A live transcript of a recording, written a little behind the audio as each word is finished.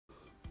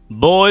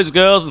Boys,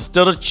 girls, and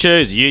still to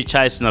choose. You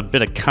chasing a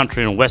bit of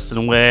country and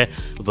western wear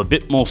with a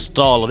bit more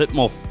style, a bit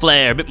more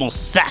flair, a bit more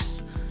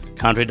sass?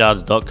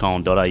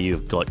 countryduds.com.au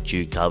have got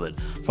you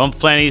covered. From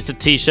flannies to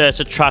t-shirts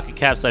to trucker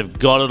caps, they've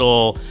got it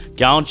all.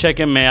 Go and check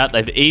them out.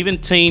 They've even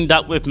teamed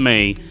up with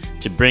me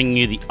to bring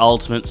you the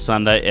ultimate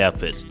Sunday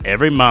outfits.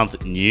 Every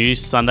month, new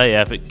Sunday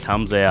outfit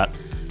comes out.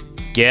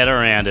 Get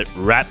around it.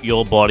 Wrap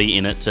your body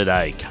in it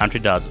today.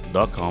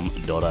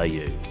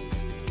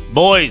 countryduds.com.au.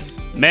 Boys,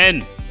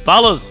 men,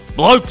 fellas,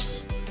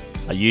 blokes,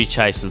 are you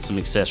chasing some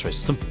accessories,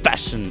 some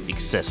fashion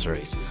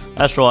accessories?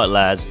 That's right,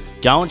 lads.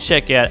 Go and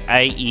check out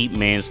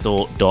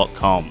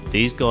aemanstore.com.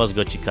 These guys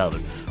got you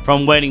covered.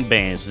 From wedding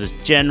bands to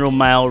general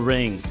male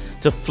rings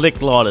to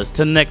flick lighters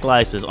to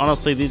necklaces.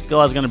 Honestly, these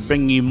guys are going to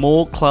bring you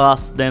more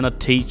class than a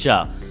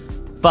teacher.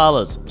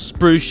 Fellas,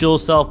 spruce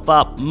yourself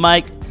up.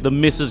 Make the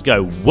missus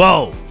go,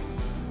 whoa,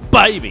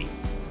 baby,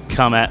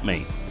 come at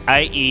me.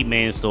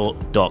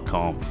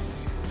 aemanstore.com.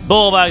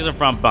 Ball bags and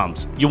front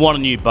bumps. You want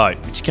a new boat,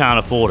 but you can't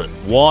afford it.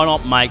 Why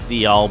not make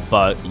the old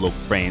boat look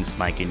brand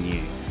spanking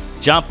new?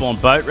 Jump on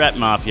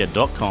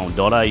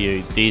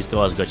boatwrapmafia.com.au. These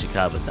guys got you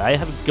covered. They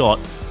have got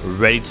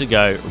ready to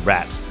go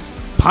wraps.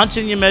 Punch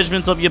in your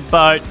measurements of your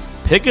boat,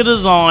 pick a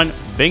design,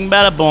 bing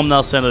bada boom,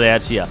 they'll send it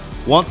out to you.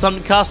 Want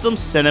something custom?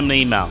 Send them an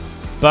email.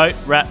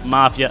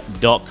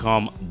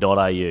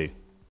 boatwrapmafia.com.au.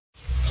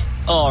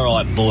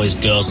 Alright, boys,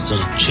 girls, to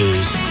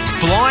choose.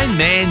 Blind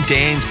man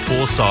Dan's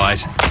poor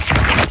sight.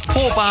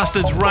 Poor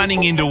bastards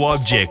running into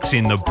objects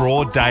in the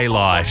broad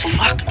daylight.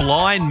 Fuck.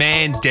 Blind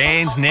man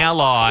Dan's now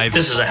live.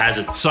 This is a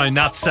hazard. So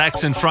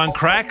nutsacks and front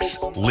cracks,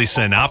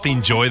 listen up,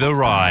 enjoy the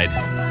ride.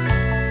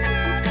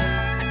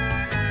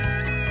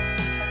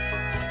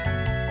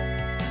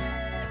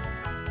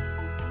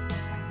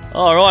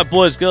 Alright,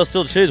 boys, girls,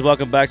 still to choose.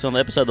 Welcome back to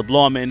another episode of the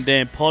Blind Man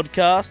Dan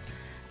podcast.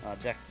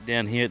 Jack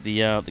down here at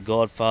the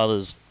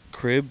Godfather's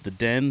crib, the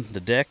den, the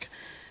deck.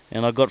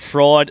 And I've got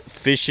Fried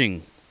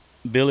Fishing.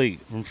 Billy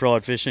from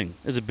Fried Fishing.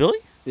 Is it Billy?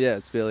 Yeah,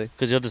 it's Billy.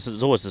 Because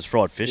there's always this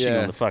fried fishing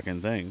on the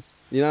fucking things.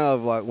 You know,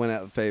 I've went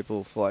out with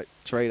people for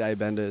 3-day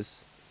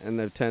benders, and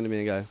they've turned to me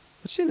and go,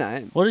 "What's your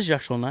name?" What is your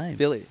actual name?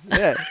 Billy.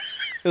 Yeah.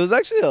 It was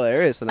actually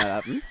hilarious when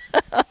that happened.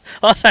 I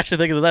was actually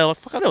thinking today, like,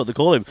 fuck, I know what to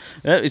call him.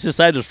 It's just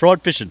saying it's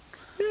Fried Fishing.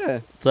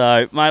 Yeah.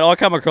 So, mate, I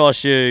come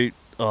across you.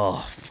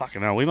 Oh,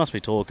 fucking hell, we must be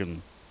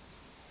talking.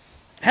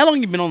 How long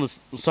have you been on the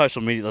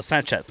social media, the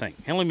Snapchat thing?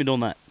 How long have you been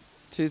doing that?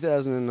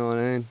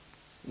 2019.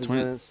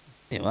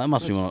 Yeah, well, that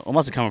must be one. I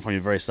must have come from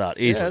your very start.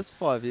 Easily. Yeah, that's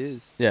 5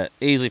 years. Yeah,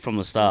 easily from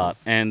the start.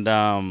 And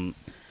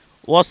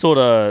what sort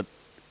of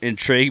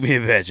intrigued me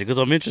about you, because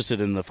I'm interested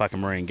in the fucking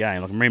marine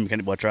game, like a marine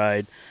mechanic by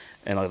trade,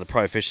 and like the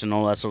pro fishing and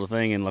all that sort of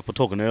thing. And like we're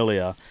talking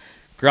earlier,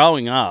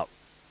 growing up,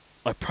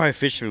 like pro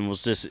fishermen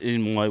was just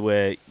in my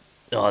way.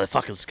 Oh, they're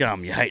fucking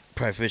scum. You hate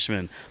pro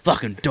fishermen.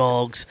 Fucking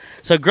dogs.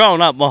 So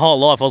growing up my whole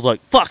life, I was like,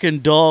 fucking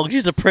dogs.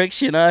 You're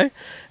pricks, you know?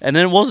 And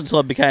then it wasn't until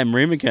I became a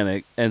marine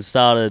mechanic and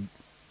started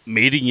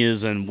meeting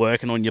yous and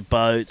working on your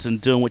boats and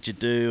doing what you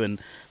do and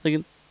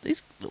thinking,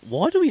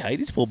 why do we hate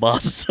these poor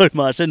bastards so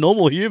much? They're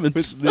normal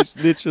humans.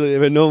 Literally,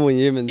 we're normal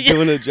humans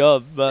doing a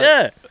job. But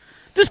yeah.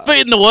 Just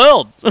beating the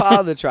world. It's part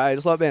of the trade.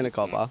 It's like being a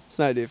copper. It's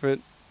no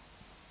different.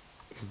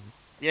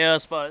 Yeah, I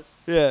suppose.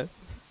 Yeah.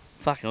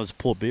 Fucking, I was a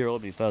poor beer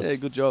on me first. Yeah,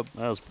 good job.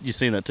 You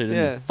seen that too,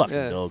 didn't you?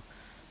 Fucking dog.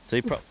 See,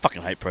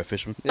 fucking hate pro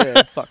fishermen.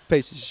 Yeah, fuck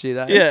piece of shit,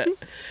 eh?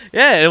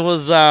 Yeah, it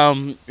was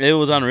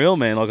unreal,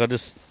 man. Like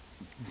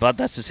but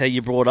that's just how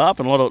you brought up,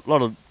 and a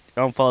lot of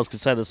young fellas could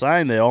say the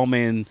same. Their old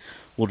man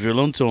will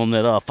drill into them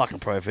that fucking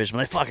pro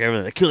fishermen, they fuck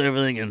everything, they kill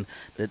everything, and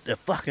they're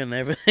fucking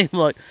everything.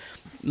 Like,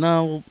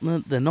 no,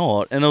 they're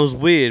not. And it was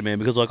weird, man,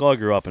 because like I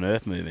grew up in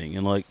earth moving,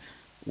 and like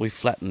we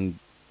flattened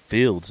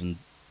fields and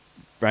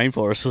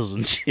rainforests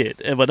and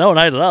shit, but no one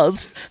hated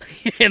us.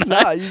 You know? No,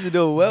 I used to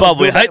do it well. But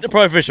we hate the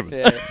pro fishermen.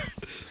 Yeah.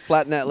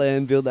 Flatten that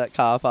land, build that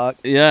car park.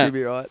 Yeah. You'll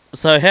be right.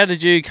 So how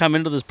did you come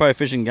into this pro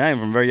fishing game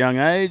from a very young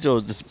age, or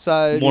just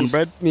born and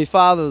bred? My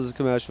father was a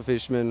commercial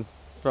fisherman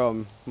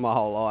from my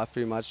whole life,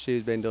 pretty much.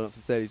 He's been doing it for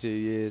 32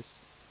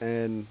 years.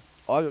 And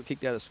I got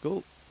kicked out of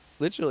school,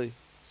 literally.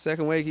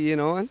 Second week of year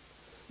 9,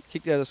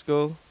 kicked out of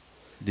school.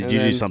 Did you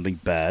do something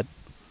bad?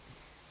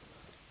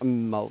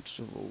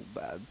 Multiple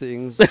bad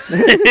things.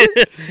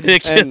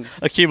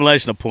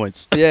 Accumulation of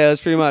points. Yeah, it was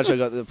pretty much, I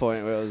got to the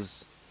point where it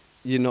was,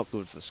 you're not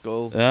good for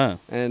school. Yeah.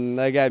 And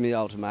they gave me the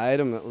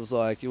ultimatum. It was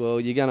like,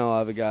 well, you're going to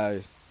either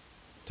go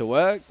to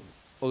work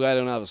or go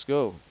to another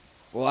school.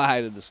 Well, I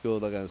hated the school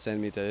they're going to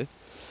send me to.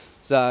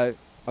 So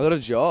I got a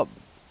job.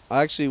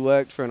 I actually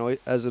worked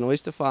as an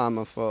oyster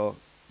farmer for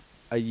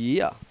a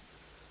year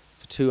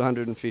for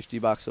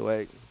 $250 a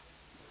week.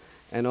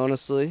 And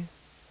honestly,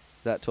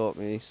 that taught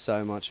me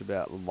so much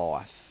about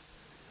life.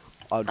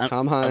 I'd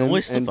come home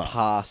and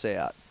pass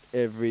out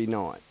every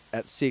night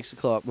at 6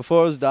 o'clock.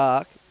 Before it was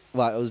dark,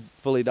 like it was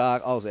fully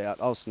dark, I was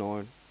out. I was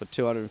snoring for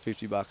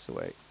 $250 a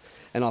week.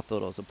 And I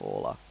thought I was a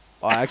baller.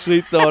 I actually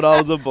thought I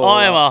was a baller.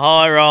 I am a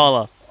high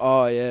roller.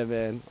 Oh, yeah,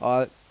 man.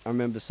 I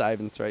remember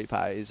saving 3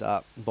 pays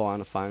up,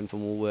 buying a phone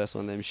from Woolworths,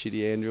 one of them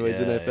shitty Androids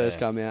when they first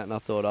come out, and I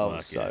thought I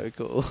was so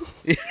cool.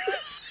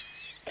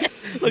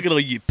 Look at all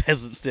you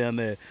peasants down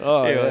there.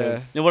 Oh, Anyway,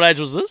 yeah. and what age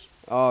was this?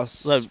 Oh,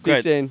 So,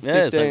 15, great.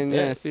 Yeah, 15, so,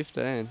 yeah, yeah.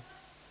 15.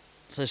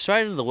 So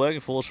straight into the working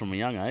force from a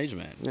young age,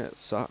 man. Yeah, it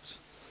sucked.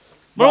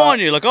 But I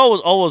knew, like I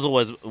was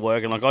always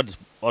working. Like I just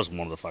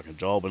wanted a fucking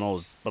job, and I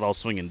was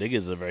swinging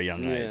diggers at a very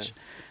young age.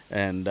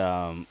 And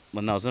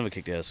when I was never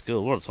kicked out of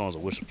school, one of the times I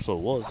wish it sort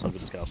of was, so I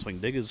could just go and swing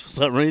diggers for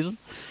some reason.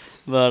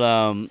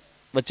 But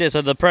yeah,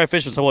 so the pro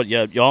fishing. So what?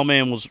 Yeah, your old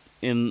man was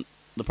in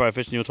the pro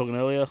fishing you were talking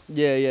earlier.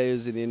 Yeah, he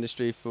was in the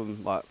industry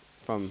from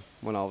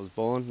when I was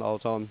born, the whole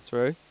time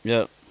through.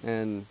 Yeah.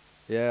 And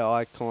yeah,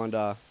 I kind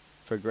of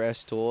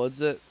progressed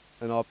towards it.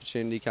 An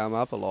opportunity came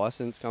up, a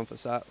license come for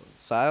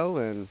sale,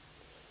 and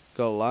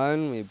got a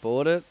loan. We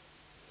bought it,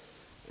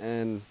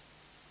 and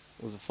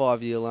it was a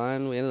 5-year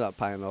loan. We ended up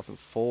paying it off in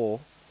 4.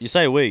 You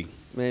say we?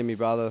 Me and my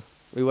brother,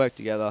 we worked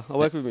together. I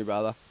work with my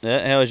brother.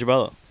 Yeah. How is your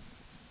brother?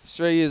 He's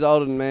 3 years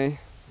older than me.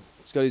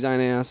 He's got his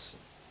own house,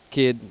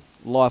 kid,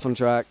 life on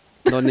track,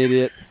 not an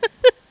idiot.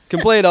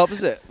 Complete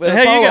opposite. We're How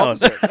the you polar going?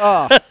 opposite.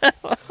 Oh,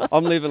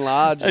 I'm living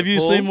large. Have you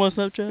Paul. seen my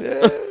Snapchat?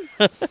 Yeah.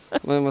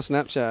 My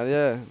Snapchat,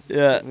 yeah.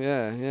 Yeah.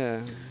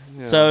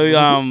 Yeah. So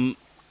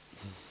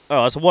all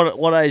right. So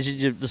what age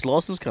did this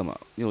license come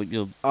up?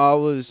 I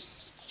was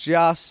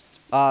just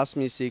past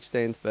my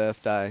 16th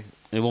birthday.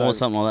 What was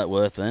something like that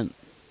worth then?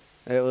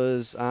 It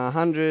was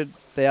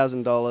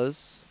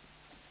 $100,000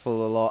 for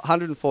the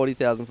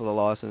 $140,000 for the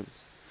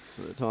license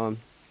at the time.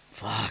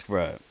 Fuck,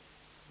 bro.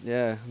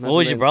 Yeah. What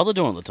was your brother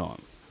doing at the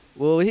time?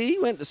 Well, he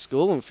went to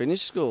school and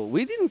finished school.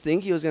 We didn't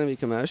think he was going to be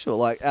commercial,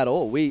 like, at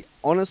all. We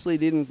honestly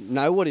didn't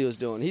know what he was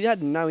doing. He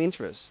had no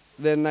interest.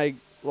 Then we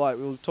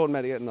were talking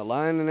about getting the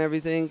loan and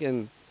everything,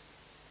 and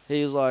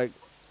he was like,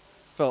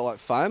 felt like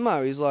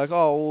FOMO. He's like,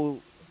 oh, well,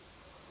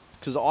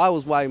 because I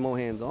was way more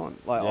hands-on.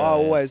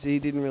 Like, he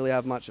didn't really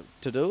have much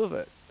to do with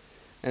it.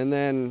 And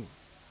then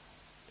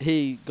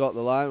he got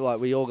the loan,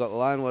 like, we all got the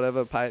loan,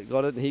 whatever,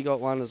 got it, and he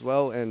got one as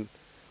well, and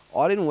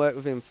I didn't work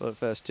with him for the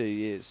first 2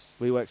 years.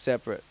 We worked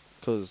separate.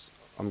 Because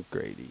I'm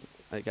greedy,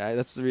 okay?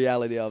 That's the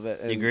reality of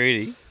it. You're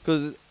greedy?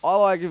 Because I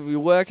like, if we're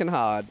working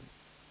hard,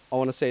 I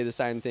want to see the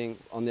same thing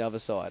on the other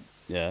side.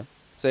 Yeah.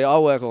 See, I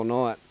work all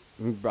night.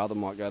 My brother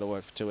might go to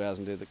work for 2 hours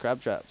and do the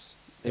crab traps.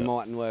 He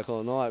mightn't work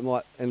all night.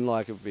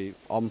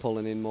 I'm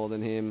pulling in more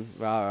than him,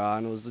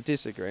 and it was the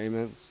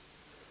disagreements.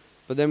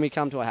 But then we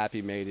come to a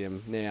happy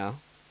medium now.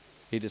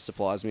 He just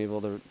supplies me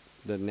with all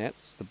the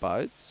nets, the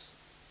boats.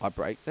 I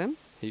break them.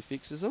 He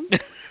fixes them.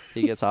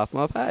 He gets half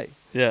my pay.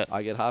 Yeah.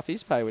 I get half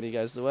his pay when he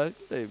goes to work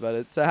too, but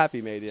it's a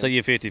happy medium. So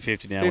you're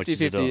 50-50 now, which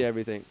is 50-50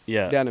 everything.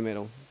 Yeah. Down the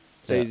middle.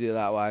 It's easier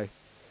that way.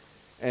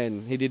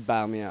 And he did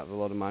bail me out with a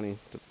lot of money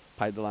to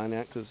pay the loan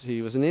out because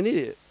he was an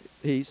idiot.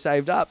 He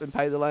saved up and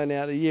paid the loan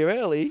out a year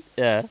early.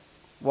 Yeah.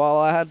 While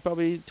I had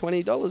probably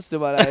 $20 to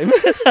my name.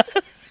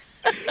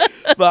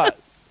 But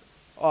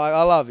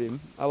I love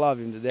him. I love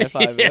him to death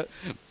over it.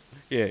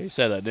 Yeah, you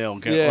say that now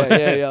on camera.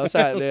 Yeah, I'll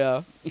say it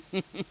now.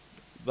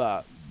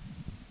 But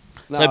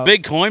no. So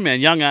big coin,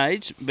 man. Young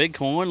age, big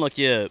coin. Like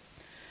I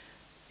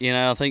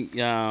think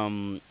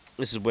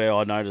this is where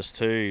I noticed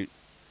too.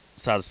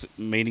 Started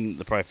meeting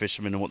the pro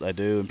fishermen and what they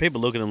do, and people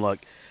look at them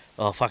like,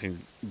 oh, fucking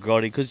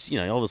grotty, because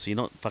obviously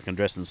you're not fucking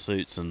dressed in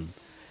suits and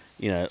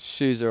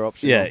shoes are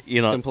optional. Yeah,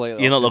 you're not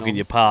optional. looking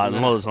your part. No.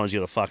 And a lot of the times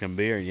you got a fucking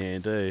beer in your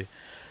hand too.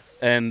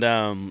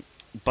 And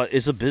but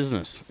it's a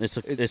business.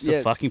 It's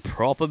a fucking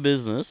proper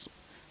business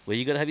where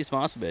you got to have your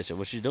smarts about you.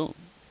 What you doing?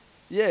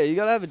 Yeah, you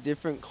got to have a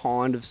different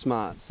kind of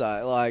smart.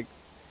 So, like,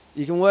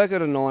 you can work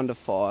at a 9 to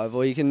 5,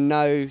 or you can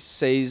know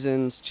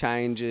seasons,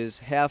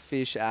 changes, how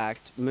fish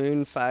act,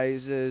 moon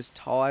phases,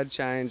 tide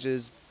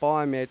changes,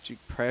 biometric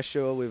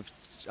pressure with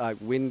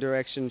wind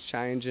directions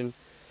changing,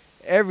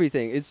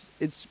 everything.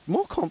 It's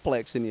more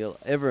complex than you'll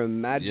ever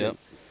imagine. Yep.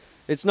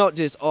 It's not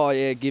just,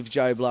 give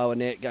Joe Blow a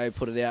net, go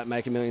put it out,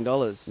 make $1 million.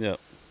 Yeah. It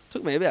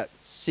took me about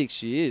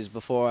 6 years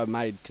before I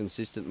made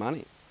consistent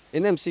money.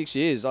 In them 6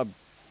 years, I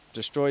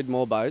destroyed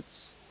more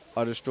boats.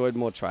 I destroyed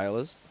more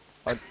trailers.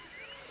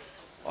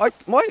 My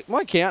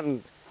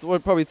accountant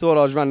probably thought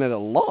I was running at a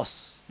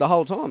loss the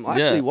whole time. I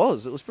actually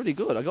was. It was pretty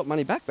good. I got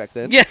money back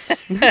then. Yeah.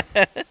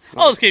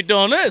 I'll just keep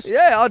doing this.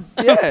 Yeah,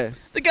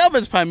 The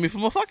government's paying me for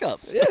my fuck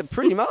ups. Yeah,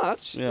 pretty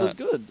much. Yeah. It was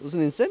good. It was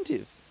an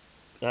incentive.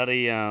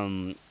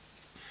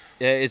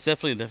 It's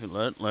definitely a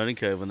different learning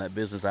curve in that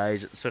business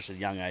age, especially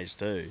young age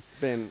too.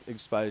 Been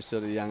exposed to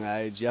it at a young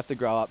age. You have to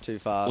grow up too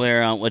fast.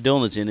 We're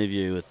doing this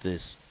interview with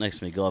this next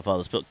to me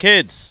Godfather Spill.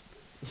 Kids,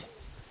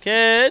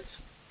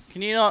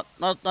 can you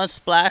not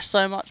splash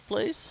so much,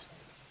 please?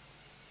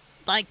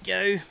 Thank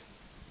you.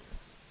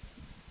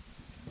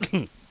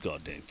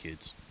 Goddamn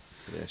kids.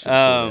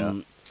 Yeah,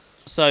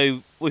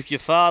 so with your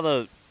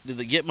father, did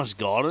they get much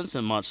guidance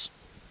and much,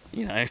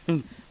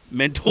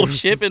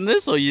 mentorship in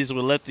this, or you just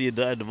were left to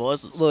your own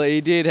devices? Look,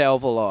 he did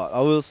help a lot. I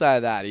will say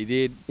that.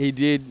 He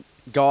did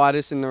guide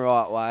us in the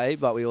right way,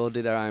 but we all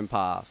did our own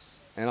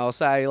paths. And I'll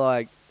say,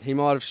 he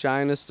might have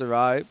shown us the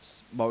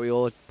ropes, but we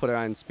all put our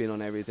own spin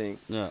on everything.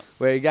 Yeah.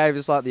 Where he gave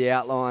us like the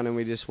outline and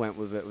we just went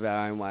with it with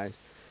our own ways.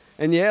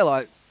 And yeah,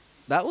 like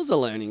that was a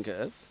learning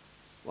curve.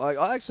 Like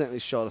I accidentally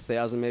shot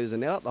 1,000 metres of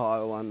net up the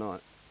highway one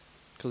night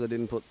because I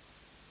didn't put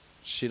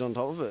shit on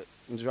top of it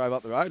and drove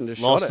up the road and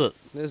just Lost shot it.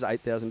 There's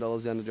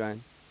 $8,000 down the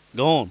drain.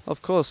 Gone.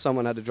 Of course,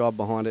 someone had to drive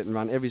behind it and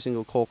run every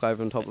single cork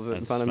over on top of it in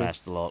And front of me.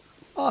 smashed the lot.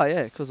 Oh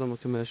yeah, because I'm a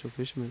commercial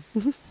fisherman.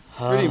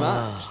 Pretty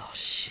much. Oh,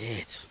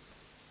 shit.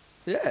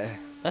 Yeah.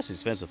 That's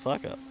expensive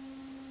fucker.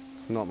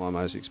 Not my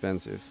most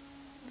expensive.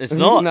 It's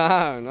not.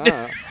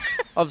 No.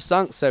 I've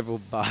sunk several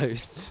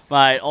boats.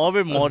 Mate, I've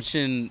been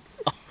watching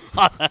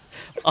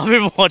I've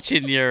been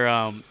watching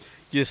your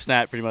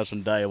snap pretty much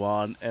from day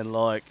one, and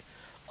like,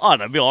 I don't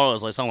know, be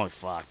honest, like, someone like,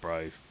 fuck,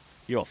 bro,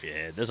 you're off your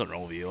head. There's nothing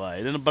wrong with you,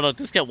 eh? But I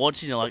just kept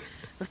watching, you're like,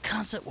 the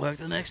cunt's at work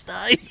the next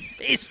day.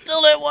 He's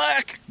still at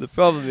work. The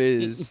problem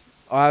is,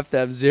 I have to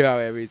have zero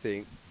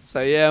everything.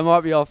 So yeah, I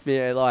might be off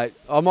me. Like,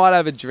 I might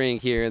have a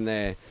drink here and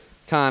there.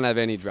 Can't have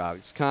any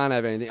drugs. Can't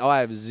have anything. I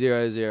have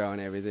zero on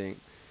everything.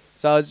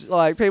 So it's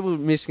like people's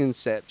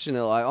misconception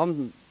are like,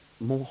 I'm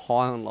more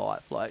high on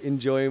life, like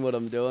enjoying what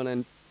I'm doing,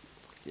 and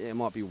yeah, it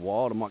might be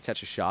wild. I might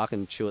catch a shark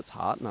and chew its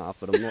heart in half,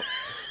 but I'm not.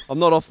 I'm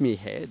not off me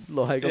head.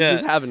 Like I'm Yeah.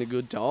 just having a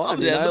good time.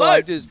 I'm You down know, the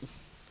like boat. just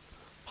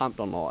pumped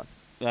on life.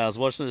 I was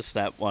watching this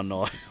snap one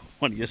night,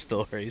 one of your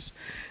stories,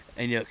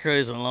 and you're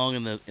cruising along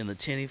in the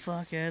tinny.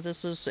 Fuck yeah,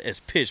 it's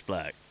pitch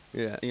black.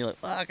 Yeah. And you're like,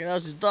 fuck,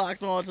 it's just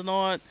dark night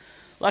tonight.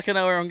 Like I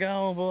know where I'm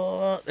going.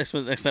 Blah,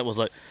 blah. Next snap was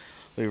like,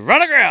 we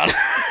run aground.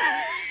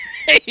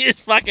 He's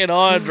fucking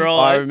high and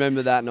dry. I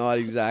remember that night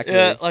exactly.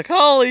 Yeah, like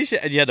holy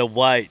shit, and you had to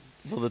wait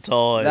for the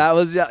tide. That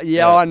was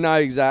yeah. I know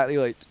exactly.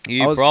 Like I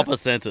You was proper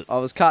sent it. I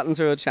was cutting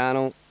through a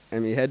channel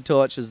and my head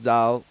torch was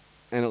dull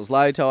and it was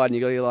low tide and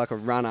you got to get like a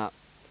run up.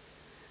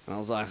 And I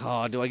was like,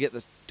 oh, do I get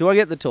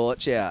the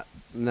torch out?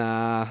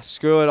 Nah,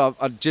 screw it.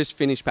 I just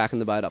finished packing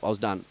the boat up. I was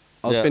done.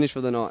 I was Yeah. finished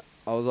for the night.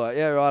 I was like,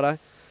 yeah, righto.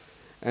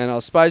 And I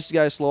was supposed to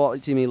go slightly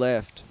to me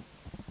left.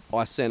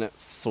 I sent it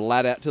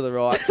flat out to the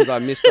right because I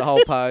missed the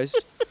whole post.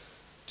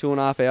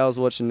 2.5 hours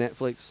watching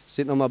Netflix,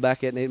 sitting on my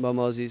back getting eaten by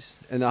mozzies.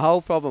 And the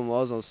whole problem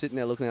was I was sitting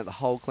there looking at the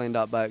whole cleaned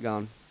up boat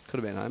going,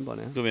 could have been home by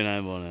now. Could be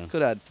an by now.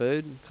 Could have had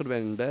food. Could have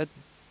been in bed.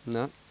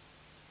 No.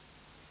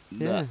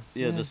 Yeah,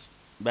 yeah. just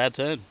bad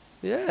turn.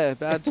 Yeah,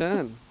 bad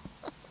turn.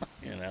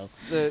 You know.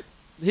 The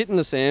hitting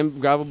the sand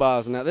gravel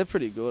bars and that, they're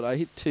pretty good. I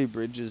hit 2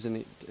 bridges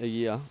in a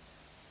year.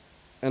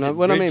 And Hit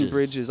when I mean bridges?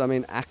 bridges, I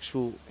mean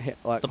actual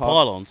like The high-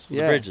 pylons,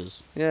 Yeah. the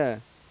bridges. Yeah.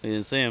 You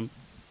didn't see them.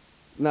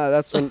 No,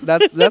 that's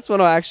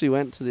when I actually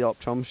went to the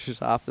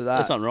optometrist after that.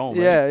 That's not wrong,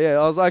 man. Yeah.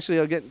 I was actually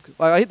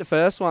I hit the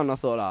first one and I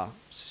thought, I'm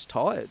just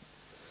tired.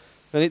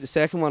 Then I hit the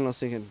second one and I was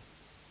thinking,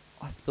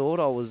 I thought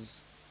I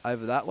was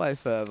over that way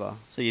further.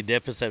 So your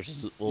depth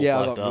perception's all Yeah,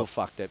 I fucked got real up.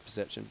 fucked depth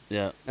perception.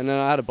 Yeah. And then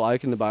I had a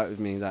bloke in the boat with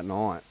me that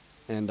night,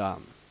 and I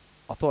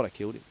thought I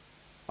killed him.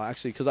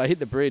 Because I hit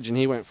the bridge and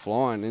he went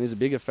flying, and he's a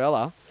bigger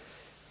fella.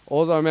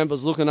 All I remember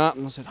was looking up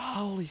and I said,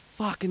 holy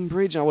fucking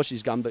bridge. And I watched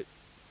his gumboot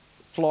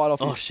fly off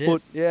his shit.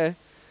 foot. Yeah.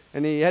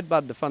 And he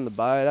headbutted to fund the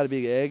boat, had a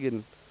big egg,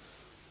 and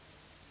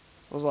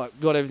I was like,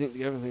 got everything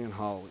together and thinking,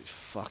 holy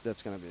fuck,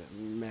 that's going to be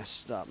a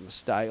messed up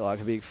mistake, like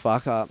a big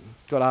fuck up.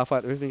 Got halfway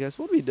up the river and he goes,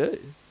 what do we do? I was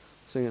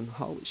thinking,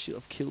 holy shit,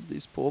 I've killed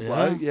this poor Yeah?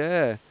 bloke.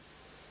 Yeah.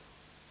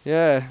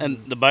 Yeah.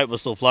 And the boat was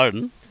still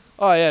floating.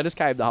 Oh yeah, just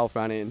caved the whole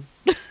front in.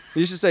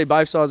 You should see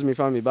both sides of me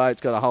front of my boat.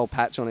 It's got a whole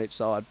patch on each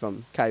side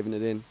from caving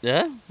it in.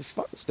 Yeah? It's a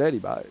fucking sturdy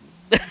boat.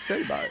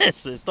 Sturdy boat.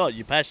 It's not.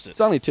 You patched it.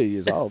 It's only 2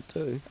 years old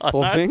too. I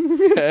Poor know. thing.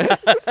 Yeah.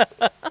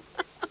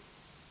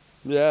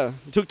 Yeah.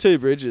 It took 2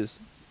 bridges.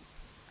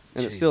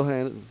 And it's Jeez. still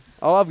handling.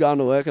 I love going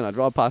to work and I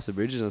drive past the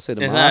bridges and I see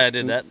the Yeah, no, mast. I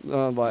did that. And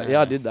I'm like,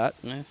 yeah, I did that.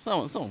 Yeah,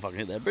 someone fucking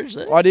hit that bridge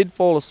there. I did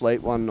fall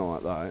asleep one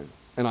night though,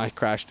 and I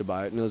crashed a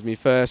boat, and it was my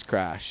first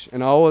crash.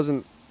 And I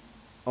wasn't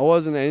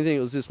anything. It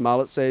was just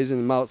mullet season.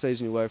 In mullet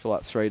season, you work for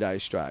like 3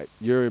 days straight.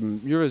 You're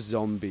a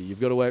zombie. You've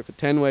got to work for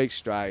 10 weeks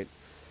straight.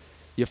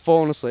 You're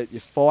falling asleep.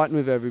 You're fighting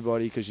with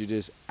everybody because you're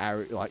just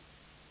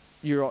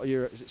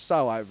you're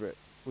so over it.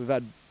 We've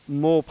had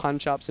more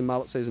punch ups in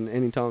mullet season than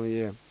any time of the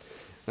year.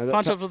 Now, that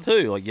Punch ti- up with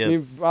who? Like, yeah. My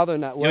brother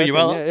and that You and your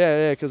working, brother?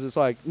 yeah, because it's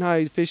like,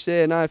 no fish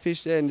there,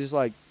 and just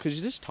like, because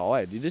you're just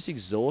tired, you're just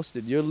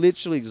exhausted, you're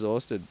literally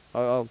exhausted.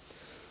 I'll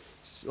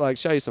like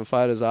show you some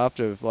photos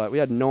after of like we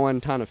had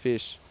 9 ton of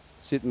fish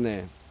sitting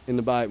there in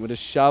the boat. We're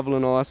just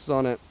shoveling ice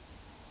on it.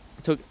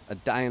 It took a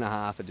day and a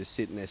half of just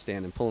sitting there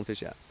standing, pulling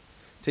fish out,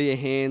 till your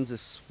hands are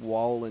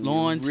swollen.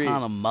 9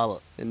 ton of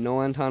mullet. and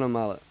 9 ton of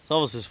mullet. So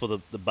obviously it's for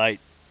the bait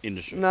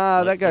industry. No,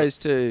 Like, that goes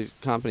to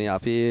a company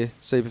up here,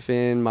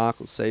 Superfin,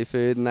 Markle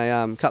Seafood, and they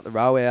cut the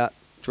roe out,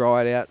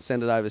 dry it out,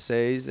 send it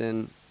overseas,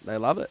 and they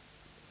love it.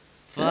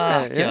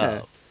 Fuck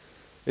yeah.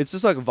 It's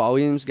just like a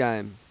volumes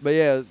game. But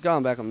yeah,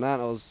 going back on that,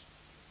 I was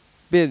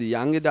a bit of the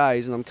younger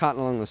days, and I'm cutting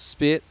along the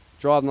spit,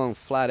 driving along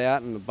flat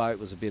out, and the boat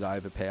was a bit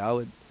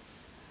overpowered.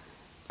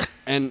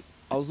 And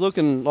I was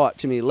looking like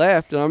to me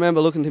left, and I remember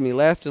looking to me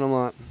left, and I'm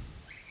like,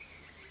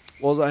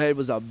 all I heard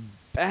was a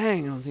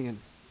bang, and I'm thinking,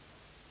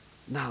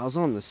 No, I was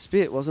on the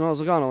spit, wasn't I? I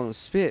was going on the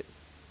spit.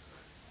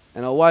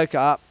 And I woke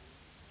up,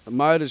 the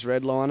motor's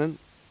redlining,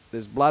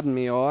 there's blood in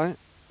my eye,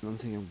 and I'm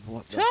thinking,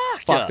 what the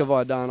fuck have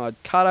I done? I'd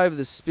cut over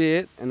the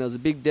spit, and there was a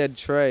big dead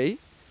tree.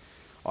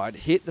 I'd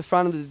hit the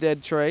front of the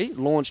dead tree,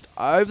 launched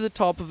over the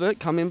top of it,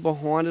 come in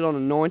behind it on a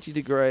 90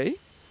 degree,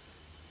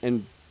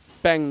 and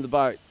banged the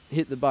boat,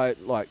 hit the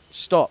boat, like,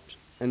 stopped,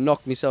 and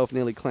knocked myself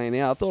nearly clean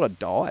out. I thought I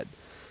died.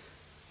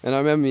 And I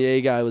remember my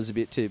ego was a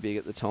bit too big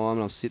at the time,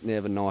 and I was sitting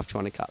there with a knife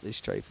trying to cut this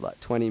tree for like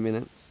 20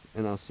 minutes.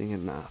 And I was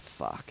thinking, nah,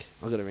 fuck,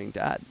 I've got to ring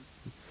Dad.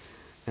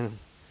 And I'm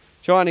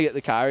trying to get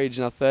the courage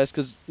enough first,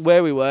 because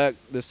where we work,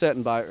 there's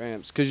certain boat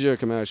ramps. Because you're a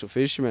commercial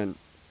fisherman,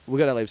 we've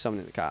got to leave someone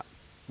in the car.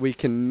 We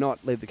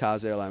cannot leave the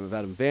cars there alone. We've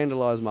had them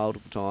vandalised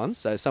multiple times,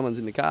 so someone's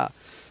in the car.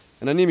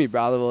 And I knew my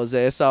brother was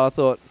there, so I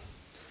thought,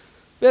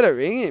 better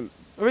ring him.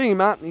 I ring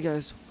him up, and he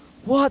goes,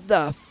 what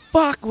the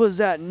fuck was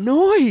that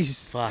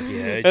noise? Fuck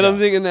yeah. And I'm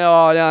thinking,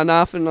 oh, no,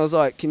 nothing. And I was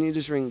like, can you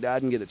just ring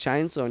Dad and get a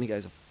chainsaw? And he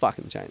goes, a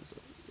fucking chainsaw.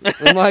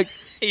 And I'm like,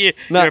 you're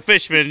a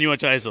fisherman and you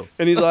want a chainsaw.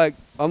 And he's like,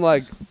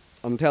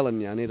 I'm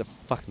telling you, I need a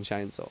fucking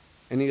chainsaw.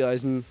 And he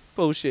goes,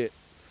 bullshit.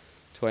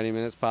 20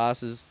 minutes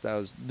passes. They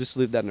was just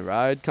lived down the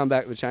road, come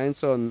back with a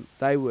chainsaw, and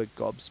they were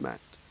gobsmacked.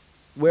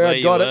 Where I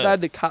got it, they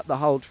had to cut the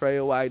whole tree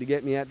away to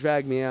get me out,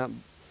 drag me out.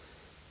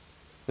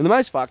 And the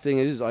most fucked thing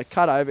is I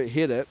cut over it,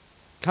 hit it,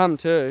 come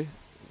to,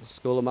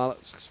 school of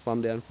mullets,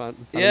 swum down front.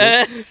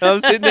 Yeah.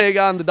 I'm sitting there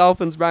going, the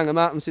dolphins brung them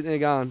up. I'm sitting there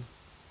going,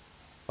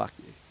 fuck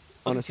you.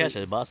 Honestly. Catch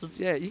those bastards.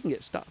 Yeah, you can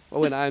get stuff. I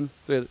went home,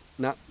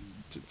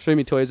 threw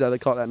me toys out of the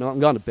cot that night. I'm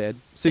going to bed.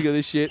 Sick of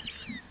this shit.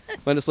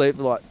 Went to sleep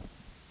for like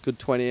good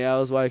 20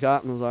 hours, woke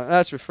up and was like,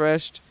 that's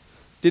refreshed.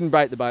 Didn't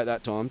break the boat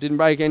that time. Didn't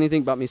break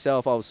anything but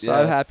myself. I was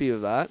so happy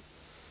with that.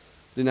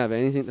 Didn't have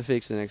anything to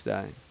fix the next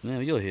day. Yeah,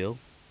 you'll heal.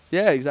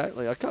 Yeah,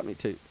 exactly. I cut me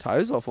 2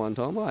 toes off one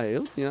time. I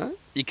healed, you know.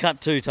 You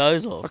cut 2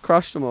 toes off? I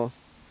crushed them off.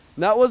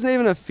 And that wasn't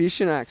even a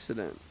fishing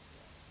accident.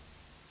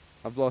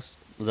 I've lost...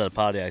 Was that a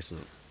party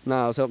accident?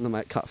 No, I was helping the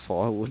mate cut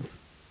firewood.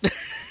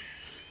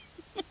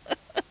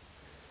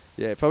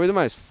 Yeah, probably the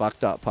most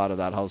fucked up part of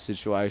that whole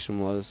situation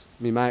was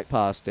my mate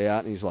passed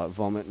out and he's like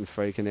vomiting,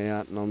 freaking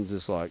out, and I'm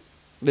just like,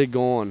 they're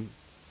gone.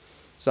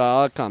 So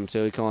I come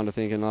to kind of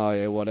thinking, oh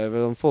yeah,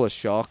 whatever. I'm full of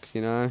shock,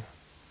 you know.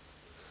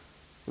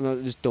 And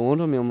it just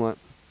dawned on me, I'm like,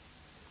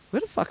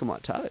 where the fuck are my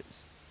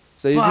toes?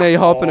 So here's me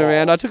hopping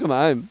around. I took them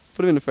home,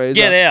 put them in the freezer.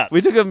 Get out.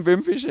 We took them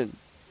brim fishing.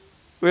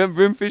 We went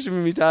brim fishing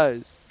with my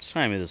toes.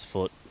 Show me this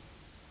foot.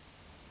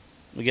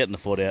 We're getting the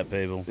foot out,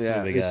 people. Yeah,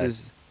 Here we this go.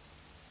 is...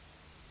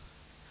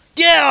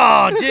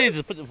 Yeah, oh,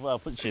 Jesus. Put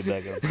the shit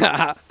back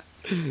on.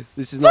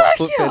 This is not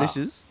foot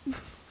fetishes.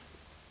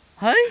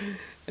 Hey?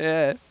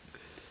 Yeah.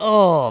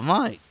 Oh,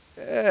 mate.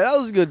 Yeah, that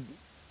was good.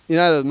 You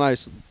know,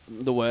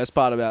 the worst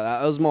part about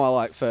that was my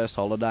like first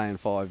holiday in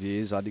 5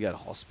 years. I had to go to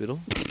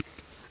hospital,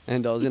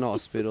 and I was in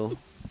hospital,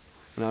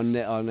 and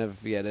I'll never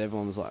forget.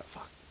 Everyone was like,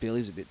 "Fuck,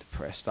 Billy's a bit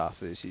depressed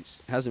after this. He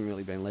hasn't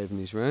really been leaving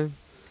his room."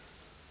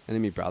 And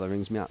then my brother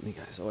rings me up and he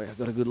goes, "Oh, I've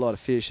got a good lot of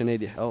fish. I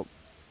need your help."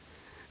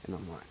 And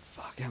I'm like,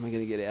 "Fuck, how am I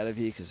going to get out of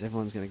here? Because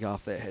everyone's going to go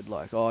off their head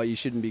like, oh, you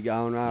shouldn't be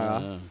going, rah."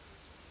 Yeah.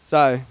 So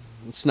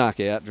I snuck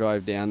out,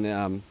 drove down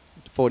there,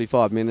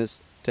 45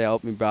 minutes to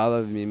help my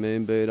brother with my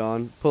moon boot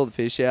on, pull the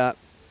fish out,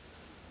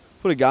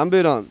 put a gum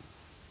boot on.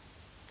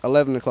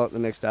 11 o'clock the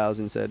next day I was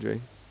in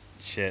surgery.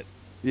 Shit.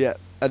 Yeah,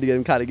 had to get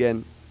him cut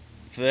again.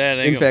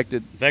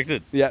 Infected.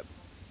 Infected? Yep.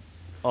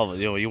 Oh,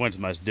 well, you went to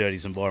the most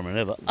dirtiest environment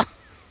ever.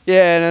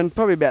 Yeah, and then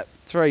probably about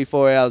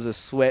 3-4 hours of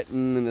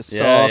sweating and a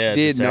sock.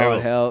 Did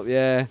not help,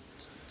 yeah.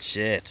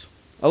 Shit.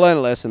 I learned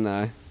a lesson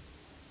though.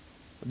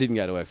 I didn't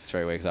go to work for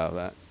 3 weeks after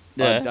that.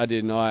 Yeah. I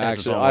didn't. I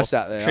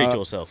sat there. Treat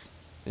yourself.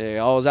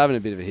 Yeah, I was having a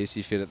bit of a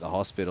hissy fit at the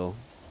hospital,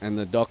 and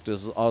the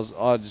doctors,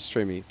 I just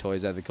threw me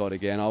toys out the cot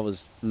again. I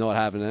was not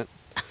having it.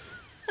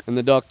 And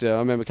the doctor, I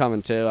remember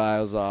coming to, I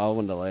was like, I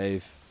wanted to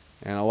leave.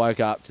 And I woke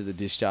up to the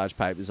discharge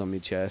papers on my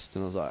chest,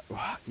 and I was like,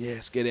 right,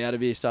 yes, get out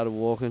of here. Started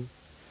walking.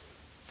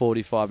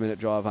 45-minute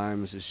drive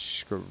home, was just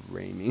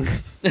screaming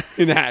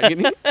in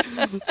agony.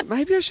 So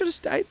maybe I should have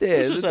stayed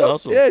there. Should have stayed at the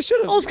hospital. Yeah, should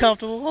have. I was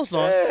comfortable. I was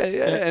nice.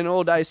 Yeah. And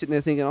all day sitting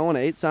there thinking, I want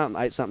to eat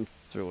something. Ate something,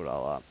 threw it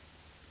all up.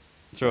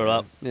 Threw it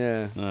up.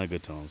 Yeah. Oh,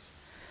 good times.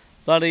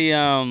 Buddy,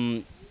 I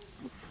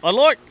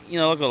like,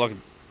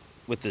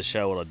 with this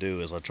show, what I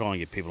do is I try and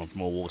get people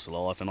from all walks of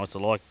life, and I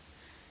like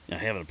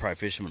having a pro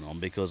fisherman on,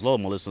 because a lot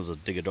of my listeners are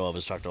digger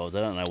drivers, truck drivers. They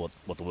don't know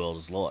what the world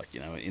is like,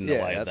 in the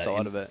way of that,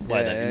 side of it. Way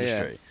of that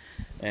industry.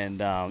 And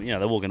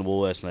they walk into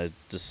Woolworths and they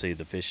just see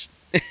the fish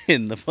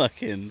in the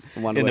fucking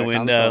in the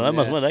window. That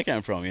must where they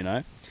came from,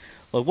 Like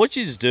what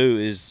you do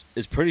is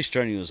pretty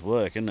strenuous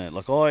work, isn't it?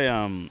 Like I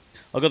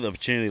got the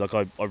opportunity. Like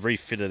I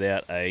refitted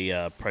out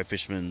a pro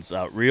fisherman's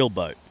reel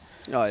boat.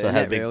 Oh, so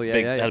yeah,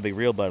 it had had a big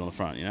reel boat on the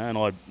front, And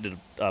I did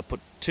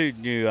put 2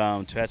 new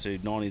Tohatsu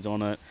 90s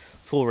on it,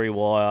 full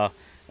rewire,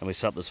 and we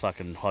set up this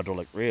fucking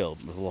hydraulic reel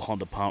with a little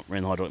Honda pump,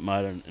 ran the hydraulic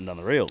motor, and done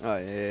the reel. Oh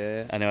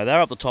yeah. Anyway,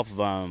 they're up the top of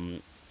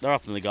they're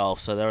up in the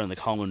Gulf, so they're in the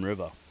Coleman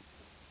River.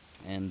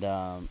 And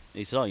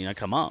he said,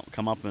 "Oh,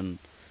 come up and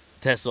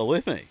test all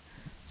with me."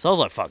 So I was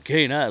like, fuck,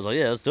 keen, eh? I was like,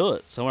 yeah, let's do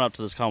it. So I went up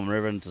to this common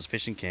river into this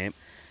fishing camp,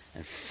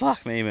 and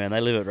fuck me, man,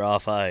 they live it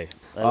rough, eh?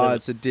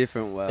 It's a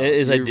different world. It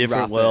is a You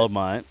different rough world, it.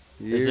 mate.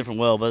 It's a different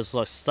world, but it's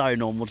like so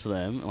normal to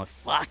them. I'm like,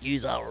 fuck,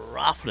 yous are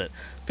roughing it.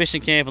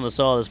 Fishing camp on the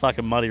side of this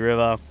fucking muddy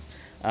river.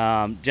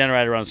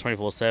 Generator runs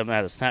 24/7. They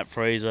had a snap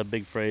freezer,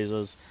 big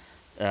freezers.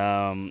 They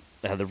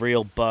had the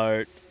real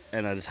boat,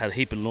 and I just had a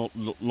heap of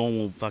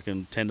normal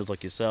fucking tenders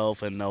like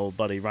yourself, and they were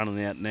buddy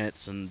running out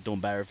nets and doing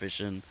barra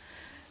fishing.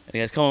 And he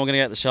goes, come on, we're going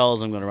to get the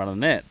shoals, I'm going to run a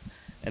net.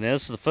 And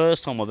this is the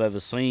first time I've ever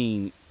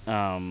seen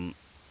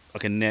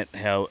like a net,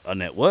 how a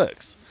net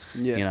works.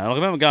 Yeah. You know, like I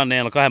remember going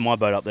down, like I had my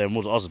boat up there, and I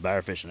was just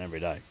barra fishing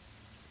every day. And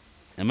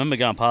I remember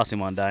going past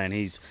him one day, and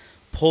he's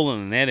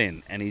pulling the net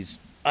in, and he's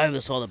over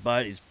the side of the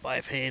boat, he's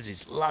both hands,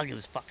 he's lugging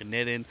this fucking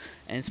net in,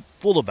 and it's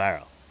full of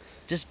barra.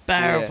 Just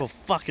barra for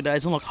fucking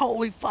days. I'm like,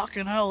 holy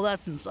fucking hell,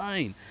 that's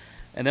insane.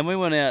 And then we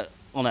went out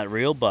on that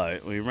real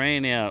boat, we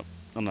ran out,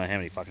 I don't know how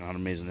many fucking 100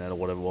 metres in that or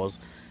whatever it was,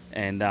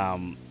 and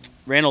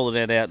ran all the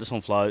net out just on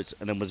floats,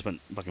 and then we just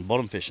went fucking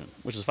bottom fishing,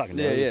 which was fucking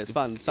Yeah, it's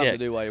fun. Something to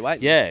do while you're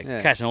waiting.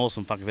 Yeah, catching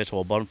awesome fucking fish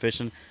while bottom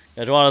fishing.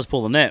 Goes, right, let's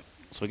pull the net.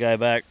 So we go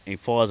back, he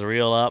fires the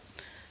reel up,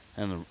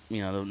 and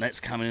the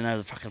net's coming in over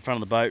the fucking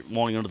front of the boat,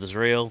 winding onto this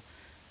reel.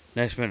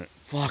 Next minute,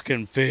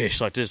 fucking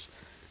fish, like just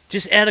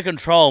out of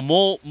control.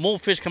 More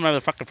fish coming over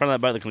the fucking front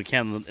of that boat that can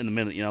count in a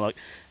minute, like.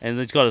 And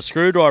he's got a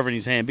screwdriver in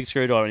his hand, big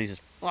screwdriver, and he's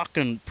just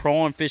fucking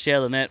prying fish out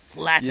of the net,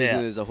 flat Using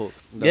out. it as a hook.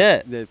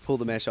 They pull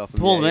the mesh off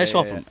him. Pull the mesh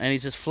off him, and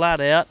he's just flat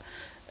out.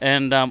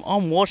 And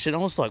I'm watching, I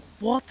was like,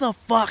 what the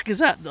fuck is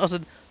that? I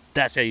said,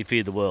 that's how you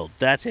feed the world.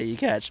 That's how you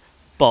catch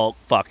bulk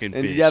fucking fish.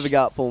 And did you ever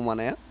go up pulling one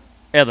out?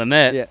 Out of the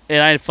net? Yeah. It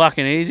ain't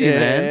fucking easy,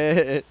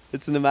 man.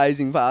 It's an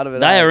amazing part of it.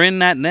 They are in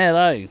that net,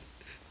 eh?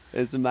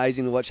 It's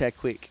amazing to watch how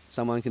quick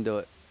someone can do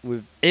it.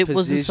 It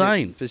was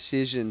insane.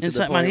 Precision to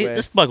Insane, the point man. where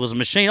This bloke was a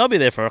machine. I'll be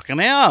there for like an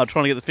hour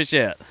trying to get the fish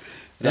out.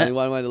 there's only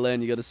one way to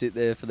learn. You got to sit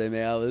there for them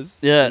hours.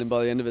 Yeah. And then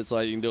by the end of it, it's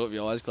like you can do it with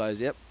your eyes closed.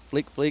 Yep.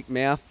 Flick, flick,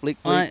 mouth, flick,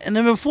 flick. And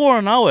then before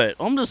I know it,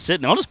 I'm just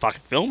sitting there. I'm just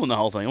fucking filming the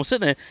whole thing. I'm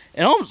sitting there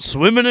and I'm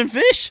swimming in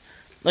fish.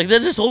 Like, they're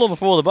just all on the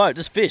floor of the boat,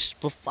 just fish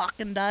for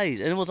fucking days.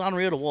 And it was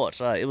unreal to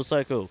watch. It was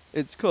so cool.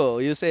 It's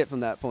cool. You see it from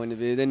that point of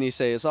view. Then you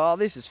see it's,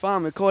 this is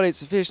fun. We caught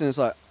heaps of fish. And it's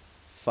like,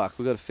 fuck,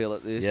 we've got to fillet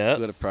this. Yep.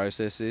 We've got to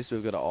process this.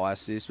 We've got to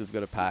ice this. We've got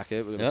to pack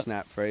it. We've got to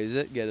snap freeze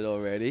it, get it all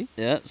ready.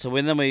 Yeah, so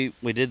then we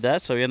did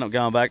that. So we ended up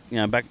going back,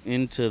 back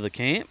into the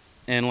camp.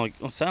 And like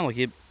I'm saying, like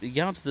you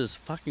go into this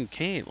fucking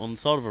camp on the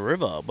side of a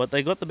river, but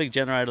they got the big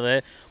generator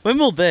there. When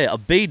we were there, a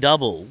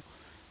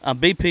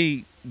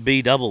BP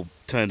B double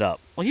turned up.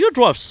 Well, you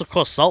drive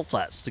across salt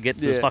flats to get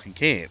to this fucking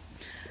camp,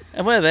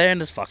 and we're there, and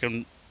this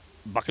fucking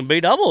B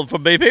double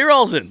from BP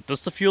rolls in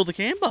just to fuel the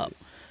camp up,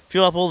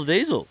 fuel up all the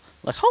diesel.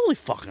 Like, holy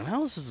fucking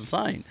hell, this is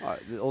insane.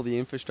 All the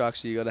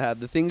infrastructure you got to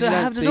have, the things To you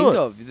have don't to think do it.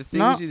 of, the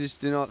things you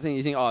just do not think.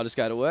 You think, I'll just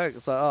go to work.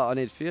 It's like, I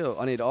need fuel,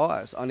 I need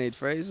ice, I need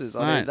freezers,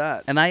 I need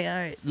that. And they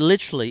are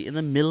literally in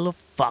the middle of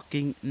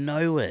fucking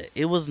nowhere.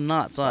 It was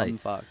nuts, eh?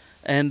 Fuck.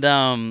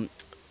 And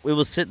we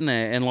were sitting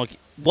there and like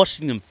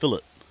watching them fill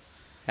it.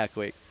 How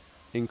quick.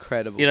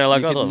 Incredible. You know,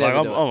 like You I could thought, like, never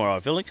I'm do it.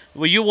 alright filling.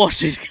 Well, you watch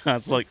these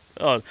guys like,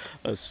 I'll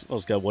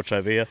just go watch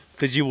over here.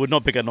 Because you would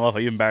not pick a knife or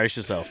you embarrass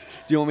yourself.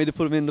 Do you want me to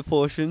put them in the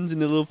portions, in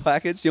the little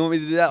packets? Do you want me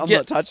to do that? I'm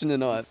not touching the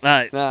knife.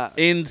 No, Nah.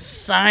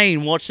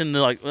 insane watching,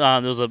 there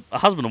was a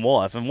husband and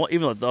wife, and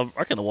I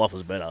reckon the wife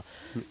was better.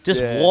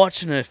 Just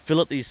watching her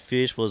fillet these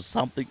fish was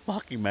something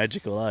fucking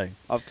magical, eh?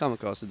 I've come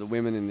across it. The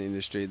women in the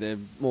industry, they're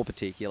more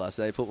particular,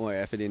 so they put more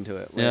effort into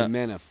it. Where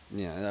men are,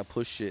 they'll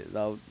push it,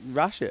 they'll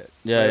rush it.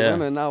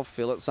 Women, they'll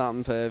fillet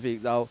something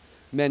perfect, they'll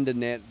mend a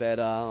net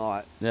better.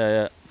 Like,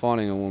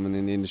 finding a woman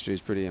in the industry is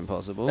pretty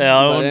impossible. Yeah,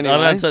 I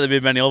don't say there'd be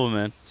many of them,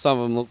 man. Some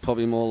of them look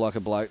probably more like a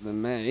bloke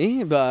than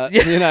me, but,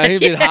 a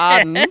bit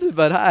hardened,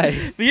 but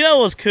hey. But you know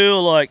what was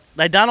cool? Like,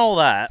 they done all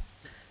that,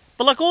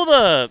 but like all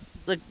the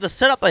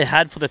setup they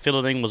had for the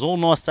filleting was all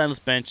nice stainless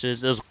benches.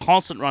 There was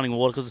constant running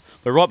water because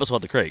we're right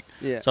beside the creek.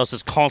 Yeah. So it's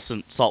just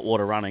constant salt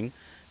water running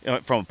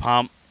from a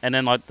pump. And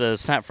then like the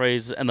snap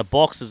freezers and the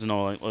boxes and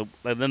all.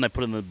 Then they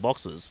put in the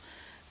boxes.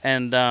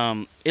 And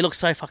it looks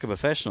so fucking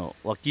professional.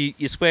 Like you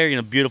swear you're in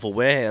a beautiful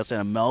warehouse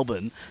in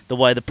Melbourne the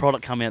way the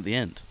product come out at the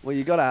end. Well,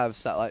 you got to have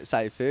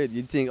safe food.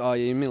 You'd think, you're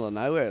in the middle of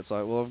nowhere. It's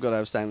like, well, I've got to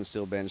have stainless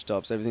steel bench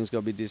tops. Everything's got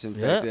to be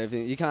disinfected.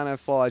 Everything. You can't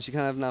have flies. You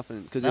can't have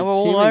nothing because it's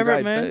all human over grade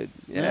it, man. food.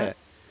 Yeah.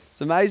 It's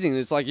amazing.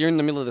 It's like you're in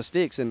the middle of the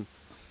sticks, and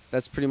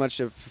that's pretty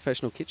much a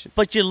professional kitchen.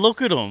 But you look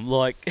at them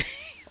like,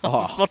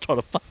 I'm not trying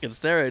to fucking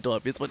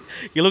stereotype. It's like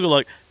you look at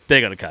like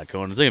they're gonna cut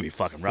corners. They're gonna be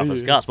fucking rough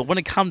as guts. But when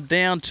it comes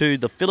down to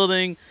the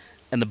filleting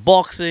and the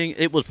boxing,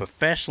 it was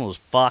professional as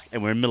fuck,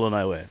 and we're in the middle of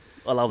nowhere.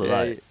 I love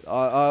it.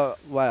 The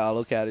way I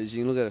look at it is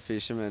you can look at a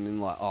fisherman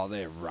and like,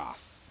 they're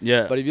rough.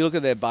 Yeah. But if you look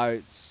at their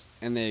boats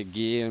and their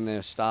gear and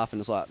their stuff, and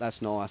it's like,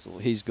 that's nice. Well,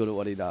 he's good at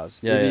what he does.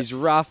 Yeah, if he's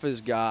rough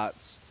as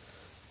guts,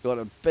 got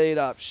a beat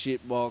up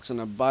shit box and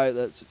a boat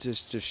that's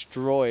just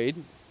destroyed,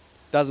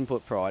 doesn't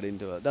put pride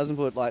into it. Doesn't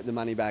put like the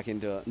money back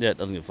into it. Yeah, it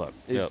doesn't give a fuck.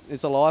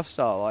 It's a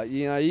lifestyle. Like,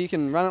 you know, you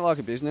can run it like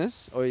a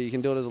business, or you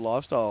can do it as a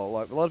lifestyle.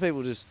 Like, a lot of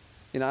people just,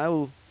 you know,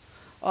 will,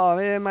 oh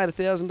yeah, made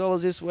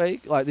 $1,000 this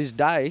week. Like, this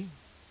day,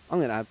 I'm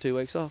gonna have 2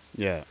 weeks off.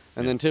 Yeah.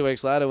 And then 2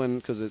 weeks later,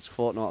 because it's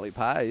fortnightly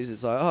pays,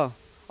 it's like, oh,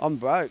 I'm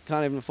broke,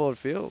 can't even afford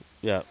fuel.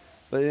 Yeah.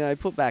 But, you know,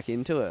 put back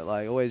into it.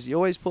 Like, you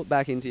always put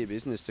back into your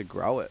business to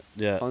grow it.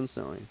 Yeah.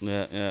 Constantly.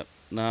 Yeah, yeah.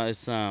 No,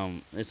 it's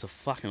a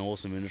fucking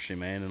awesome industry,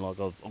 man, and like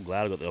I'm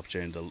glad I got the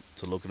opportunity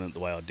to look at it the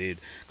way I did,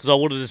 because I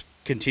would have just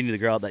continued to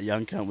grow up that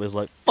young cunt was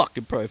like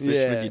fucking pro fish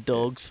with your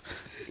dogs,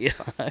 you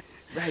know,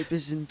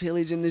 rapists and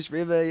pillaging this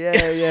river,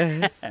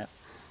 yeah.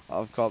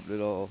 I've copped it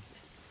all.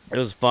 It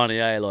was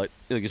funny, like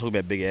you talk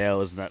about big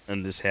hours and that,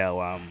 and just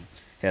how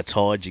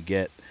tired you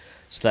get.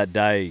 So that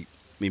day,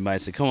 me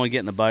mate said, "Come on, get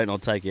in the boat, and I'll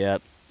take you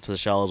out to the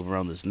shoals and we're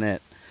on this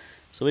net."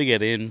 So we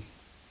get in,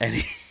 and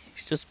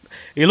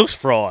he looks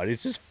fried.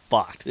 He's just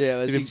fucked.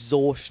 Yeah, it's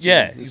exhaustion.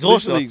 Yeah,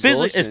 exhaustion. Like,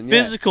 It's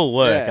physical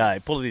work, yeah.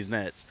 pulling these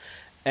nets.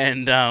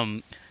 And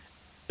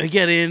we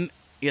get in,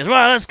 he goes,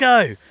 right, let's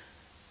go.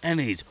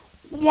 And he's,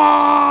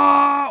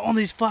 wah, on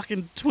these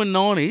fucking twin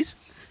 90s.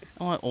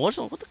 I'm like, what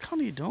the cunt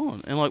are you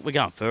doing? And like, we're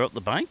going further up the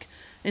bank.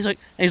 And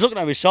he's looking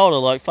over his shoulder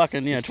like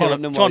fucking, you know,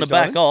 trying to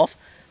back off.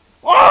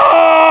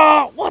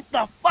 Oh, what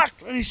the fuck?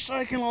 And he's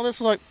shaking like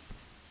this, like,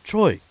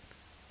 Troy,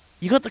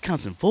 you got the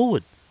cunts in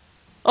forward.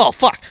 Oh,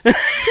 fuck.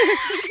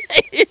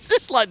 It's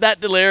just like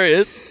that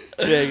delirious.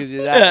 Yeah, because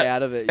you're that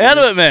out of it. Out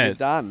of it, man. You're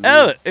done.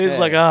 Out of it. It was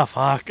like, oh,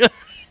 fuck.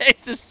 He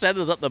just sent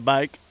us up the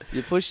bank.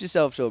 You push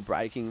yourself to a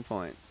breaking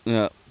point.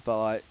 Yeah.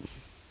 But, like,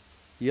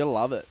 you gotta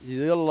love it.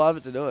 You gotta love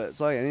it to do it. It's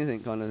like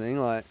anything kind of thing.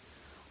 Like,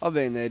 I've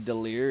been there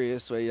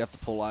delirious where you have to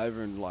pull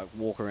over and, like,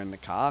 walk around the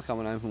car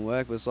coming home from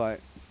work. But it's like,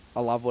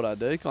 I love what I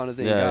do kind of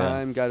thing. Yeah, go yeah.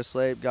 home, go to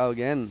sleep, go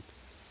again.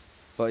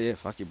 But, yeah,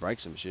 fuck, you break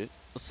some shit.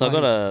 So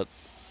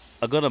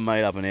I got a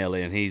mate up in LA,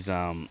 and he's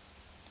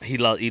he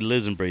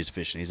lives and breathes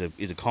fishing. He's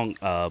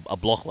a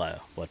block layer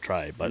by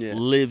trade, but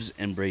lives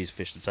and breathes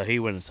fishing. So he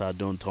went and started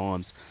doing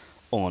times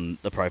on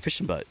the pro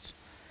fishing boats.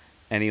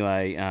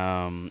 Anyway,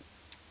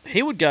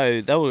 he would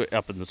go. They were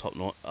up in the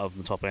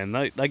top end.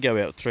 They go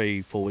out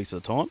 3-4 weeks at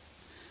a time.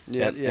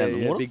 Yeah, out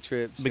in the water. big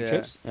trips. Big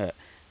trips. Yeah.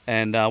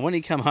 And when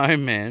he come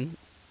home, man,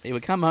 he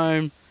would come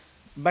home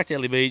back to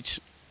LA Beach.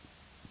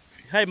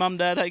 Hey, mum,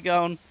 dad, how you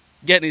going?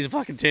 Get in his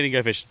fucking tent and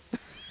go fishing.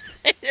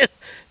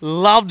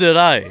 Loved it,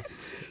 eh?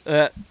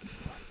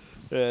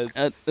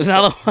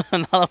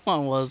 Another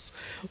one was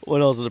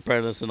when I was an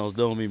apprentice and I was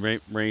doing my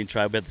marine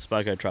trade. We had the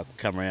Smoko truck would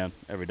come around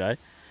every day,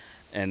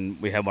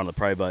 and we had one of the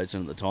pro boats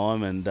in at the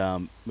time.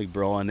 And big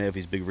Brian there with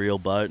his big reel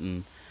boat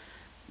and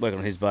working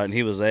on his boat, and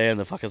he was there. And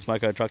the fucking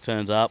Smoko truck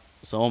turns up,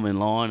 so I'm in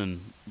line,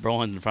 and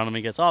Brian's in front of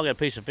me. Goes, "Oh, I got a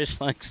piece of fish,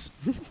 thanks."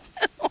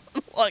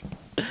 Like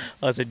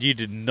I said, you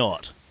did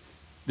not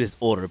just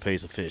order a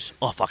piece of fish.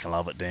 I fucking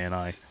love it, Dan.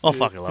 I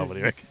fucking love it.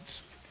 He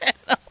reckons.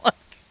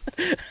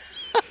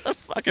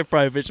 Fucking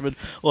pro fisherman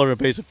order a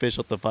piece of fish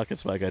off the fucking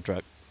Smoko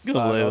truck. Good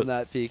I'm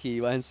that picky.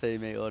 You won't see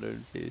me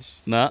ordering fish.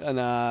 No. And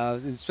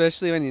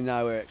especially when you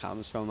know where it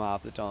comes from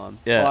half the time.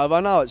 Yeah. Well, I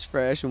know it's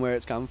fresh and where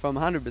it's come from,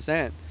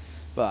 100%.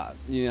 But,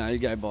 you know, you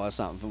go buy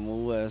something from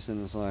Woolworths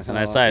and it's like... And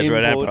they say it's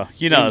Red Emperor.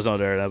 You know it's not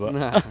Red Emperor.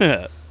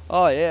 Nah.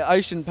 Oh, yeah,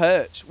 ocean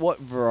perch. What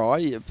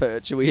variety of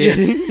perch are we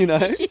eating, you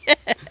know?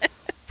 Yeah.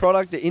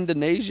 Product of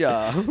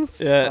Indonesia.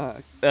 Yeah.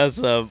 That's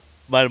a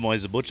mate of mine,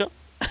 he's a butcher.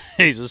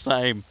 He's the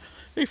same.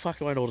 He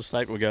fucking won't order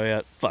steak. We'll go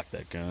out. Fuck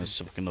that guy. It's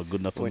fucking not good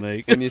enough for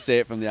me. When you see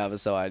it from the other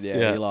side,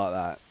 Yeah. you like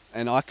that.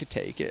 And I could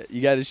take it.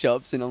 You go to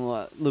shops and I'm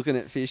like looking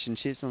at fish and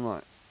chips. I'm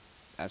like,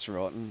 that's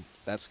rotten.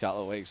 That's a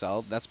couple of weeks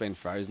old. That's been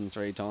frozen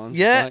 3 times.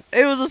 Yeah, Like,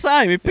 it was the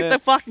same. He picked Yeah. the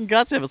fucking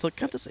guts out. It's like,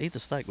 can't just eat the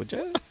steak, would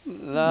you?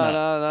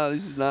 no.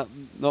 This is not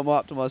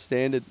up to my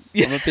standard.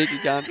 Yeah. I'm a picky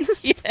cunt.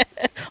 Yeah.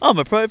 I'm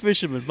a pro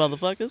fisherman,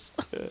 motherfuckers.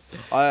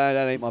 I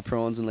don't eat my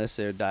prawns unless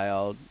they're a day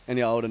old.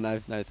 Any older, no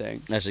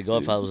thanks. Actually,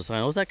 Godfather was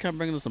saying, was that cunt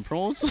bringing us some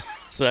prawns?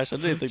 So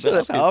actually, I didn't think Should to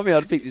have ask him. told me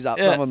I'd pick this up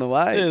Yeah. some on the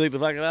I way. didn't think to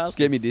fucking ask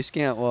him. Get me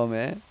discount while I'm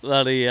there.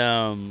 Bloody,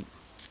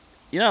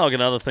 you know, like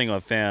another thing I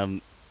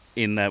found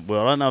in that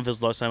world, I don't know if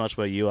it's like so much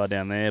where you are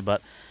down there,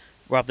 but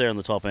we're up there on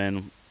the top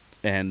end,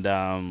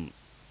 and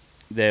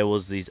there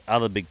was these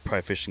other big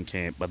pro fishing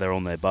camp, but they're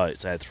on their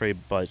boats. They had 3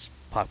 boats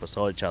parked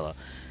beside each other.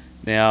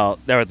 Now,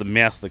 they're at the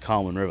mouth of the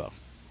Coleman River.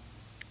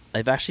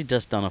 They've actually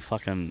just done a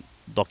fucking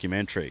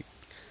documentary.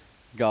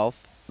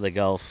 Golf. The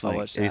golf I thing.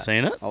 watched Have you that.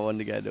 seen it? I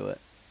wanted to go do it.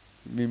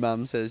 My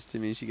mum says to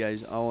me, she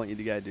goes, I want you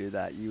to go do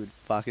that. You would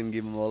fucking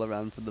give them all a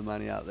run for the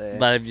money up there.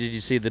 But did you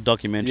see the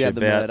documentary Yeah, about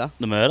the murder.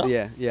 the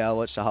murder? Yeah, I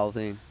watched the whole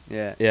thing.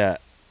 Yeah. Yeah.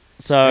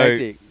 So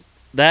Hectic.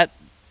 that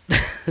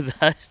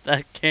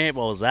that camp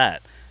I was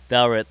at,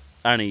 they were at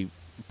only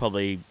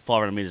probably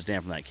 500 metres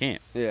down from that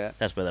camp. Yeah.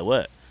 That's where they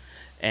were.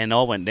 And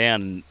I went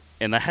down,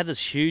 and they had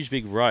this huge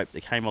big rope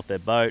that came off their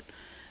boat,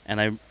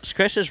 and they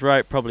stretched this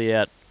rope probably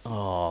out,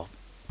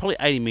 probably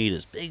 80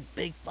 metres.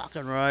 Big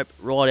fucking rope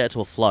right out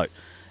to a float.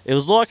 It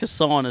was like a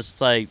sign to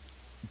say,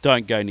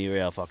 don't go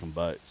near our fucking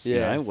boats.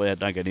 Yeah. You know,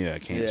 don't go near our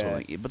camps or Yeah.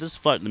 anything. But just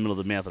float in the middle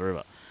of the mouth of the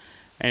river.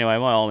 Anyway,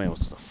 my old man was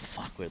just a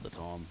fuckwit at the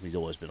time. He's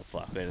always been a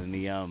fuckwit, and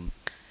he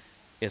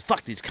goes,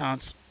 "Fuck these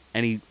cunts,"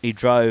 and he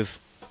drove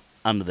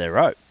under their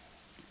rope.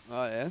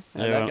 Oh yeah,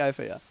 how'd Yeah. that go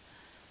for you?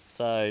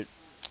 So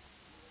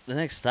the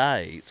next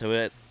day,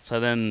 so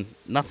then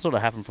nothing sort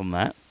of happened from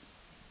that.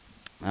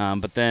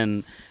 But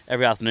then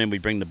every afternoon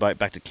we'd bring the boat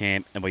back to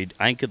camp and we'd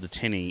anchor the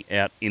tinny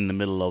out in the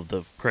middle of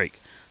the creek.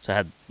 So I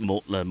had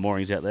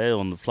moorings out there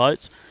on the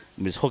floats,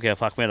 and we just hook our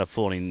we had a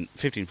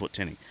 15-foot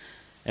tinny,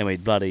 and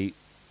we'd bloody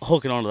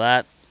hook it onto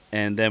that,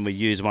 and then we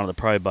use one of the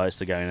pro boats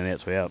to go in and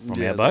out from our It's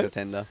boat. like a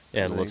tender.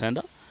 Yeah, a little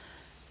tender.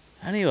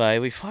 Anyway,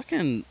 we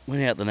fucking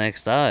went out the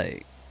next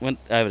day, went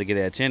over to get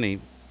our tinny,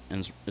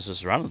 and it's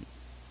just running.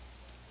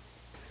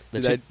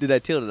 Did they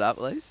tilt it up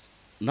at least?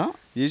 No.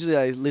 Usually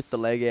they lift the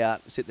leg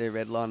out, sit there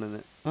redlining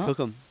it, Oh. cook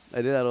them.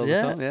 They do that all the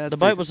Yeah, time. Yeah, the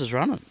boat was just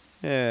running.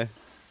 Yeah.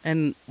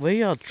 And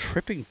we are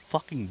tripping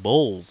fucking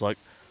balls. Like,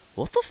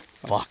 what the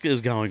fuck is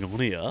going on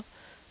here?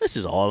 This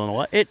is island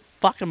away. It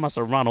fucking must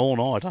have run all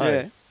night,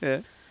 hey?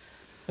 Yeah.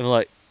 And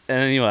like, and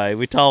anyway,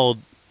 we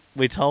told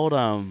the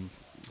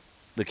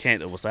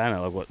camp that was staying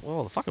there, like, what?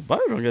 Well, the fucking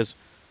boat. And he goes,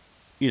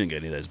 "You didn't get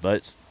any of those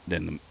boats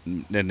down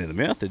near the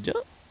mouth, did you?"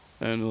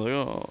 And we're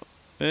like, "Oh,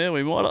 yeah,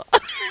 we might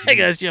have." He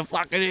goes, "You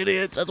fucking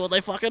idiots. That's what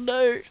they fucking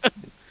do."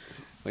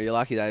 Well, you're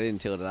lucky they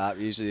didn't tilt it up.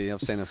 Usually,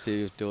 I've seen a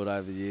few do it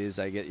over the years.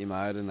 They get your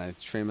motor and they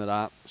trim it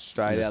up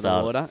straight out of the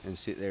water and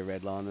sit there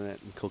redlining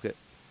it and cook it.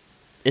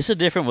 It's a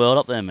different world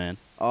up there, man.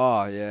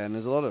 Oh, yeah, and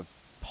there's a lot of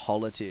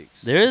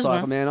politics. There is, it's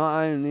like, man. man,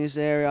 I own this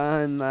area,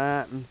 I own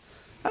that. And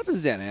it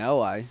happens down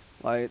our way.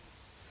 Like,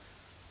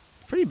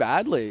 pretty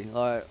badly.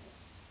 Like,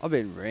 I've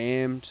been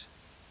rammed.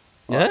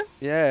 Like,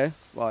 yeah,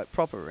 like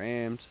proper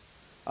rammed.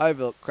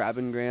 Over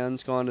crabbing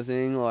grounds kind of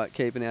thing, like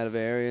keeping out of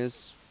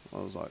areas. I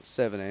was like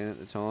 17 at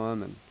the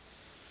time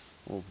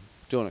and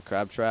doing a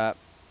crab trap.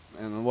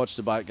 And I watched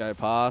the boat go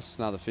past,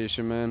 another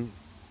fisherman,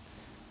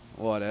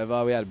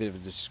 whatever. We had a bit of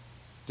a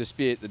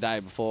dispute the day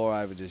before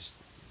over just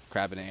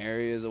crabbing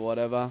areas or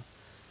whatever.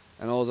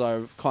 And all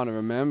I kind of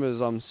remember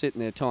is I'm sitting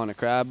there tying a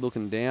crab,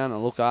 looking down. I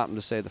look up and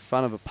just see the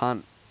front of a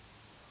punt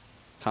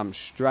come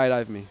straight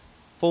over me.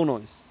 Full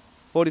noise.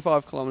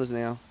 45 kilometres an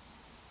hour,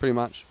 pretty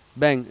much.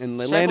 Bang. And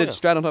they landed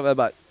straight on top of our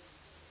boat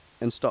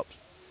and stopped.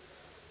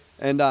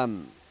 And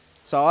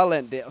so I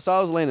leant down. So I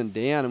was leaning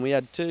down, and we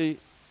had 2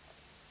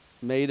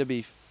 metre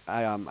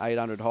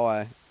 800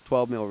 high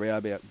 12mm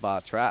Rio bar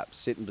traps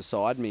sitting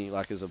beside me,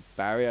 like as a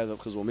barrier,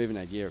 because we're moving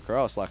our gear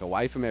across, like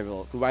away from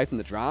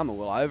the drama.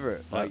 We're over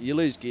it. Like you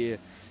lose gear,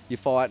 you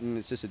fight, and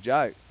it's just a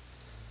joke.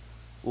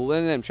 Well,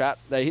 then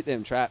they hit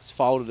them traps,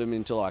 folded them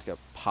into like a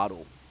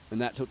puddle,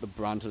 and that took the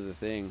brunt of the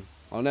thing.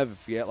 I'll never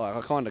forget. Like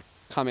I kind of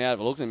come out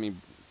of it, looked at me.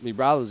 My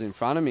brother was in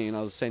front of me, and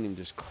I was seeing him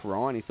just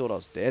crying. He thought I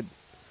was dead,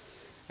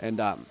 and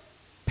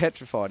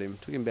petrified him.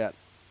 Took him about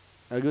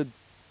a good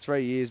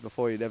 3 years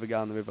before he'd ever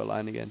go on the river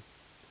alone again.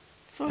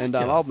 And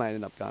old mate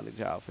ended up going to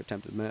jail for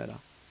attempted murder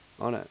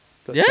on it.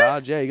 Got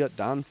charged, he got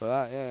done for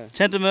that, yeah.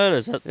 Attempted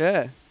murders?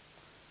 Yeah.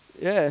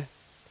 It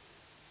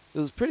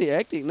was pretty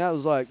hectic, and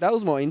that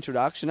was my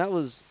introduction. That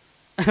was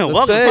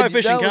welcome to pro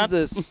fishing, that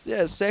was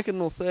the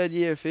second or third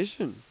year of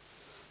fishing.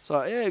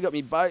 So, yeah, got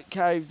me boat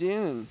caved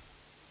in. And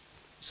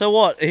so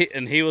what?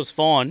 He was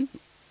fine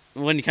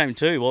when you came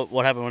to.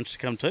 What happened once you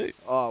come to?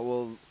 Oh,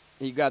 well,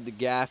 he grabbed the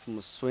gaff and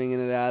was swinging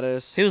it at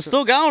us. He was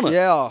still going it?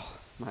 Yeah,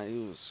 mate, he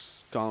was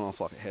going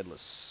off like a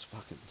headless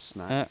fucking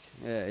snake.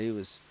 Yeah, it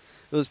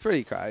was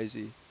pretty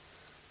crazy.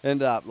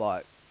 Ended up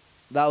like,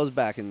 that was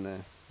back in the,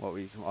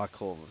 I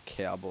call the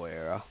cowboy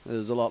era. It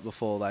was a lot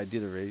before they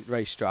did a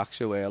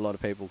restructure where a lot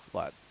of people,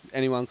 like,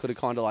 anyone could have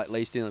kind of like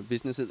leased in a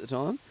business at the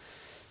time.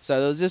 So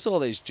there was just all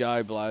these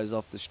Joe Blows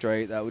off the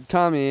street that would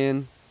come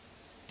in,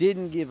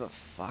 didn't give a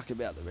fuck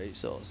about the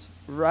resource.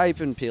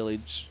 Rape and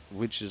pillage,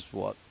 which is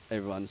what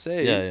everyone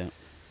says. Yeah.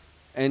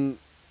 And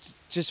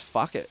just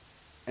fuck it.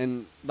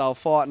 And they were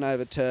fighting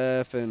over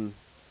turf and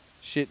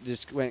shit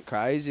just went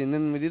crazy. And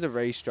then we did a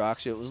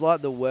restructure. It was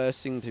like the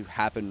worst thing to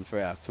happen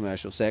for our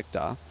commercial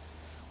sector,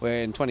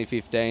 where in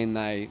 2015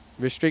 they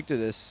restricted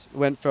us.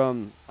 Went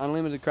from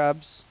unlimited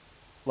crabs,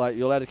 like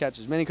you're allowed to catch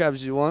as many crabs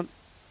as you want,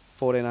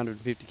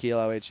 1,450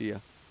 kilo each year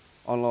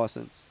on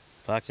licence.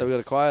 Fuck So we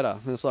got a quota.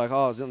 And it's like,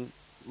 I was in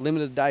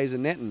limited days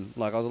of netting.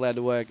 Like I was allowed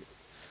to work.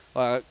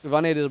 Like if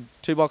I needed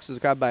 2 boxes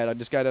of crab bait, I'd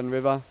just go down the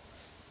river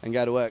and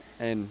go to work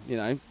and,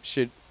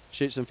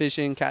 shoot some fish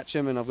in, catch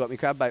them, and I've got my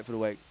crab bait for the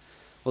week.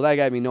 Well, they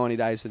gave me 90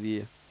 days for the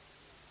year.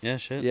 Yeah,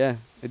 shit. Yeah,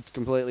 it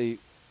completely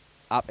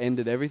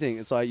upended everything.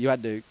 It's like you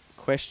had to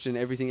question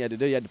everything you had to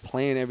do. You had to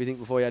plan everything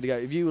before you had to go.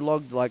 If you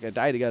logged like a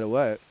day to go to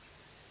work,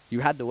 you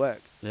had to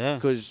work. Yeah.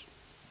 Because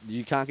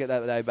you can't get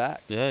that day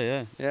back.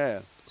 Yeah. Yeah.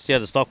 So you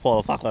had to stockpile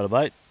a fuckload of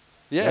bait.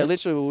 Yeah, Yes.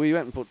 literally, we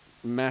went and put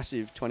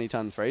massive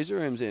 20-ton freezer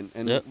rooms in.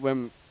 And Yep.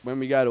 when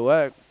we go to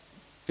work,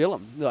 fill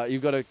them. Like,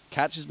 you've got to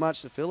catch as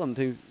much to fill them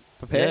to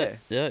prepare.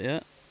 Yeah.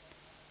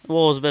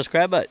 What was the best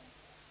crab bait?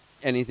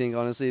 Anything,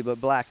 honestly,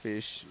 but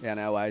blackfish down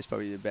our way is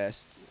probably the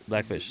best.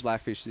 Blackfish.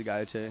 Blackfish to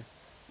go to.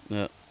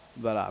 Yeah.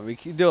 But we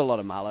do a lot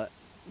of mullet,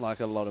 like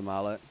a lot of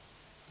mullet.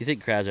 You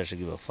think crabs actually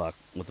give a fuck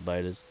with the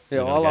betas.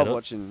 Yeah, I love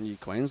watching you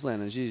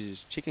Queenslanders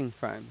use chicken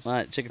frames.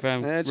 Mate, chicken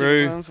frame, Yeah, roo.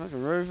 chicken frame,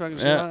 fucking roo, fucking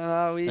shit.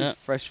 Yeah. Oh, we use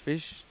fresh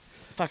fish.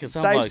 Fucking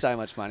some Save blokes, so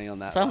much money on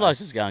that. some blokes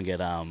just go and get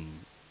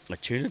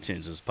like tuna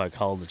tins, just poke a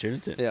hole in the tuna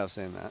tin. Yeah, I've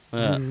seen that.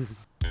 Yeah. And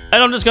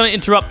I'm just going to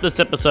interrupt this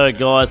episode,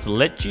 guys, to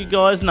let you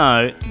guys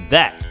know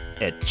that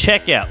at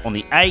checkout on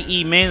the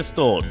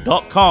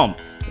aemanstore.com,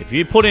 if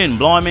you put in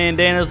Blind Man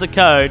Dan as the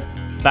code,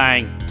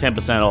 bang,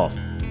 10% off.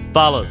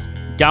 Fellas,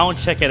 go and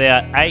check it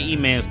out,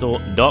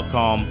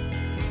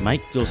 aemanstore.com.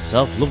 Make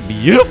yourself look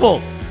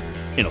beautiful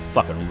in a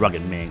fucking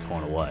rugged man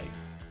kind of way.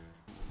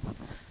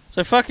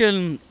 So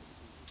fucking,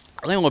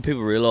 I think what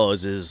people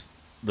realise is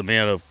the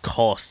amount of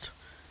cost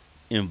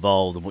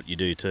involved in what you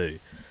do too.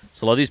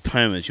 So like these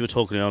permits, you were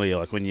talking earlier,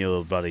 like when you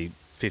were bloody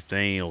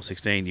 15 or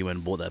 16, you went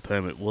and bought that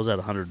permit. What was that,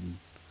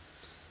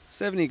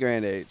 70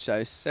 grand each,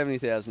 so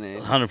 70,000 each.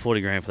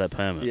 140 grand for that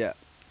permit? Yeah.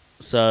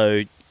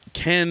 So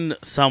can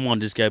someone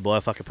just go buy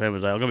a fucking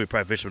permit today? I'm going to be a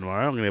pro fisherman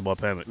tomorrow, I'm going to go buy a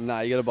permit.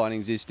 No, you got to buy an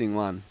existing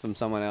one from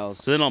someone else.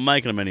 So they're not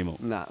making them anymore?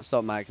 Nah,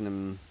 stop making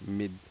them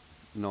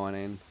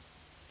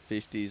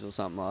mid-1950s or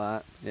something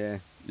like that. Yeah.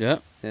 Yeah.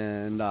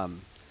 And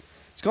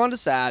it's kind of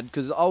sad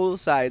because I will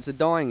say it's a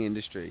dying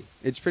industry.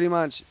 It's pretty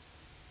much,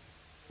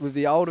 with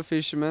the older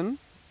fishermen,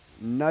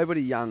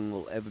 nobody young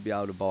will ever be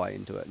able to buy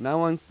into it. No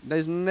one,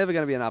 there's never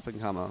going to be an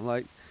up-and-comer.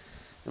 Like,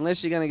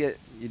 unless you're going to get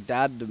your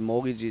dad to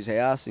mortgage his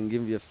house and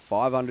give you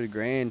 500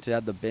 grand to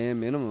have the bare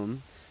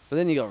minimum, but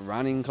then you got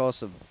running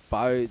costs of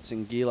boats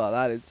and gear like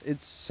that.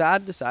 It's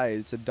sad to say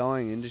it's a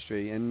dying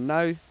industry, and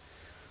no,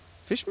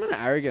 fishermen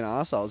are arrogant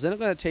arseholes. They're not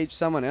going to teach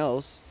someone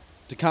else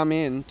to come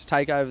in to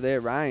take over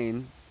their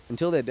reign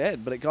until they're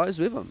dead, but it goes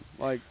with them.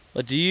 Like,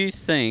 but do you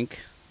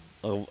think,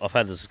 I've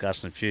had this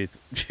discussion a few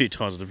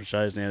times on different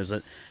shows now, is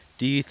that,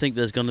 do you think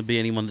there's going to be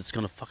anyone that's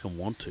going to fucking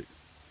want to?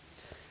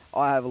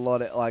 I have a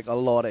lot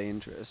of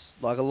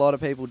interest. Like, a lot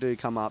of people do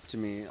come up to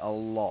me a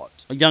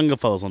lot. Younger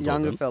fellas on top.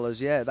 Younger fellas,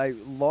 yeah.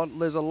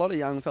 There's a lot of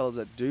young fellas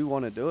that do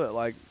want to do it.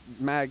 Like,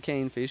 mad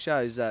keen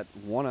fishers that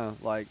want to,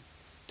 like,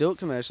 do it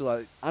commercial.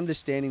 Like,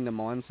 understanding the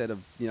mindset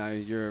of, you know,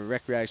 you're a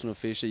recreational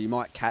fisher. You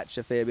might catch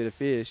a fair bit of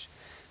fish,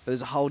 but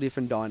there's a whole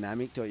different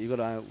dynamic to it. You've got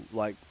to,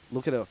 like,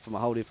 look at it from a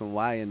whole different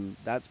way, and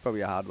that's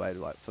probably a hard way to,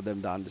 like, for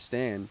them to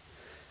understand.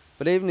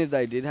 But even if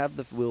they did have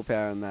the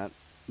willpower and that,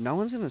 no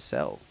one's going to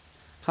sell.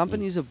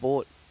 Companies have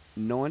bought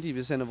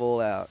 90% of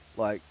all our,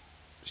 like,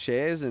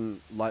 shares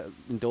and, like,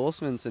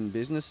 endorsements and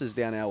businesses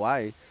down our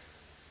way,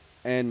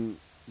 and,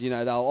 you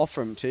know, they'll offer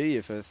them to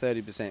you for a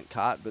 30%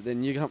 cut, but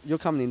then you're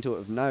coming into it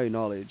with no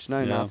knowledge,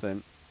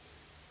 nothing.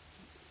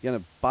 You're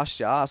going to bust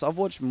your ass. I've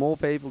watched more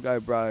people go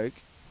broke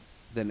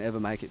than ever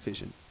make it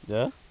fishing.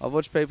 Yeah? I've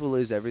watched people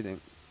lose everything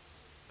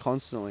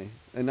constantly,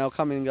 and they'll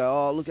come in and go,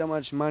 oh, look how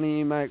much money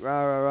you make,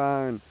 rah, rah,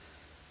 rah, and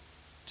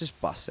just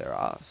bust their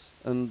ass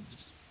and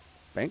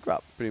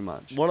bankrupt, pretty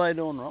much. What are they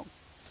doing wrong?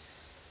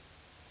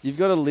 You've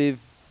got to live,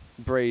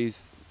 breathe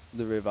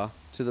the river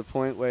to the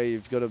point where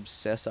you've got to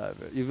obsess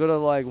over it. You've got to,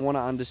 like, want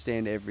to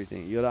understand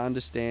everything. You've got to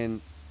understand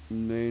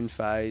moon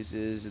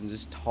phases and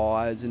just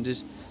tides and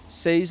just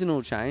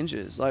seasonal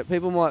changes. Like,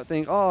 people might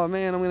think, oh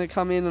man, I'm going to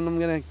come in and I'm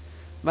going to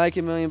make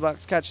 $1 million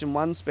catching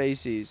one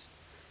species.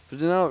 But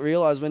they don't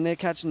realise when they're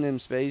catching them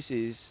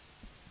species,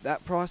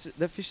 that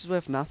fish is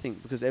worth nothing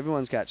because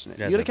everyone's catching it.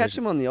 Yeah, You got to catch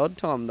them on the odd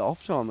time, the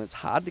off time. It's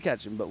hard to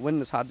catch them, but when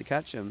it's hard to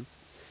catch them,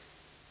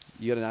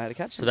 you got to know how to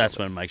catch them. So that's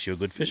when it makes you a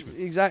good fisherman.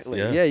 Exactly.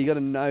 Yeah, you got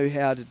to know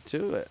how to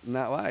do it in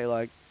that way,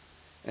 like,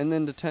 and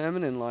then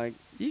determining, like,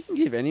 you can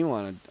give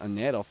anyone a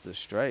net off the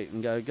street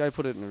and go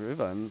put it in the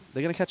river, and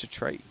they're going to catch a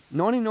tree.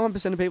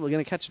 99% of people are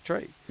going to catch a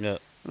tree. Yeah.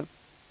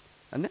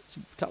 And that's a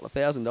couple of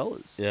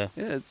 $1,000s. Yeah.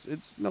 Yeah,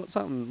 it's not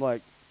something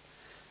like,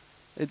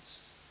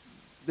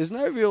 there's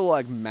no real,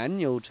 like,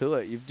 manual to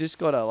it. You've just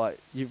got to, like,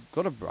 you've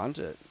got to brunt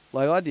it.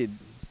 Like, I did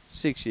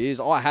 6 years.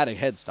 I had a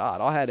head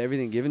start. I had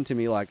everything given to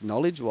me, like,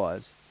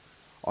 knowledge-wise.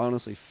 I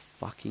honestly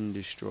fucking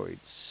destroyed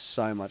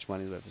so much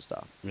money's worth of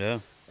stuff. Yeah.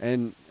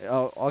 And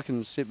I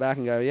can sit back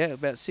and go, yeah,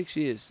 about 6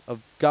 years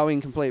of going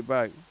complete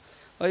broke.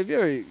 Like, if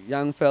you're a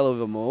young fella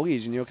with a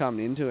mortgage and you're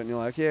coming into it and you're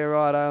like, yeah,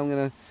 right, I'm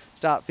going to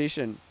start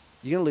fishing,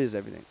 you're going to lose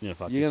everything. Yeah,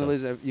 fuck You're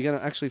yourself. you're going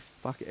to actually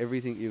fuck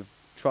everything you've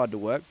tried to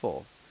work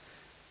for.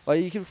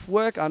 Like, you can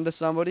work under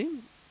somebody,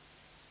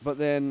 but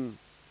then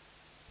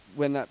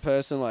when that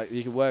person, like,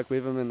 you can work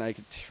with them and they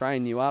can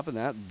train you up and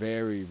that,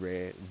 very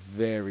rare,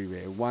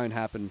 won't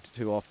happen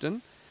too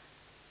often.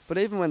 But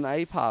even when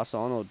they pass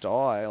on or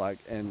die, like,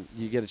 and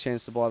you get a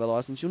chance to buy the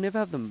license, you'll never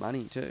have the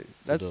money too.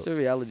 That's the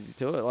reality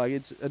to it. Like,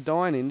 it's a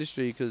dying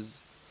industry because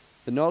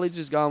the knowledge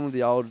is gone with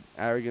the old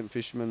arrogant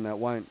fishermen that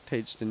won't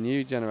teach the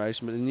new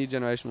generation, but the new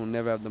generation will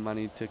never have the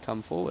money to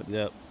come forward.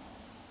 Yep.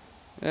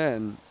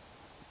 And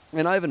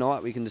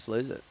overnight we can just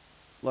lose it.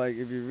 Like,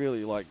 if you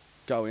really, like,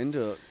 go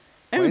into it.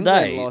 Every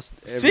Queensland day, lost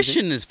everything.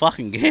 fishing is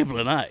fucking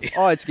gambling, eh?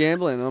 Oh, it's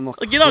gambling. And I'm a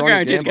Like, you're not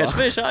chronic guaranteed to gambler.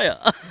 catch fish, are you?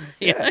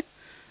 Yeah.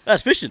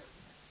 That's fishing.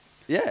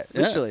 Yeah,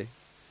 literally.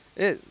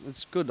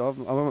 It's good.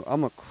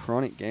 I'm a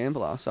chronic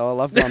gambler, so I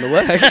love going to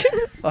work.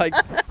 Like,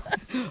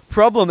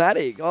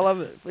 problematic. I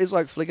love it. It's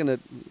like flicking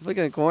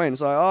a coin.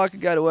 It's like, oh, I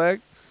could go to work.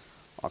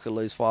 I could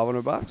lose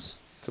 $500.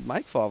 Could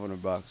make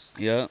 $500.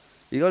 Yeah.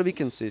 You got to be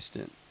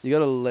consistent. You got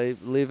to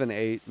live and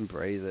eat and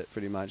breathe it.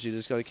 Pretty much. You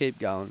just got to keep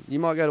going. You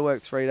might go to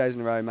work 3 days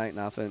in a row, make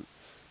nothing.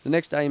 The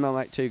next day you might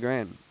make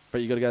 $2,000,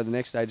 but you got to go the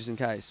next day just in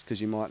case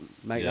because you might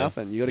make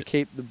nothing. You got to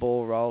keep the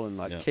ball rolling.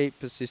 Like keep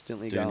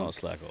persistently going. Do not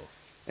slack off.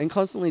 And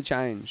constantly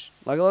change.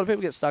 Like a lot of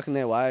people get stuck in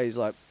their ways.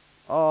 Like,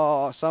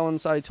 oh, so and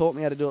so taught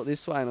me how to do it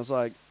this way, and I was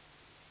like,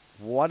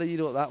 why do you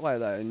do it that way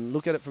though? And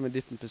look at it from a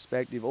different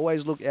perspective.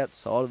 Always look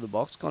outside of the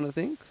box, kind of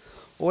thing.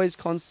 Always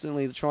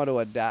constantly try to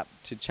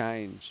adapt to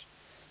change.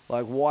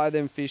 Like, why are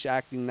them fish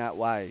acting that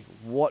way?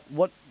 What?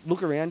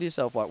 Look around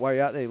yourself. Like, while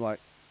you're out there, like,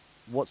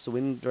 what's the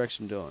wind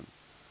direction doing?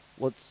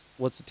 What's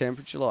the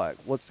temperature like?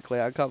 What's the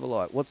cloud cover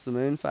like? What's the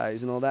moon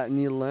phase and all that?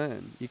 And you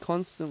learn. You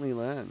constantly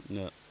learn.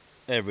 Yeah.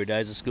 Every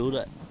day's a school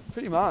day.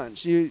 Pretty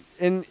much.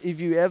 And if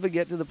you ever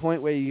get to the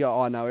point where you go,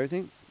 oh, I know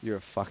everything, you're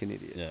a fucking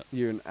idiot. Yeah.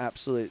 You're an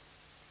absolute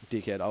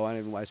dickhead. I won't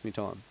even waste my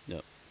time.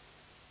 Yep.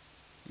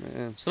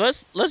 Yeah. So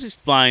let's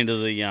explain to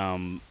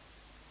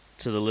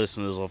the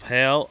listeners of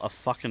how a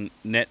fucking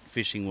net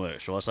fishing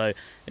works, right? So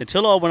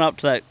until I went up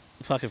to that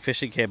fucking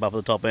fishing camp up at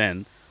the top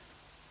end,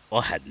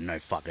 I had no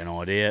fucking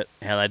idea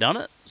how they done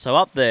it. So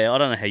up there, I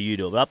don't know how you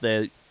do it, but up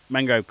there,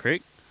 Mangrove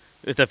Creek,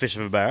 if they're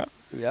fishing for barra,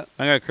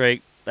 Mangrove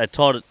Creek, they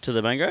tied it to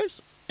the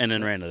mangroves and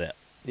then ran it out.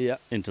 Yeah.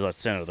 Into the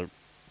centre of the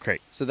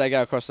creek. So they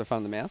go across the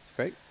front of the mouth,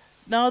 creek?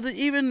 No,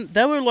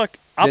 they were like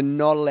up. They're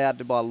not allowed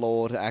to by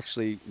law to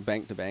actually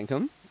bank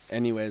them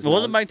anywhere. It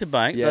wasn't bank to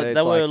bank. Yeah,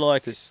 they were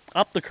like just,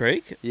 up the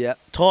creek. Yeah.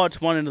 Tied to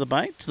one end of the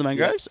bank to the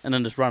mangroves, and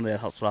then just run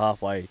it out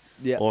halfway.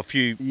 Yeah. Or a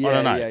few. Yeah, I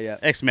don't know. Yeah.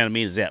 X amount of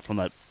meters out from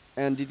that.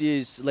 And did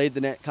you leave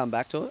the net, come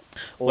back to it,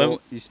 or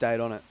you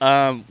stayed on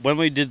it? When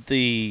we did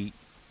the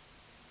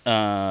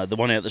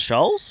one out the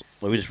shoals,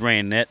 where we just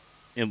ran net,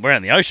 we're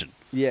in the ocean.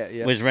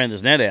 Yeah. We just ran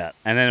this net out,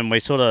 and then we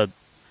sort of,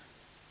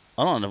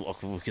 I don't know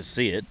if we could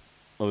see it,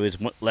 or we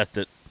just left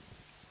it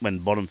when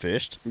bottom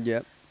fished.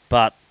 Yep.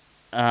 But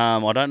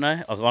I don't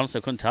know. I honestly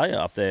couldn't tell you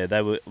up there.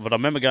 But I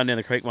remember going down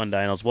the creek one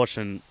day, and I was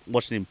watching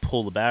him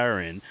pull the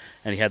barra in,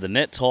 and he had the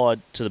net tied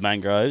to the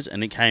mangroves,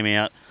 and it came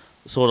out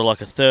sort of like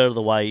a third of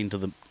the way into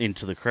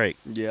the creek.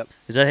 Yep.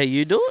 Is that how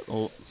you do it?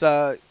 Or?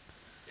 So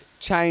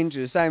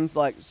changes, same,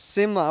 like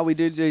similar. We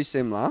do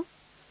similar,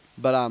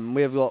 but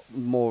we have got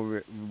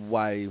more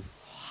way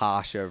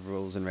harsher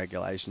rules and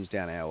regulations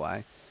down our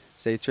way.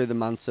 See, through the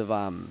months of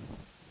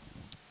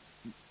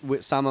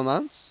summer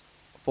months,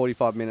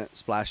 45-minute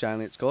splash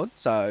only it's called.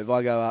 So if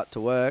I go out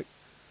to work,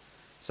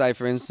 say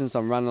for instance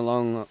I'm running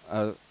along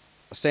a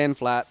sand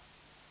flat,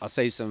 I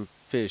see some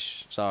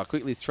fish, so I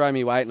quickly throw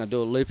me weight and I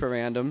do a loop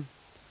around them,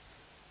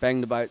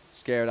 bang the boat,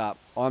 scare it up.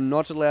 I'm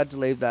not allowed to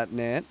leave that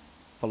net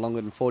for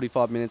longer than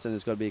 45 minutes, and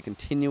it's got to be a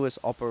continuous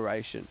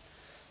operation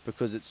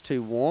because it's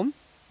too warm,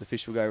 the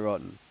fish will go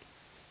rotten.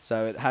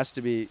 So it has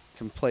to be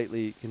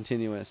completely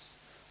continuous.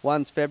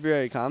 Once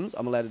February comes,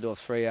 I'm allowed to do a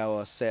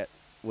 3-hour set,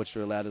 which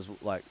we're allowed as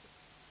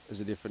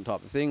a different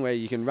type of thing where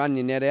you can run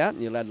your net out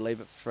and you're allowed to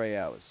leave it for 3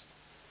 hours.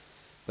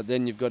 But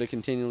then you've got to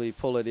continually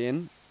pull it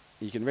in.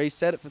 You can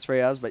reset it for 3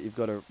 hours, but you've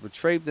got to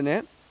retrieve the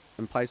net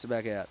and place it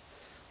back out.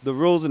 The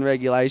rules and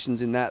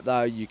regulations in that,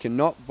 though, you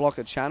cannot block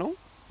a channel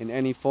in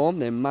any form.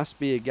 There must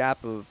be a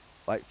gap of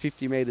like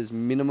 50 metres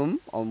minimum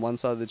on one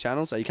side of the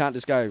channel. So you can't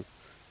just go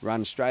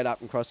run straight up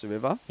and cross the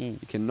river. You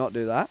cannot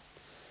do that.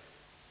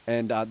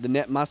 And the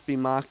net must be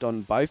marked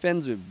on both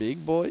ends with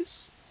big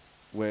boys,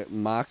 where it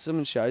marks them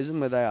and shows them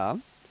where they are.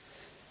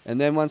 And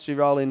then once we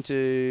roll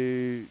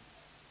into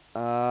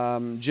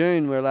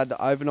June, we're allowed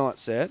to overnight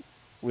set,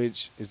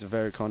 which is a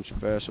very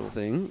controversial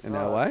thing in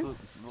our way.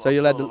 So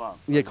you're allowed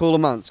to, cooler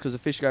months, because the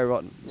fish go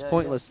rotten. It's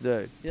pointless to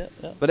do. Yeah.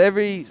 But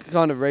every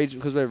kind of region,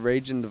 because we're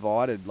region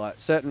divided, like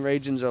certain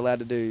regions are allowed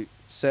to do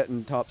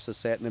certain types of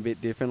set and a bit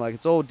different. Like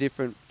it's all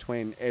different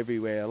between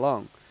everywhere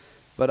along.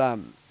 But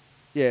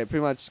pretty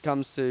much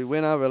comes to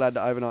winter, we're allowed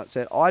to overnight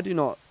set. I do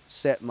not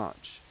set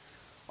much.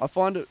 I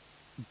find it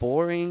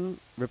boring,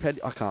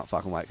 repetitive. I can't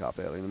fucking wake up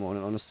early in the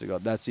morning, honest to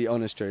God. That's the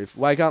honest truth.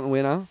 Wake up in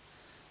winter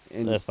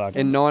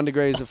in 9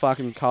 degrees of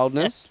fucking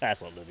coldness.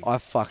 That's not living. I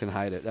fucking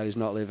hate it. That is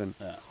not living.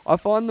 Yeah. I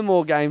find the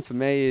more game for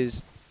me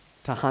is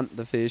to hunt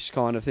the fish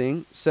kind of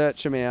thing.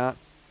 Search them out.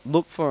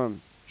 Look for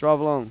them.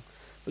 Drive along.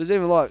 But there's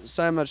even like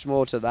so much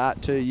more to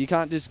that too. You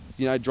can't just,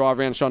 drive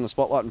around shining a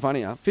spotlight in front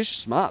of you. Fish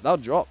are smart. They'll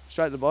drop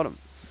straight to the bottom.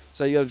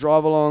 So you got to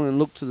drive along and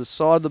look to the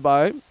side of the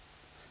boat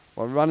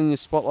while running your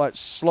spotlight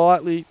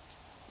slightly,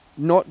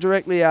 not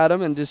directly at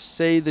them, and just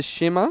see the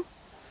shimmer.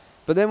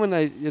 But then when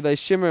they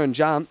shimmer and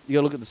jump, you got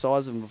to look at the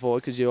size of them before,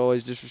 because you're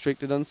always just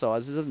restricted on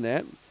sizes of the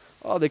net.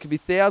 Oh, there could be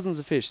thousands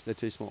of fish. They're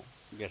too small.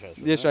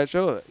 Get straight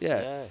through it.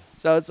 Yeah.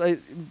 So it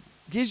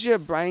gives your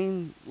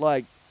brain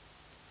like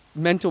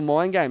mental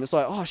mind game. It's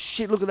like, oh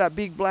shit, look at that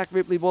big black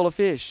Ripley ball of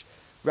fish.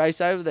 Race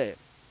over there.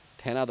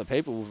 10 other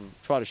people will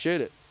try to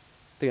shoot it.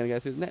 They're going to go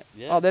through the net.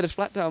 Yeah. Oh, they're just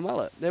flat tail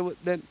mullet. They're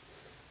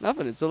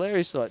nothing. It's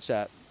hilarious like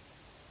that.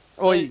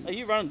 So Or are you-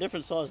 you running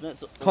different size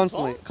nets? All the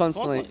Constantly, time?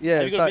 constantly, yeah,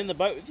 Have you got so- them in the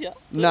boat with you?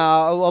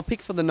 No, I'll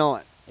pick for the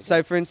night. Okay.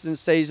 So, for instance,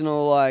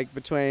 seasonal, like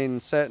between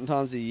certain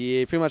times of the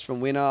year, pretty much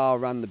from winter, I'll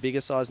run the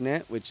bigger size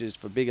net, which is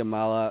for bigger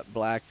mullet,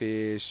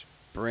 blackfish,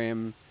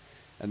 brim,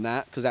 and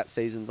that, because that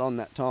season's on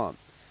that time.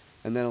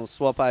 And then I'll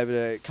swap over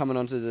to coming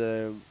onto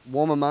the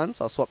warmer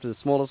months. I'll swap to the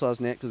smaller size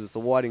net because it's the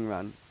whiting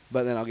run.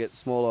 But then I'll get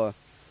smaller,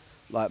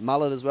 like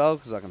mullet as well,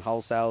 because I can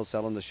wholesale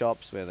sell them to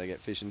shops where they get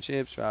fish and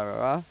chips, rah rah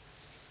rah.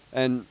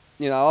 And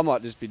you know, I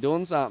might just be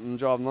doing something,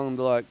 driving along and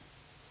be like,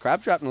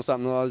 crab trapping or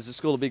something. I was to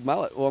school a big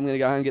mullet, or I'm going to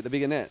go home and get the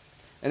bigger net.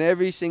 And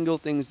every single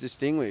thing's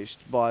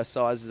distinguished by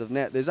sizes of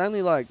net. There's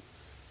only like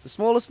the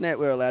smallest net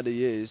we're allowed to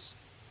use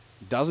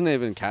doesn't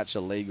even catch a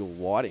legal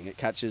whiting. It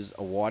catches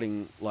a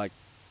whiting like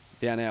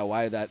down our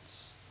way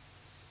that's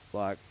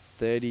like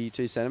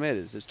 32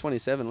 centimetres. It's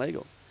 27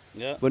 legal.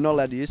 Yeah. We're not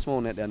allowed to use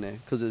small net down there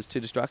because it's too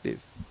destructive.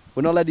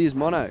 We're not allowed to use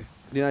mono.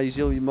 You know, you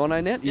use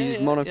mono net. You Yeah, use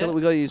yeah, monofilament. yeah.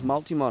 We've got to use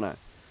multi-mono.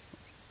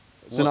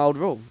 It's an What? old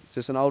rule. It's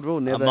just an old rule.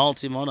 A Never.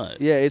 multi-mono.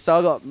 Yeah, so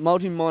I got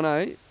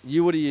multi-mono.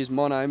 You would have used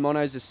mono.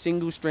 Mono is a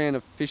single strand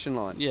of fishing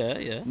line. Yeah,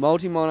 yeah.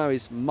 Multi-mono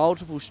is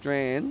multiple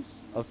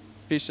strands of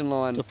fishing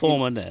line. To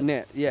form a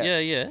net. Yeah. Yeah,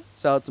 yeah.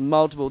 So it's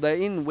multiple. They're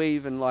in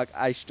weave in like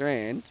a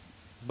strand,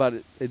 but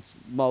it's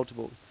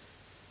multiple.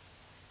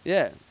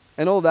 Yeah.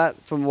 And all that,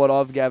 from what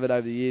I've gathered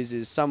over the years,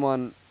 is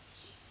someone,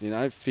 you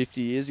know, 50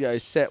 years ago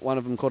set one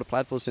of them caught a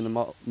platypus in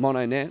a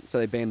mono net, so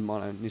they banned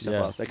mono in New South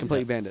Yeah. Wales. They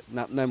completely banned it.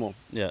 No more.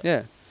 Yeah.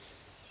 Yeah.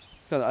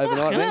 Kind of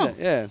overnight, Fucking isn't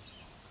it? Yeah.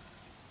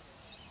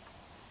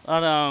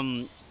 But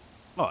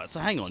alright, so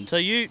hang on. So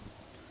you'll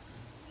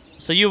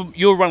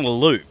run a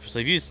loop. So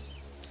if you,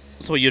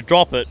 so you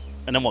drop it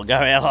and then what, go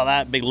out like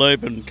that, big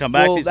loop and come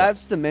back. Well,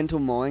 that's the mental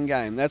mind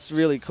game. That's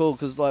really cool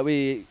because like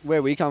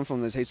where we come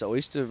from, there's heaps of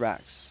oyster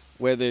racks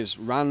where there's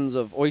runs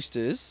of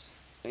oysters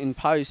in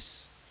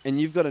posts, and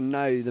you've got to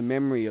know the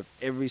memory of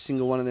every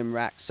single one of them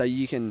racks, so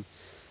you can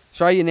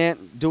throw your net,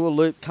 do a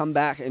loop, come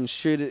back and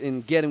shoot it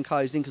and get them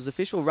closed in because the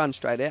fish will run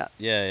straight out.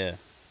 Yeah, yeah.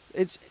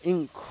 It's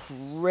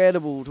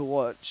incredible to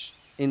watch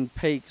in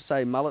peak,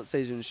 say mullet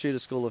season, shoot a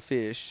school of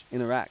fish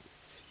in a rack.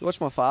 You watch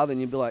my father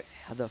and you'd be like,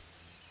 how the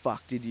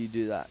fuck did you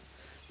do that?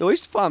 The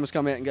oyster farmers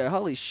come out and go,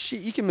 holy shit,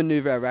 you can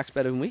manoeuvre our racks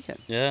better than we can.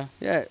 Yeah.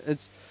 Yeah,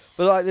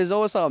 but like there's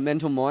also a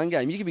mental mind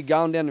game. You could be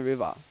going down the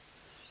river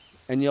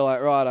and you're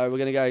like, righto, we're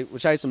gonna go, we're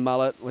chasing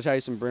mullet, we're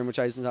chasing brim, we're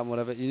chasing something,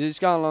 whatever. You're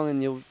just going along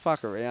and you'll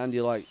fuck around,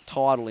 you're like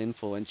tidal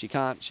influence, you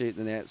can't shoot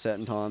the net at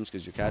certain times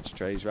because you catch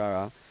trees,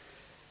 rah.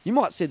 You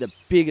might see the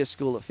biggest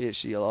school of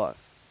fish of your life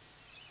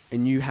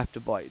and you have to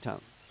bite your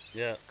tongue.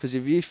 Yeah. Because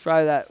if you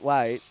throw that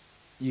weight,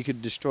 you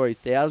could destroy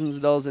thousands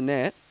of dollars a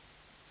net,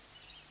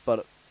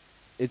 but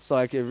it's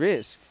like a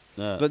risk.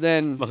 No. But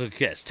then I could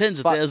catch tens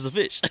of But- thousands of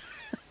fish.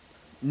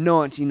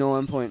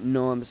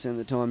 99.9% of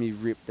the time you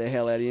rip the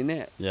hell out of your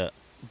net. Yeah.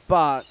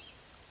 But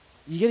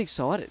you get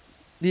excited.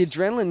 The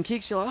adrenaline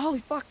kicks, you're like, holy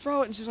fuck,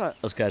 throw it. And she's like,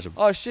 Let's catch them.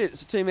 oh shit,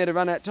 it's a 2 metre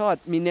run out tide.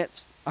 Me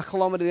net's a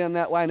kilometre down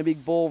that way and a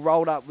big ball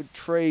rolled up with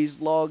trees,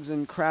 logs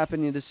and crap,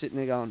 and you're just sitting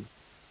there going,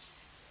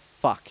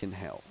 fucking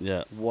hell.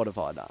 Yeah. What have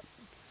I done?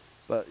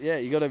 But yeah,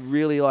 you got to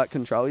really like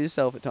control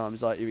yourself at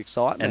times, like your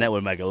excitement. And that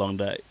would make a long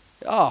day.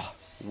 Oh,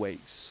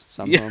 weeks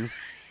sometimes.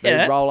 They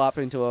Yeah. roll up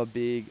into a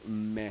big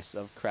mess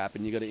of crap,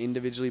 and you got to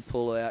individually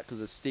pull it out because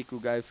a stick will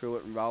go through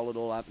it and roll it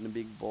all up in a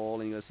big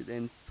ball, and you got to sit there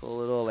and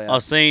pull it all out.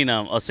 I've seen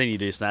you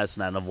do snaps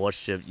and that, and I've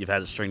watched you've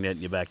had a string net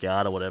in your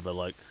backyard or whatever,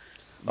 like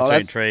Oh, between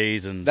that's-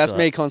 trees and. That's stuff.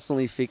 me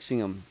constantly fixing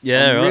them.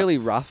 Yeah, I'm right. really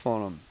rough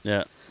on them,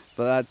 Yeah.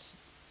 but that's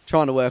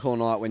trying to work all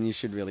night when you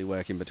should really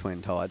work in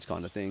between tides,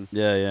 kind of thing.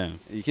 Yeah, yeah.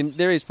 You can.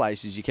 There is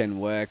places you can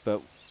work, but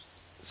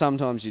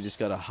sometimes you just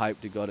got to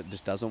hope to God it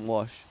just doesn't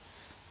wash.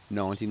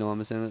 99%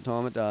 of the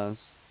time it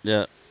does.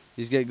 Yeah.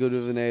 You just get good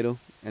with a needle,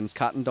 and it's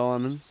cutting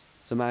diamonds.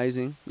 It's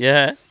amazing.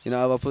 Yeah. You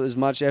know, if I put as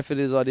much effort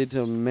as I did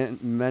to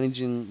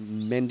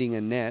mending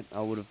a net,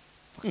 I would have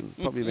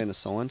probably been a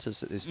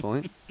scientist at this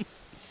point.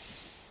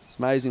 It's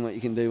amazing what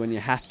you can do when you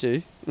have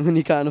to, when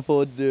you can't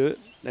afford to do it.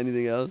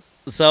 Anything else?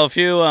 So a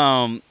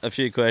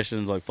few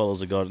questions like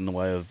followers have got in the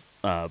way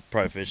of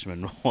pro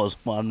fishermen was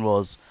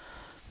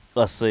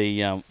let's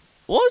see,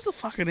 why is the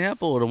fucking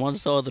outboard on one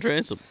side of the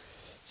transom?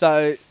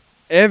 So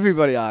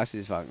everybody asks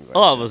this fucking question.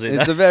 Oh, was it?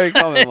 It's a very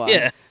common one.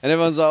 Yeah. And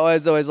everyone's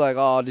always like,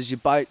 oh, does your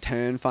boat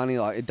turn funny?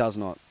 Like, it does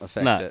not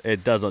affect No, it.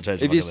 it does not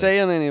change. If the you fucking see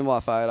on any of my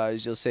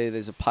photos, you'll see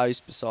there's a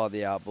post beside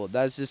the outboard.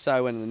 That's just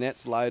so when the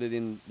net's loaded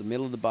in the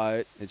middle of the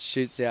boat, it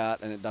shoots out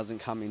and it doesn't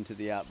come into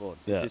the outboard.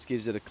 Yeah. It just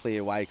gives it a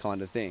clear way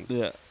kind of thing.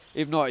 Yeah.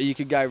 If not, you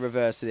could go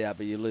reverse it out,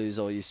 but you lose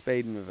all your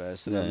speed in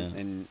reverse, Yeah,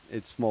 and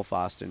it's more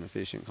faster and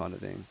efficient kind of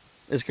thing.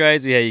 It's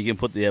crazy how you can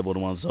put the outboard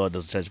on one side,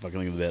 doesn't change fucking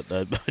anything about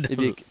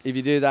that. If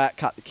you do that,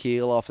 cut the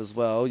keel off as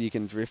well, you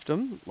can drift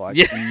them like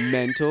Yeah.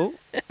 mental,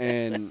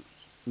 and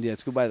yeah,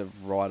 it's a good way to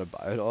ride a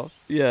boat off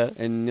Yeah.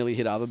 and nearly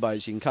hit other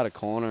boats. You can cut a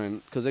corner,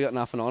 and because they got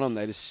nothing on them,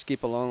 they just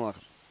skip along like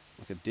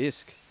a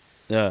disc.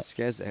 Yeah. It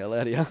scares the hell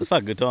out of you. It's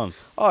fucking good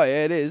times. Oh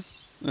yeah, it is.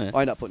 Yeah.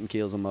 I end up putting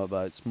keels on my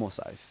boats. More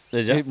safe.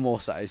 Did ya?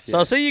 More safe. So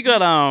Yeah. I see you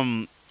got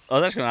I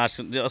was actually going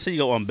to ask. I see you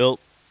got one built.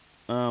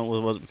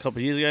 Was it a couple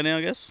of years ago now?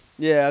 I guess.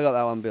 Yeah, I got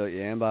that one built at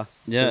Yamba.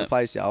 Yeah. To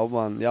replace the old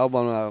one. The old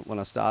one when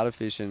I started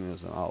fishing, it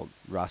was an old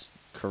rust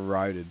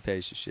corroded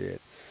piece of shit.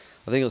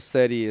 I think it was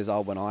 30 years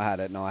old when I had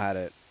it, and I had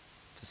it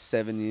for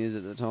 7 years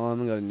at the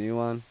time. I got a new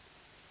one.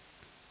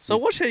 So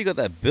watch how you got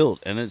that built,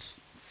 and it's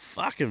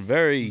fucking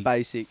very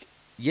Basic.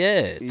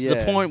 Yeah, to Yeah.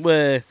 the point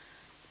where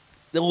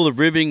all the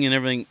ribbing and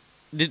everything.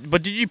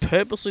 But did you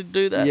purposely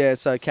do that? Yeah,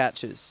 so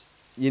catches.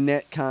 Your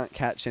net can't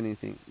catch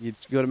anything. You've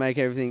got to make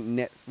everything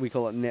net. We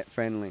call it net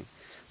friendly.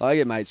 Like, I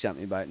get mates jump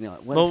me boat, and you're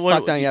like, Well, the what-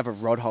 fuck don't you have a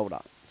rod holder?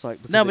 It's like,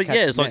 because No, it but yeah,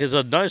 catches it's like net.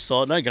 there's no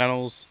side, no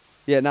gunnels,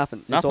 Yeah, nothing.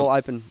 It's Nothing. all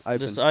open.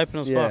 just open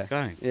as Yeah. fuck.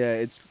 Going. Yeah,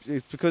 it's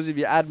because if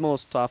you add more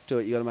stuff to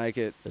it, you got to make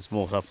it. It's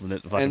more tough than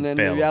it fucking And then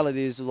the foul.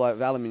 reality is, like,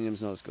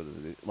 aluminium's not as good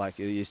as like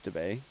it used to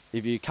be.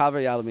 If you cover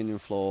the aluminium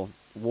floor,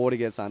 water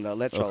gets under, Oh,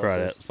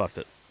 electrolysis. fucked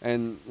it.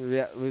 And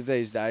with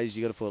these days,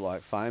 you got to put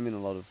like foam in a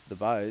lot of the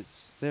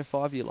boats. They're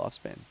 5-year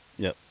lifespan.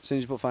 Yep. As soon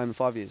as you put foam in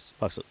 5 years,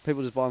 Fucks it.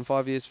 people just buy them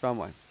 5 years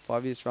runway.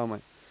 5 years runway.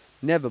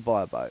 Never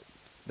buy a boat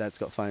that's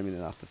got foam in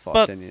it after 5,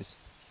 But- 10 years.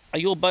 Are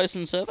your boats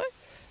in survey?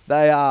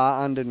 They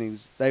are under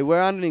they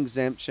were under an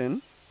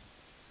exemption,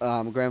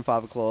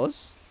 grandfather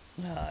clause.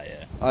 Ah,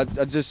 yeah. I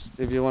just,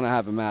 if you want to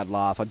have a mad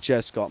laugh, I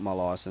just got my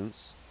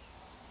license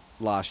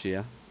last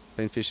year.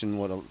 Been fishing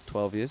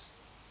 12 years.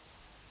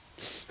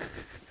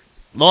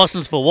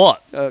 License for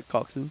what?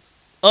 Coxswains.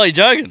 Oh, you're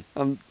joking?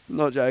 I'm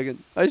not joking.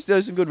 I used to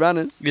do some good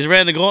runners. You just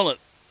ran the gauntlet.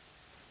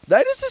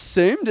 They just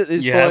assumed at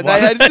this You had point.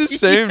 They one. just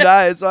assumed,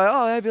 hey, it's like,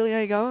 oh, hey, Billy, how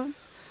you going?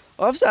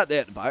 I've sat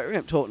there at the boat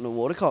ramp talking to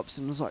water cops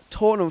and was like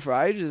talking to them for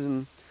ages.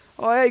 And,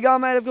 oh, how you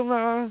going, mate?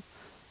 I'm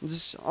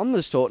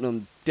just talking to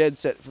them dead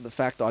set for the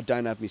fact that I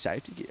don't have my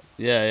safety gear.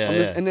 Yeah, I'm yeah,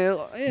 just- and they're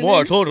like, yeah, More I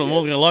man, talk to them,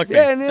 more going to like me.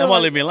 Yeah, and They they're might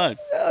like- leave me alone.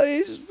 yeah,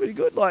 he's pretty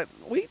good. Like,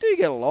 we do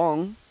get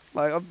along.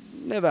 Like, I've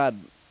never had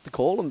to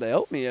call them to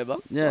help me ever.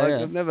 Yeah, like, yeah.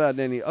 I've never had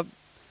any. I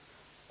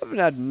haven't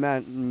had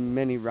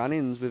many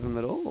run-ins with them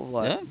at all.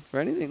 Like, Yeah? for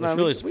anything. Which No,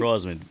 really we-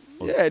 surprised me.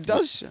 Yeah, it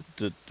does.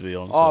 To be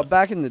honest. Oh, with you.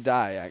 back in the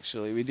day,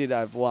 actually, we did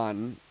have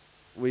one.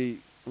 We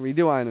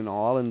do own an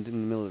island in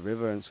the middle of the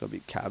river, and it's got a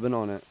big cabin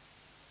on it.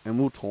 And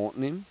we were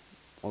taunting him.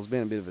 I was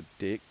being a bit of a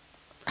dick.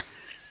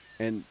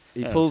 And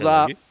he That pulls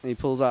sounds up. like He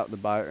pulls up the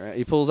boat. Right?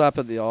 He pulls up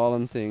at the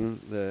island thing,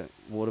 the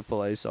water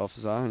police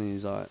officer, and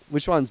he's like,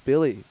 "Which one's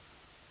Billy?"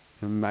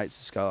 And mates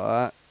just go, "All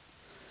right."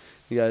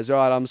 He goes, "All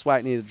right, I'm just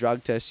waiting here to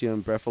drug test you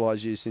and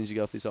breathalyse you as soon as you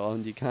get off this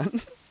island, you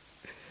cunt."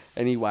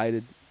 And he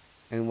waited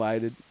and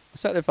waited. I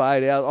sat there for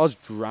 8 hours. I was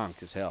drunk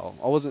as hell.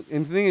 I wasn't.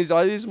 And the thing is,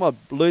 I lose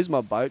my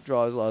boat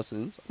driver's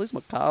license, I lose my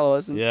car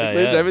license, Yeah, I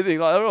lose yeah. everything.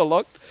 Like, they're all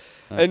locked.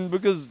 Yeah. And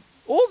because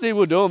all they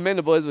were doing, me and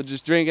the boys were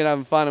just drinking,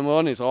 having fun, and we're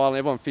on this island.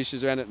 Everyone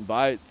fishes around it in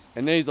boats,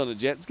 and then he's on a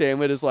jet ski, and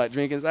we're just like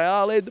drinking, and say,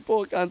 "Oh, leave the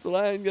poor cunts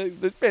alone."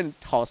 There's been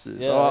tosses.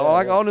 Yeah,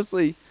 Like, yeah.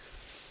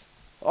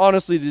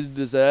 honestly, did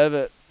deserve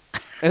it.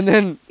 And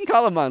then a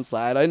couple of months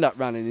later, I ended up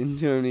running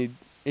into him.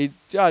 He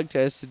drug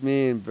tested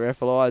me and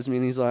breathalyzed me,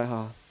 and he's like,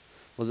 "Oh,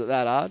 was it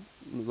that hard?"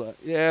 I was like,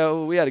 "Yeah,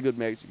 well, we had a good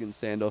Mexican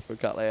standoff for a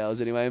couple of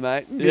hours anyway,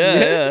 mate." Yeah,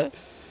 yeah. You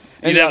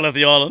And never left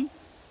the island?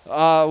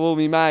 well,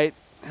 my mate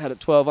had a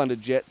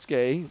 1200 jet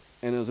ski,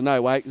 and there was a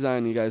no wake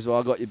zone. He goes, "Well,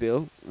 I got your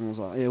bill." And I was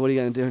like, "Yeah, what are you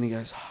going to do?" And he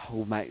goes, "Oh,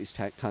 well, mate, this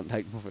can't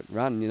take him for a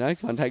run, you know?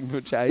 Can't take him for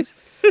a chase."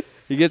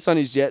 He gets on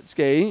his jet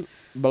ski,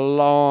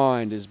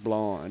 blind as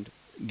blind.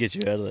 Get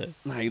you out of there.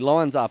 No, he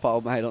lines up,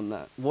 old mate, on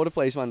that water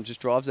police one, just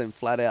drives them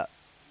flat out,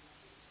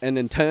 and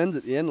then turns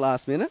at the end,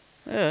 last minute,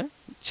 Yeah.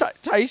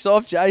 chase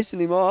off, chasing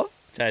him off.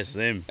 Chase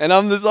them. And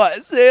I'm just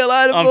like, "See you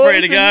later, I'm boys."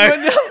 free to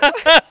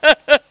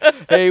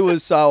go. He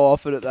was so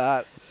off it at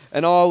that.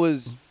 And I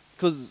was,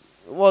 because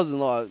it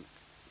wasn't like,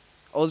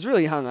 I was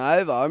really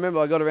hungover. I remember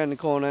I got around the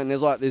corner and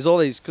there's all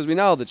these, because we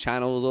know all the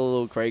channels, all the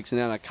little creeks, and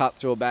then I cut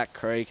through a back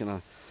creek, and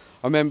I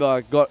remember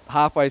I got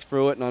halfway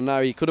through it, and I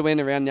know he could have went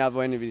around the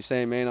other end if he'd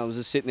seen me, and I was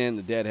just sitting there in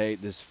the dead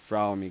heat, just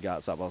throwing my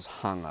guts up. I was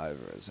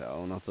hungover as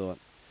hell, and I thought,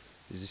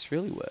 is this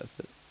really worth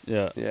it?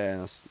 Yeah. Yeah,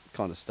 and I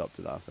kind of stopped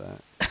it after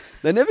that.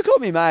 They never caught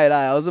me mate,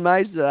 I was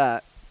amazed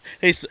at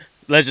that.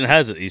 Legend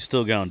has it, he's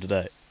still going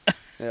today.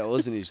 Yeah, it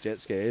wasn't his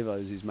jet ski either, it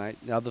was his mate.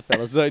 The other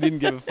fella, so he didn't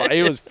give a fuck.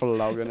 He was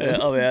flogging it.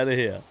 Yeah, I'm out of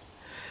here.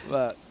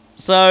 But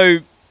So,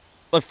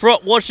 like,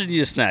 watching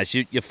you snatch,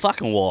 you're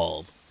fucking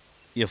wild.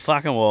 You're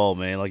fucking wild,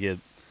 man. Like, you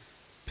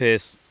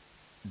piss,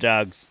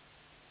 jugs,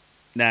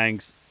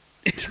 nangs.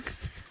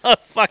 I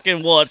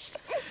fucking watched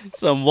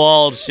some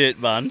wild shit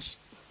bunch.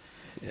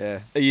 yeah.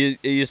 Are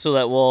you still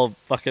that wild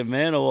fucking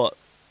man or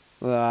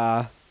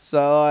what?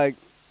 So like,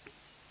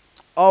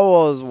 I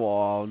was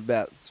wild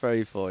about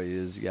 3-4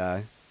 years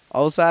ago. I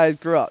will say I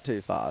grew up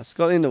too fast,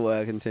 got into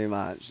working too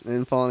much, and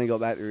then finally got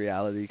back to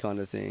reality kind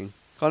of thing.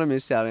 Kind of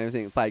missed out on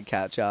everything, played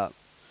catch up.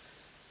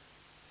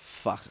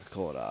 Fuck, I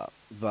caught up,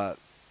 but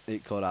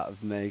it caught up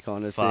with me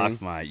kind of thing.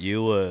 Fuck,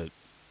 mate.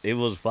 It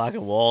was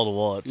fucking wild to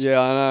watch. Yeah,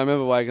 I know. I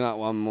remember waking up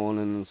one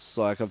morning and it's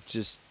like I've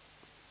just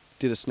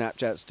did a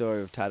Snapchat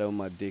story of tattooing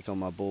my dick on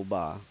my bull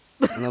bar.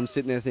 And I'm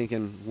sitting there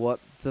thinking, what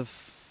the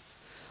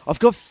I've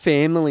got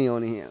family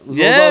on here. Was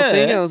all I was Yeah.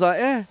 thinking. I was like,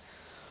 yeah.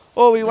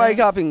 Or we wake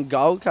up in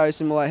Gold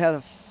Coast and we're like, how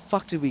the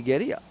fuck did we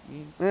get here?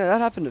 Yeah,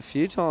 that happened a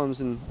few times,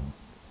 and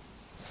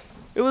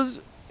it was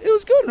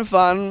good and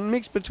fun,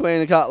 mixed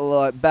between a couple of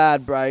like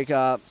bad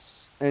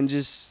breakups and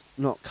just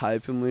not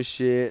coping with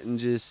shit and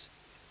just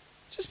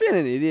being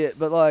an idiot.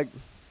 But like,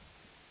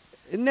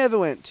 it never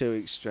went too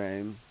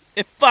extreme.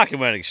 It fucking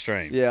went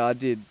extreme. Yeah, I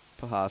did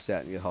pass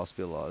out and get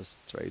hospitalised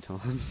 3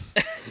 times.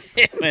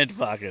 It went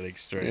fucking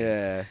extreme.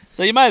 Yeah.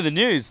 So you made the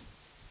news,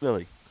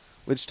 Billy.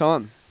 Which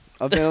time?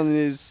 I've been on the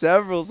news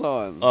several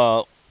times.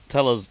 Oh,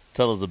 tell us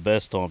the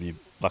best time you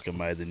fucking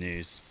made the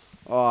news.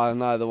 Oh, I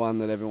know the one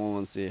that everyone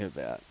wants to hear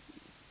about.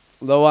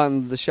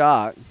 The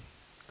shark.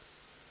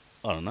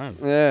 I don't know.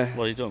 Yeah.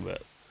 What are you talking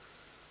about?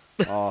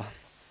 Oh,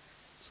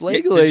 it's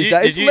legal Did these you-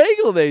 days. did It's you-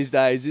 legal these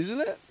days,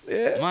 isn't it?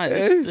 Yeah. Mate,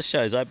 yeah. this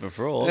show's open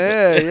for all.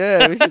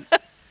 Yeah. We could,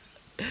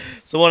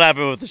 So what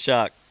happened with the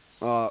shark?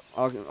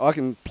 I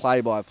can play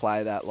by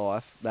play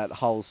that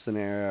whole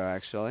scenario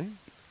actually.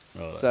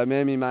 Right. So me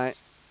and me mate,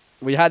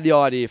 we had the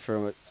idea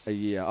for a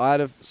year.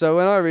 So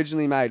when I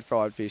originally made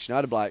fried fish, and I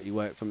had a bloke who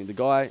worked for me. The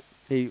guy,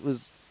 he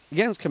was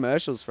against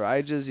commercials for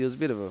ages. He was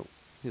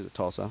a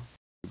tosser,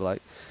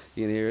 bloke.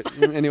 You can hear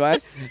it anyway.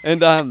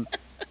 And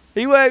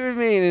he worked with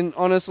me, and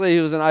honestly, he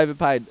was an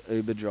overpaid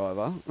Uber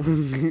driver.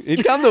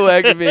 He'd come to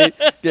work with me,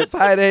 get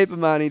paid a heap of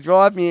money,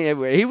 drive me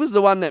everywhere. He was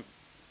the one that,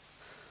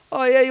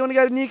 oh yeah, you want to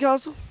go to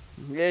Newcastle?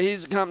 Yeah,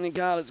 here's a company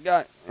car, let's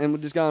go. And we're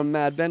just going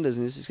mad benders,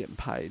 and he's just getting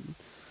paid.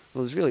 It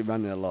was really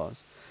running a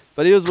loss.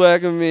 But he was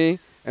working with me,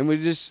 and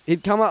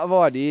he'd come up with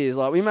ideas.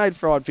 Like, we made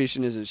fried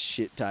fishing as a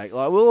shit take.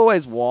 Like, we were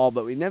always wild,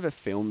 but we never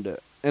filmed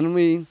it. And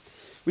we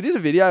did a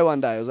video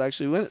one day. It was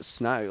actually when it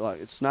snowed. Like,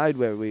 it snowed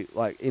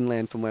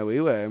inland from where we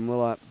were. And we're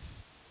like,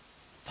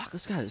 fuck,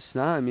 let's go to the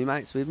snow. And my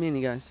mate's with me, and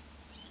he goes,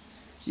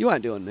 you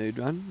won't do a nude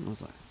run. And I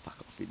was like, fuck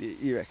off, idiot.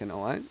 You reckon I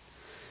won't?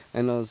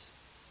 And I was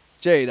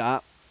G'd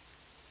up,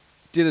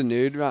 did a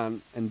nude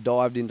run, and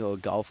dived into a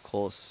golf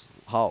course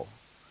hole.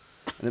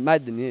 And it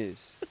made the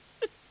news.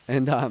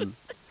 And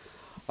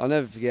I'll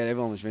never forget,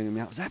 everyone was ringing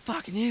me up. Was that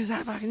fucking you? Was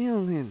that fucking you?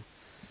 I'm thinking,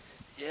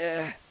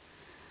 yeah.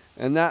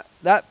 And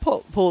that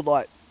pulled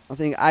like, I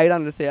think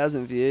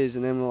 800,000 views.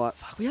 And then we're like,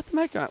 fuck, we have to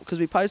make it up. Because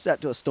we posted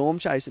that to a storm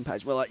chasing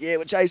page. We're like, yeah,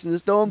 we're chasing the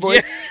storm,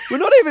 boys. Yeah. We're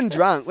not even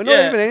drunk. We're not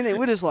Yeah. even anything.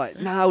 We're just like,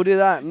 nah, we'll do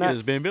that. And It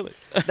was being Billy.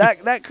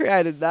 that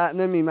created that. And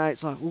then my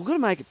mate's like, well, we've got to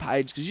make a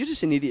page because you're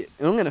just an idiot.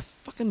 And I'm going to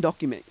fucking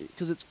document you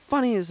because it's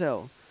funny as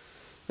hell.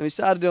 And we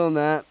started doing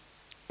that.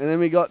 And then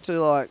we got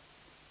to like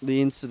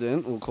the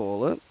incident, we'll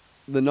call it,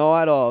 the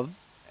night of.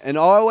 And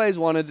I always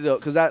wanted to do it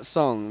because that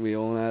song, we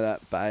all know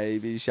that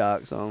Baby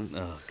Shark song.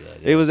 Oh god.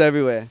 It was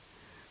everywhere.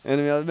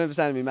 And I remember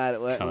saying to my mate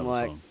at work, Kind I'm of a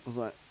like, song. I was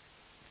like,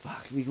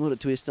 fuck, we can put a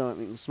twist on it,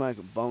 we can smoke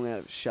a bong out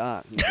of a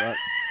shark. And, he's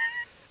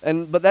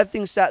like, but that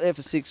thing sat there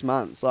for 6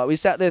 months. Like, we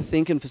sat there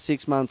thinking for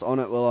 6 months on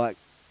it. We're like,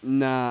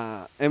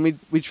 nah. And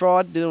we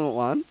tried doing it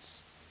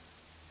once.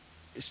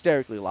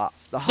 Hysterically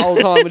laughed the whole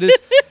time.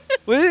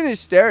 We're in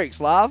hysterics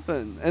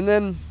laughing. And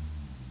then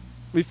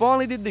we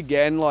finally did it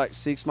again like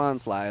 6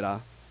 months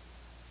later.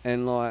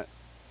 And like,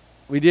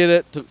 we did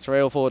it, took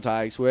 3 or 4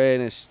 takes. We're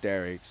in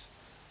hysterics.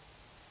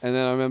 And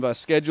then I remember I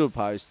scheduled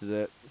posted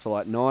it for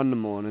like 9 in the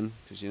morning.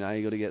 Because, you know,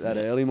 you got to get that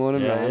early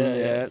morning run.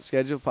 Yeah,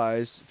 scheduled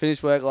post.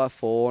 Finished work like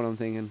 4 and I'm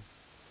thinking,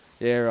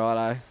 yeah,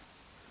 righto.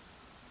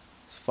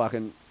 It's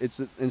fucking, it's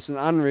an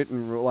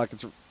unwritten rule. Like,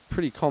 it's a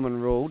pretty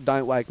common rule.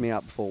 Don't wake me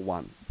up before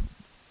 1.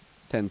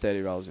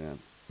 10:30 rolls around.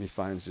 My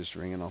phone's just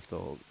ringing off the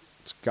hook.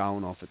 It's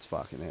going off its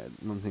fucking head.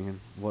 And I'm thinking,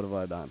 what have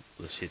I done?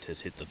 The shit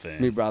has hit the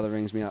fan. My brother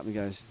rings me up and he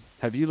goes,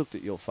 have you looked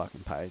at your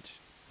fucking page?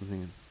 I'm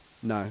thinking,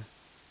 no,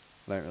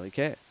 I don't really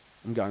care.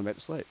 I'm going back to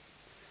sleep.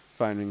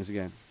 Phone rings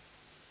again.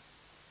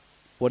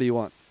 What do you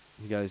want?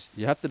 He goes,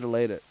 you have to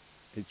delete it.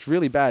 It's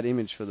really bad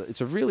image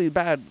it's a really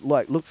bad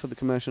look for the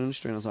commercial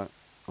industry. And I was like,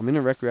 I'm in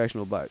a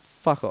recreational boat.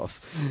 Fuck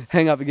off.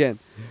 Hang up again.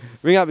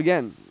 Ring up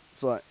again.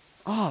 It's like,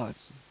 oh,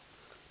 it's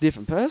a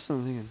different person.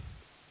 I'm thinking,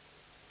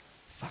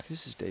 fuck,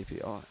 this is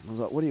DPI. And I was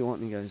like, what do you want?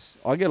 And he goes,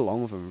 I get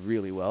along with them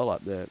really well,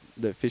 like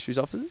the fisheries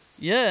officers.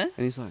 Yeah.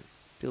 And he's like,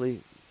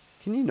 Billy,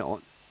 can you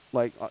not?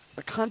 Like,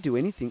 I can't do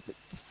anything. But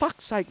for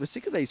fuck's sake, we're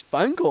sick of these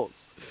phone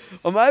calls.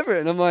 I'm over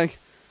it. And I'm like,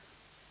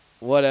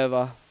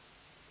 whatever.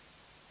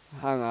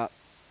 Hung up.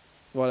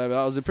 Whatever.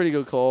 That was a pretty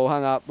good call.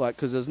 Hung up, like,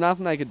 because there's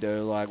nothing they could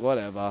do. Like,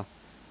 whatever.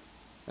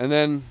 And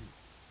then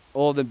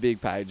all the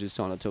big pages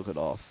kind of took it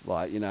off.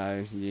 Like, you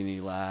know, Uni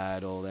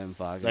Lad, all them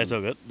fucking... They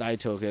took it. They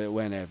took it. It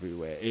went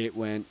everywhere. It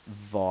went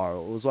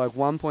viral. It was like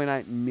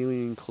 1.8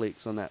 million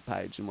clicks on that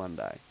page in one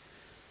day.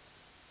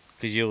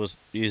 Because you was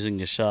using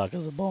your shark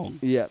as a bong.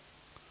 Yeah.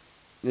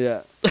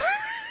 Yeah.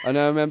 I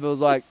remember it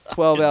was like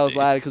 12 hours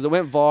later because it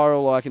went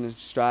viral like in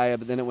Australia,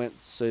 but then it went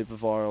super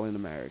viral in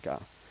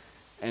America.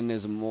 And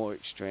there's more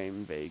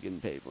extreme vegan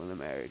people in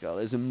America.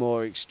 There's a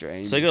more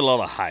extreme. So you got a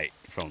lot of hate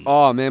from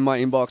Oh man, my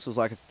inbox was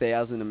like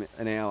 1,000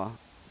 an hour.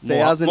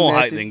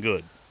 more hate than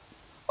good.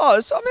 Oh,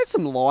 so I met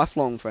some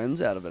lifelong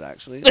friends out of it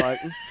actually. Like,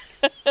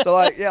 so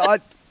like, yeah,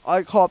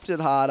 I hopped it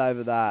hard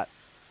over that,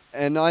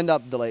 and I ended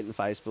up deleting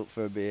Facebook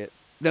for a bit.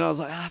 then I was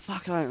like,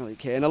 fuck, I don't really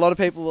care. And a lot of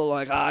people were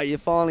like, you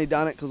finally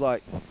done it, because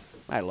like,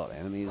 made a lot of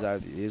enemies over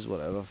the years,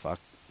 whatever, fuck,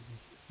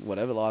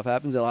 whatever, life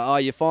happens. They're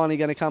like, you're finally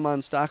going to come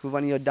unstuck with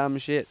one of your dumb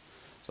shit.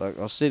 So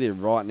I'll sit here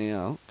right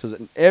now, because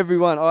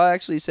everyone, I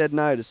actually said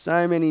no to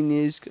so many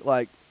news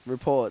like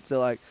reports. They're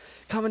like,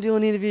 come and do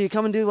an interview,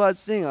 come and do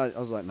what's thing. I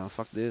was like, no,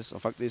 fuck this,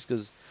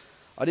 because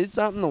I did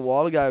something a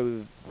while ago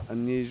with a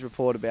news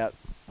report about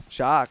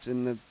sharks,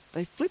 and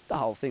they flipped the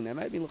whole thing. They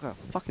made me look like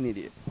a fucking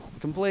idiot,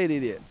 complete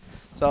idiot.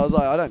 So I was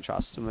like, I don't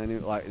trust them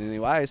in any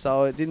way.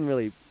 So it didn't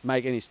really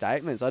make any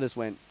statements. I just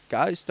went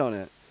ghost on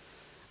it,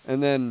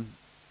 and then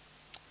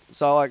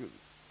so like,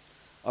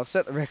 I'll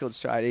set the record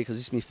straight here, because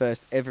this is my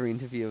first ever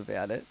interview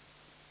about it.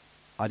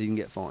 I didn't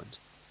get fined.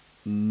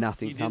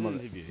 Nothing come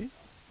of it.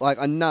 Like,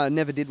 I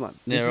never did one.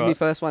 Yeah, this is right. my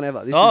first one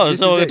ever. This That's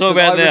is what we're it, talking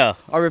 'cause about now.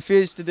 I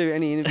refuse to do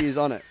any interviews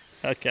on it.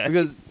 Okay.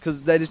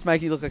 Because they just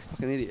make you look like a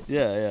fucking idiot.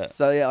 Yeah, yeah.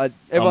 So yeah,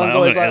 everyone's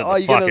always like, you're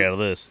you're fuck gonna... out of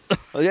this.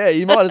 Well, yeah,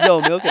 you might as well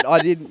milk it. I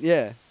didn't,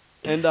 yeah.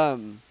 And,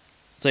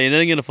 So you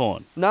didn't get a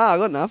fine. nah, I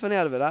got nothing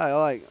out of it,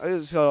 I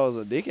just thought I was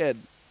a dickhead.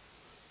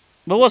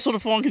 But what sort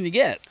of fine can you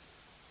get?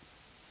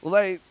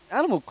 Well,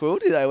 animal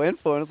cruelty they went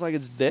for, and it's like,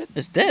 it's dead.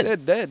 It's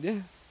dead. Dead, yeah.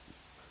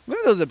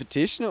 Remember there was a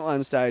petition at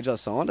one stage I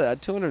signed. It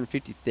had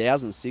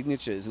 250,000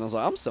 signatures, and I was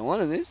like, I'm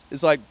signing this.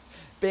 It's like,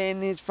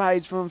 ban this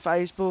page from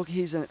Facebook.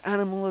 He's an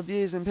animal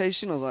abusing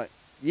patient. I was like,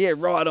 yeah,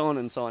 right on,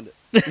 and signed it.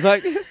 It's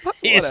like, fuck,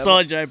 You whatever.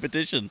 signed your own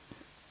petition.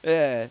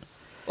 Yeah.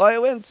 Like,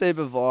 it went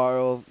super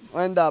viral.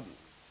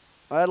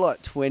 I had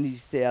like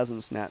 20,000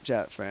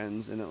 Snapchat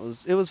friends, and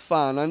it was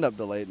fun. I ended up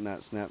deleting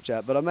that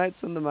Snapchat, but I made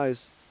some of the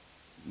most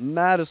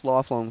maddest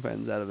lifelong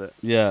friends out of it.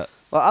 Yeah.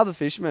 Like other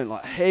fishermen,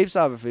 like heaps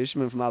of other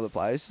fishermen from other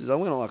places. I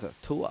went on like a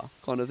tour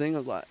kind of thing. I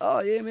was like, oh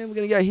yeah, man, we're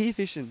going to go here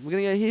fishing. We're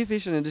going to go here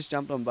fishing, and just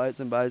jumped on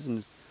boats and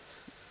just...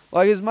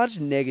 Like, as much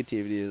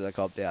negativity as I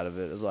copped out of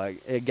it, it's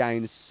like,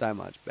 again, it's so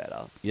much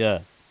better.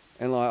 Yeah.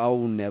 And like, I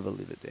will never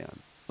live it down.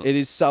 It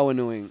is so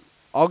annoying.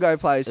 I'll go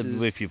places...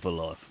 It'd with you for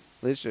life.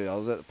 Literally, I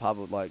was at the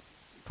pub like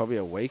probably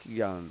a week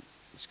ago, and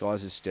this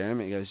guy's just staring at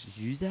me. He goes,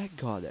 "You that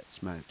guy that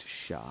smoked a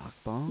shark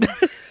bomb?"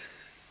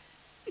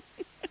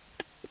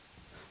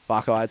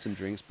 Fuck, I had some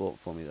drinks bought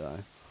for me though.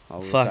 I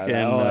will say Fucking,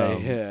 that. Oh,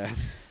 yeah.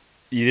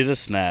 You did a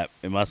snap.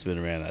 It must have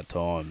been around that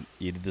time.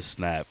 You did the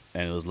snap,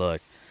 and it was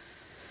like,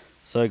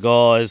 so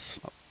guys,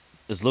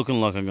 it's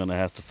looking like I'm gonna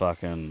have to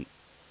fucking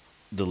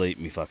delete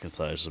me fucking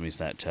social, me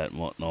Snapchat and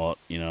whatnot.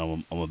 You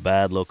know, I'm a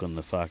bad look on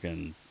the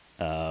fucking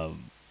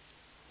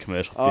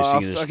commercial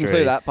fishing industry. I can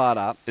clear that part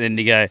up. And then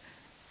you go,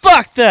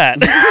 fuck that!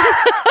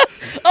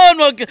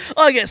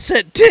 I get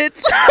sent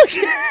tits.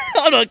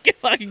 I'm not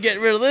fucking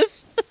getting rid of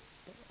this.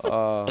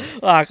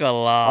 I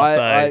can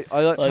laugh.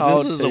 I got like,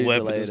 told this is to a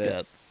weapon. delete This it.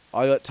 cat.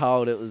 I got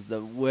told it was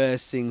the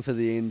worst thing for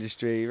the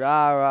industry.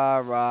 Rah rah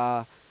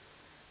rah.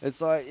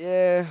 It's like,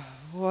 yeah,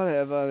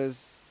 whatever.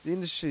 The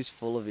industry's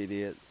full of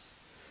idiots.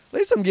 At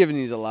least I'm giving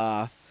you a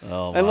laugh.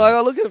 Oh, And mate. like,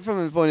 I look at it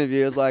from a point of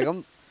view, it's like,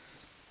 I'm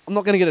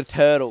not gonna get a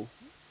turtle.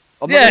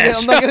 I'm Yeah,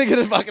 not gonna get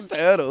a fucking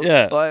turtle.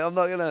 Yeah. Like, I'm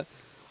not gonna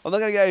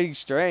go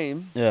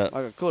extreme. Yeah.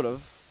 Like I could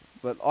have,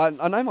 but I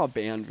know my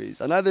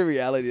boundaries. I know the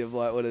reality of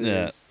like what it is.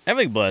 Yeah.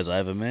 Everything blows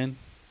over, man.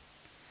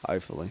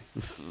 Hopefully.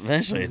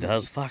 Eventually it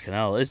does. Fucking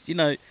hell. It's, you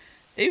know,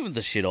 even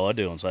the shit I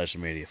do on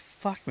social media,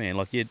 fuck, man.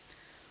 Like,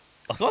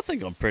 I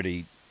think I'm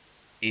pretty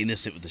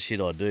innocent with the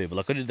shit I do, but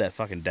like, I did that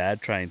fucking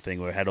dad train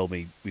thing where I had all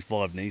me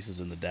 5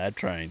 nieces in the dad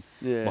train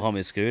behind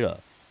my scooter.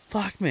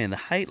 Fuck, man, the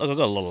hate. Like, I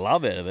got a lot of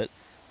love out of it.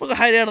 What got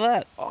hate out of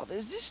that? Oh,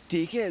 there's this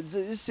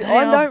dickheads. Damn.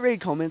 I don't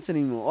read comments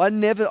anymore.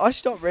 I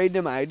stopped reading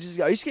them ages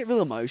ago. I used to get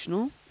real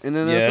emotional, and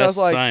then Yeah, I was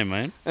like, same,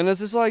 man. and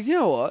it's just like, you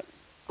know what?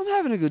 I'm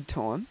having a good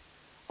time.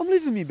 I'm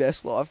living my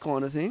best life,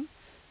 kind of thing.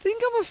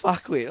 Think I'm a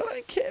fuckwit. I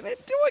don't care, man.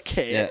 Do I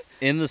care? Yeah.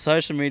 In the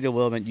social media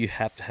world, man, you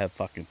have to have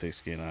fucking thick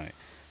skin, eh?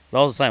 But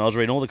I was the same. I was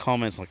reading all the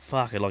comments, like,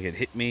 fuck it, like, it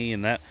hit me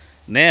and that.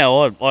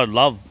 Now, I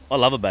love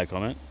a bad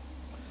comment.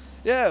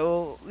 Yeah,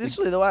 well,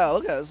 literally the way I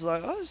look at it is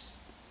like, I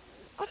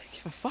don't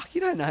give a fuck. You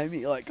don't know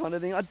me, like, kind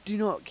of thing. I do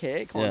not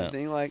care, kind of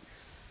thing. Like,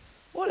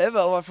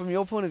 whatever. Like, from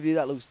your point of view,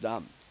 that looks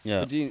dumb.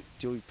 Yeah. But do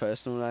you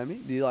personally know me?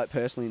 Do you, like,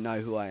 personally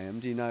know who I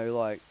am? Do you know,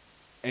 like,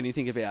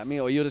 anything about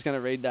me? Or you're just going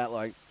to read that,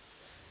 like,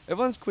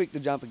 everyone's quick to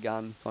jump a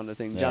gun kind of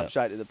thing. Jump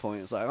straight to the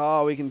point. It's like,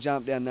 oh, we can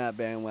jump down that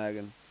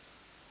bandwagon.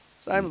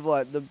 Same with,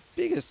 like, the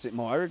biggest,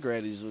 my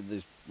regret is with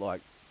this,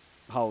 like,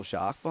 whole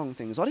shark bong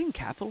thing is I didn't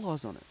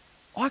capitalise on it.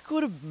 I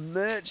could have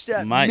merched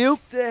it,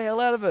 milked the hell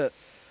out of it.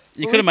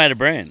 You could have made a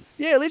brand.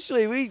 Yeah,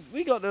 literally,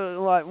 we got to,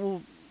 like,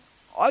 well,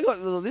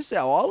 this is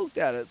how I looked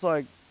at it. It's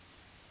like,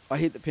 I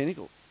hit the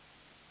pinnacle.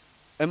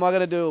 Am I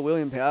going to do a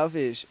William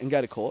Powerfish and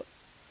go to court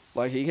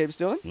like he keeps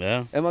doing?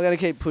 Yeah. Am I going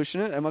to keep pushing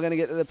it? Am I going to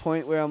get to the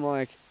point where I'm,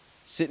 like,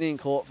 sitting in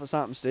court for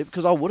something stupid?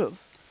 Because I would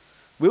have.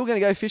 We were going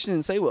to go fishing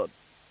in SeaWorld.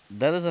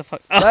 That is a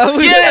fuck. Oh,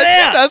 get it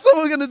out! That's what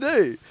we're going to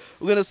do.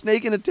 We're going to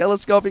sneak in a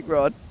telescopic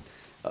rod,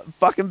 a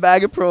fucking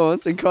bag of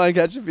prawns, and try and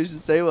catch a fish in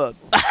SeaWorld.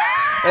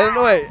 And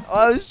wait,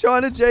 I was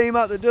trying to G him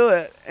up to do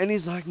it, and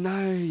he's like,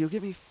 no, you'll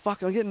get me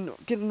fucking... I'm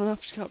getting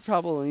enough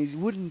trouble, and he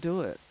wouldn't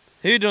do it.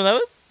 Who are you doing that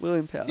with?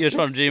 William Powell. You were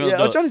trying to G him up Yeah,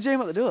 to I was do trying to G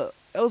him up to do it.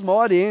 That was my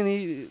idea, and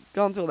he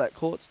gone through all that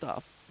court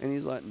stuff, and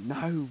he's like,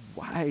 "No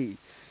way,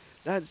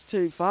 that's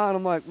too far." And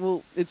I'm like,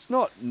 "Well, it's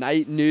not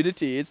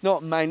nudity. It's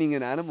not maiming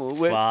an animal."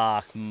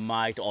 Fuck,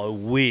 mate. I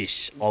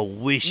wish you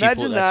Imagine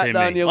put that that, though, to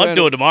and me. you're I'd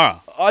do it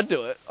tomorrow. I'd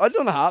do it. I'd do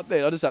it in a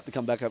heartbeat. I just have to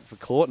come back up for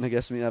court, and I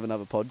guess we have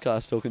another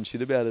podcast talking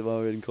shit about it while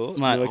we're in court.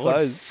 Mate, and I we're would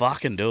closed.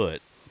 fucking do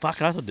it.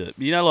 Fucking I would do it.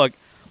 You know, like,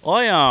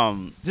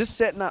 I, Just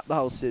setting up the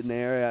whole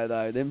scenario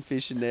though, them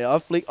fishing there. I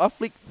flick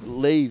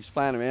leaves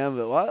playing around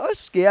with it. I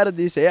scouted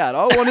this out.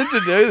 I wanted to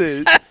do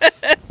this.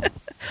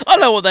 I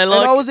know what they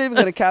like. And I was even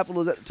going to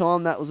capitalise at the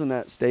time. That was when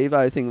that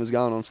Steve-O thing was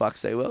going on. Fuck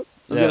SeaWorld. I was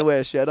Yeah. going to wear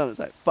a shirt on it. It's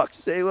like, fuck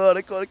SeaWorld.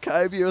 I caught a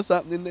cobia or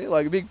something in there.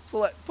 Like a big,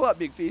 pull up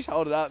big fish,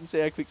 hold it up and see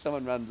how quick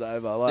someone runs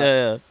over. Like,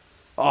 yeah.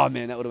 oh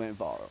man, that would have went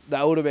viral.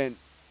 That would have been,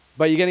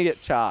 but you're going to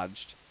get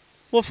charged.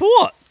 Well, for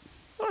what?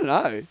 I don't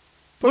know.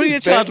 What are you Probably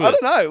charged with? I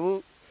don't know.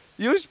 Well,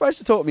 you were supposed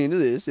to talk me into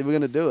this if we're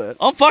going to do it.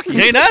 I'm fucking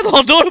keen as.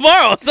 I'll do it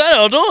tomorrow. I said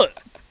I'll do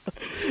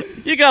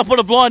it. You can't put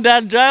a blind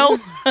dad in jail.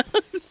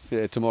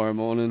 Yeah, tomorrow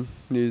morning,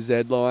 news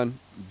headline,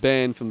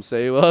 banned from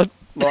SeaWorld,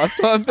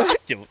 lifetime ban.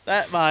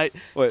 That, mate,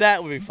 Wait.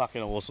 that would be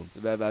fucking awesome.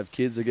 If they have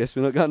kids, I guess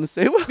we're not going to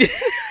SeaWorld.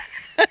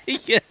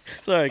 Yeah.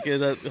 Sorry,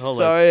 kid.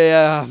 Hold on. Sorry,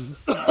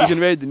 you can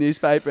read the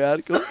newspaper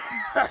article.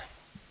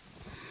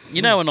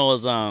 You know when I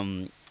was,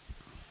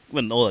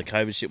 when all the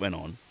COVID shit went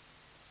on,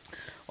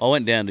 I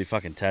went down to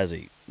fucking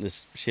Tassie.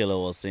 This Sheila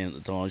I was seeing at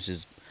the time,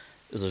 it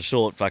was a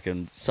short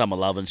fucking summer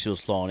loving. She was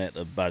flying out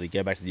to buddy,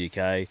 go back to the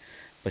UK,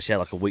 but she had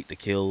like a week to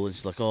kill, and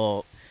she's like,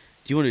 "Oh,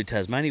 do you want to do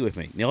Tasmania with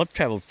me?" Now I'd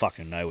travelled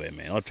fucking nowhere,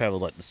 man. I'd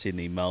travelled like to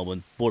Sydney,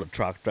 Melbourne, bought a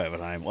truck, drove it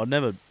home. I'd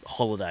never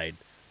holidayed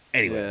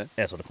anywhere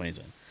outside of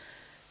Queensland.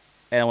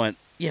 And I went,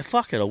 "Yeah,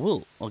 fuck it, I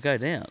will. I'll go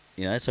down."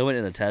 You know, so I went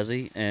into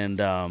Tassie, and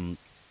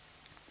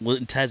was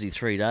in Tassie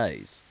 3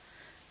 days.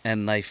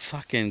 And they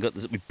fucking got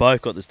this. We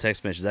both got this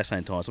text message at the exact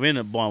same time. So we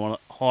ended up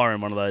hiring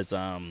one of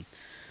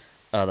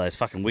those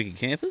fucking wicked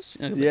campers.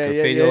 You know,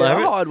 Yeah. all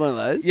over it. I had one of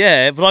those.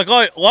 Yeah, but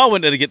like I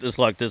went there to get this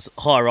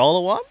high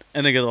roller one,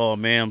 and they go, "Oh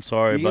man, I'm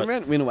sorry, You but can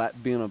rent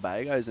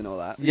Winnebagos and all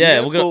that. Yeah,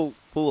 we're we're going to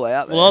pull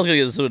out there. well, I was gonna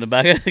get this in the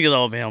back." They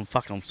go, "Oh man,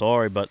 I'm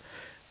sorry, but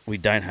we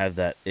don't have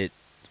that. I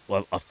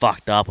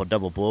fucked up. I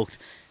double booked."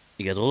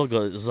 He goes, "All I've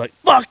got is like,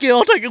 fuck yeah,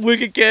 I'll take a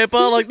wicked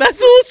camper." Like, that's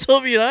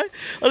awesome, you know.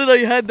 I didn't know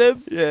you had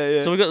them.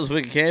 Yeah. So we got this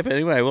wicked camper.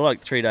 Anyway, we're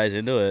like 3 days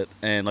into it,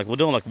 and like we're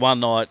doing like one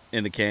night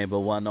in the camper,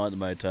 one night in the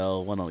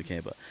motel, one night in the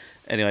camper.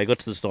 Anyway, I got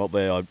to the stop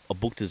where I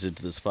booked us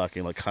into this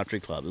fucking like country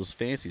club. It was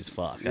fancy as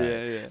fuck.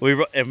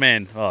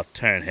 Yeah.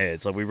 Turn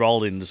heads. Like we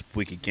rolled in this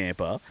wicked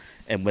camper,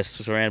 and we're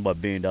surrounded by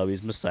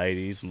BMWs,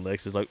 Mercedes, and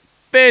Lexus. Like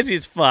fancy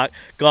as fuck.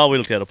 God, we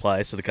looked out of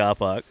place at the car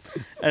park.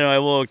 Anyway,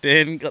 walked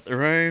in, got the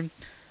room.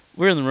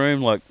 We're in the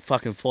room like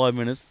fucking 5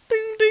 minutes.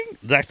 Ding ding.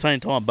 Exact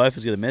same time, both of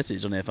us get a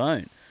message on their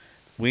phone.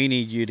 "We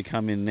need you to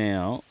come in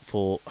now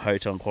for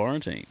hotel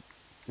quarantine.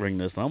 Ring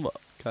this number."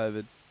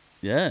 COVID.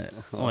 Yeah.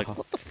 I'm like,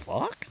 what the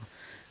fuck?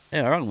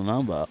 Yeah, I rang the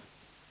number.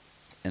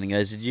 And he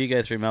goes, "Did you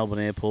go through Melbourne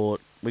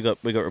Airport? We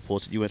got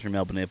reports that you went through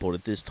Melbourne Airport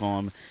at this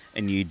time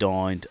and you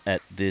dined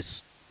at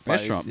this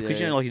restaurant." Yeah. Because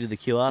you know, like you did the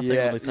QR thing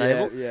on the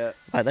table? Yeah.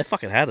 Like, they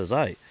fucking had us,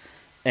 eh?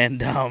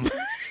 And, and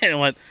I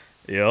went,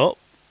 "Yep.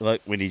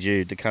 Like, we need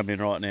you to come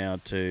in right now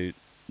to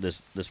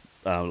this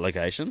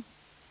location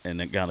and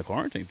then go into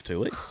quarantine for 2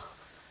 weeks."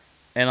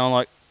 And I'm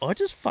like, "I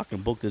just fucking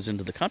booked this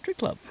into the country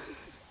club."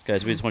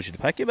 Goes, "We just want you to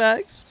pack your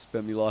bags."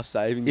 Spent me life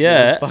savings.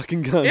 Yeah.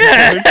 Fucking gun.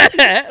 Yeah.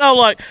 And I'm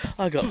like,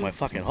 I got my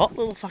fucking hot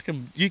little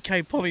fucking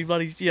UK pommy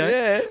bloody,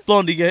 Yeah.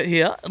 blondie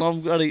here, and I'm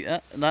bloody,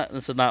 and I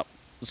said, "No."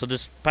 So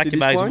just pack Did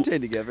your you bags.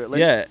 quarantine together at least?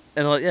 Yeah.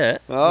 And I'm like, "Yeah."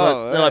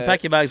 Oh, They're like, yeah.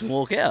 "Pack your bags and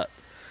walk out."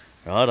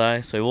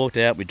 Righto. So we walked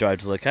out, we drove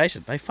to the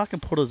location. They fucking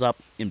put us up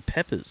in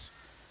Peppers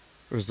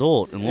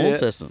Resort in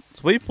Launceston.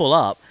 So we pull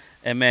up,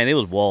 and man, it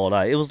was wild,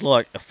 eh? It was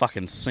like a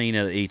fucking scene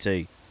out of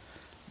E.T.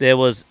 There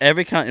was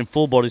every cunt in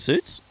full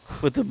bodysuits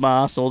with the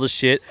masks, all the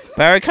shit,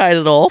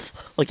 barricaded off.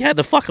 Like you had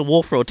to fucking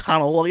walk through a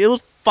tunnel. Like it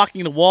was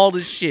fucking the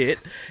wildest shit.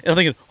 And I'm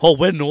thinking, "Oh,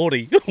 we're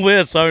naughty.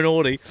 We're so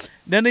naughty."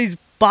 Then these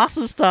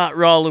buses start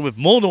rolling with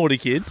more naughty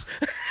kids.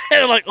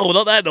 And I'm like, "Oh,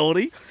 not that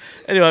naughty."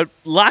 Anyway,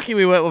 lucky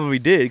we went when we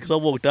did, because I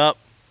walked up,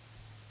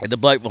 and the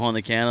bloke behind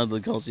the counter,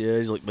 the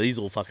concierge, like, but he's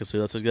all fucking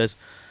suited up. So he goes,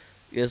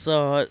 "Yes,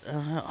 all right.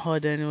 Hi,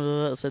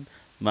 Daniel." I said,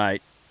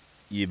 "Mate,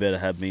 you better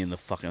have me in the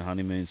fucking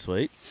honeymoon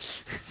suite."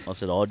 I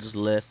said, "I just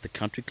left the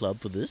country club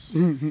for this."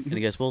 And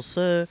he goes, "Well,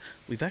 sir,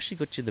 we've actually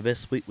got you the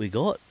best suite we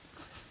got."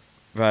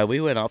 Bro,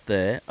 we went up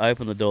there,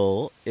 opened the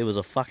door. It was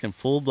a fucking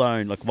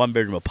full-blown, like,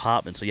 one-bedroom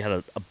apartment. So you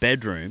had a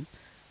bedroom,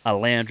 a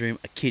lounge room,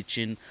 a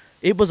kitchen.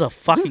 It was a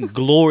fucking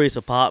glorious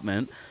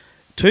apartment.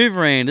 2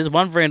 verandas.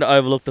 One veranda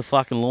overlooked the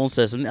fucking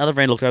Launceston. The other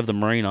veranda looked over the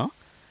marina.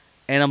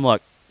 And I'm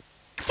like,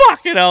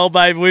 fucking hell,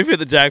 baby, we've hit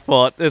the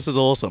jackpot. This is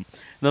awesome.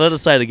 And they let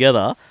us stay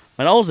together.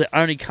 And I was the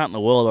only cunt in the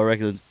world, I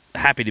reckon, that's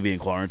happy to be in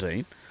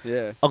quarantine.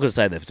 Yeah. I could have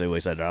stayed there for 2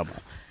 weeks, no drama.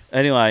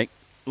 Anyway,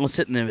 I was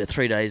sitting there about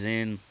 3 days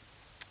in.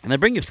 And they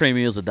bring you 3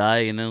 meals a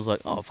day. And then I was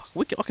like, oh, fuck,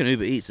 I can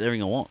Uber Eats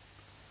everything I want.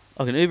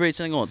 I can Uber Eats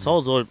anything I want. So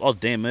I was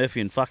Dan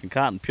Murphy and fucking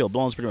carting pure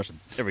blondes pretty much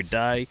every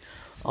day.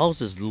 I was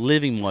just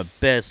living my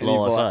best Any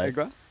life.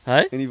 Viagra?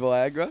 Hey? Any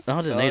Viagra? No,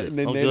 I didn't need it.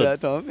 Didn't I'm need good.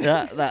 it that time.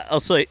 Yeah, oh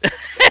sweet.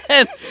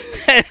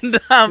 and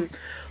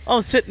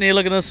I'm sitting here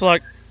looking at this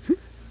like,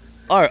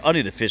 oh, I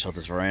need to fish off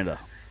this veranda.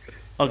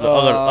 I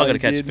got to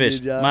catch a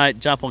fish, mate.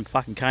 Jump on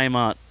fucking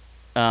Kmart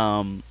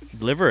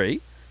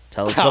delivery,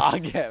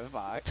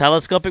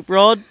 telescopic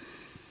rod,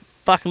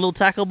 fucking little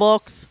tackle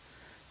box,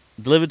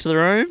 delivered to the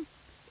room.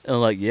 And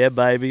I'm like, yeah,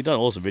 baby, done an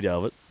awesome video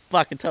of it.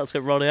 Fucking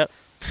telescopic rod out,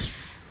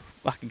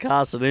 fucking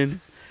cast it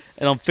in,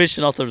 and I'm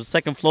fishing off the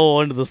second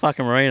floor into the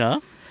fucking marina.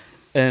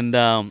 And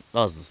I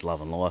was just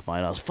loving life, mate.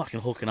 I was fucking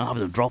hooking up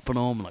and dropping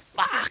them, and like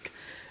fuck.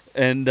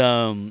 And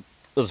it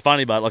was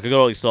funny, but like I got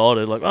all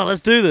excited, like, oh,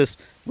 let's do this.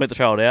 Went to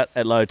throw it out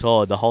at low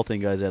tide. The whole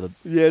thing goes out of.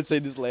 Yeah, so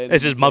just landed.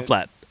 It's just mud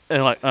flat, and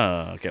I'm like,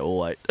 oh, okay, we'll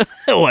wait.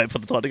 We'll wait for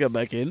the tide to go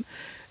back in.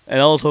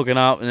 And I was hooking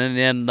up, and then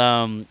in the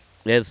end,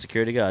 the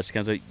security guard just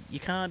comes like, you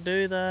can't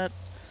do that.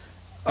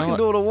 I can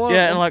do what I want.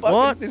 Yeah, and like,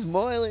 what? This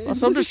moly. I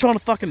said, I'm just trying to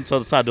fucking. So I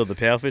decided to do the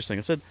power fish thing.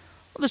 I said,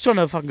 I'm just trying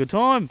to have a fucking good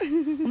time.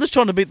 I'm just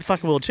trying to beat the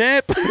fucking world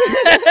champ.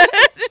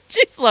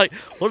 She's like,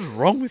 what is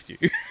wrong with you?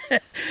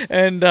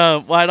 And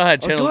wait, I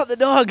had Channel. I got the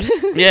dog.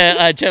 Yeah,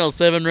 I had Channel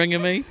 7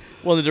 ringing me,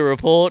 wanted to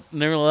report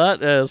and everything like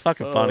that. Yeah, it was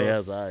fucking funny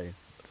as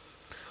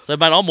So,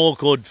 mate, I'm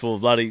awkward for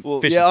bloody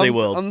fish at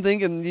SeaWorld. I'm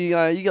thinking, you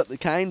got the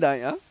cane, don't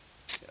you?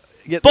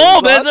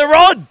 Boom, there's a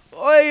rod!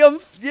 Oi,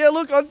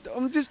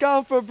 I'm just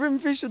going for a brim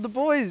fish with the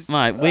boys.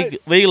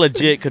 Mate, we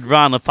legit could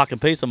run a fucking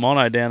piece of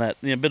mono down that,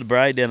 a bit of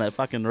braid down that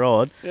fucking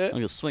rod. Yeah.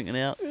 I'm just swinging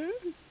out. Yeah.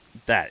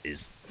 That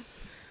is...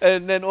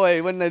 And then,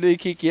 when they do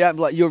kick you out, I'm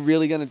like, you're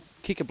really going to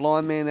kick a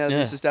blind man out of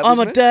this establishment?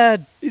 I'm a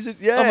dad. Is it?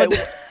 Yeah.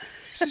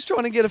 He's just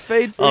trying to get a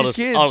feed for his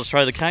kids. I'll just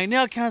throw the cane.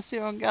 Now I can't see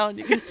where I'm going.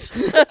 You can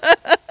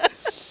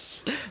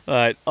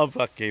Alright, I'll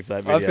fucking keep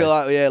that video. I feel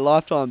like,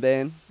 lifetime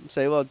ban.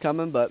 SeaWorld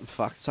coming, but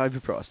fuck, it's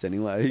overpriced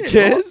anyway. Who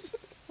cares?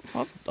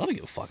 I don't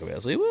give a fuck about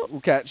SeaWorld.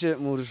 We'll catch it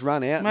and we'll just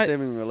run out and see if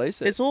we can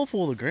release it. It's all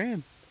for the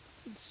gram.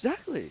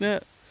 Exactly.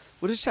 Yeah.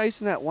 We're just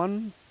chasing that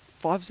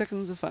 5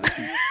 seconds of fame.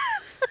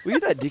 Were you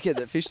that dickhead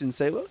that fished in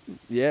SeaWorld?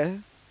 Yeah.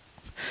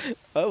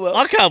 Oh well.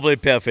 I can't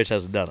believe Powerfish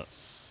hasn't done it.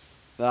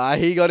 Nah,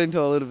 he got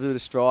into a little bit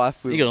of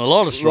strife. He got a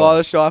lot of strife. A lot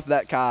of strife with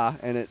that car,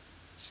 and it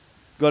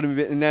got him a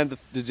bit. And then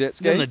the jet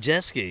ski. Then the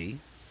jet ski.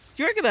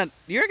 You reckon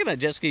that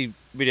jet ski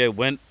video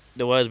went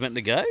the way it was meant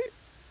to go?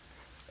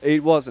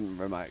 It wasn't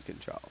remote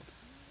controlled.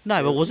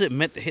 No, but was it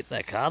meant to hit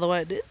that car the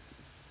way it did?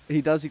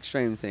 He does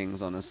extreme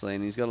things, honestly,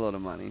 and he's got a lot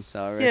of money,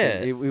 so I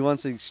reckon he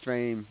wants an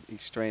extreme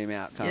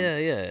outcome. Yeah,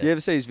 yeah. You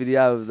ever see his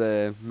video of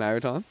the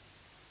maritime?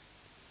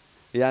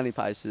 He only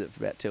posted it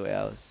for about 2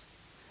 hours.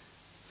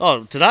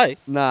 Oh, today?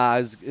 Nah,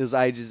 it was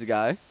ages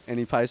ago, and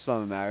he posted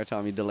on the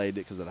maritime. He deleted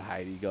it because of the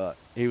hate he got.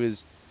 He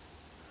was...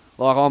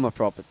 Like, I'm a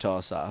proper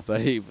tosser,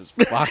 but he was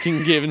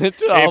fucking giving it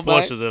to old mate.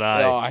 He pushes it,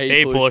 eh? Oh,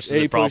 he pushes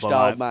it proper, pushed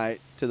old mate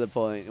to the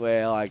point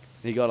where, like,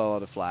 he got a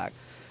lot of flack.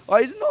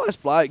 Like, he's a nice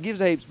bloke, gives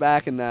heaps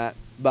back and that,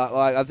 but,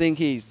 like, I think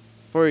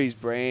for his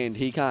brand,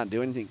 he can't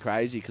do anything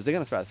crazy because they're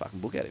going to throw the fucking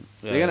book at him.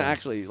 Yeah, they're going to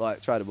actually, like,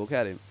 throw the book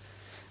at him.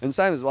 And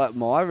same as, like,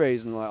 my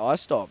reason, like, I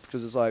stopped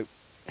because it's like,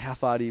 how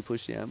far do you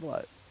push the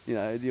envelope? You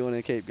know, do you want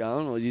to keep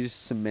going or do you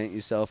just cement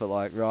yourself at,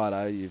 like,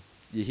 righto, you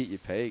hit your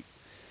peak?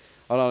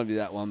 I don't want to be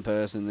that one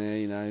person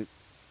there,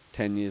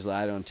 10 years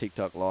later on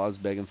TikTok lives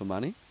begging for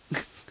money.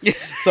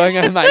 So I'm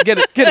going, mate, get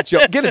a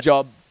job. Get a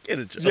job.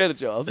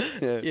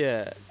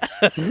 Yeah.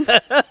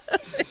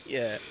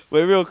 Yeah.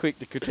 We're real quick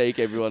to critique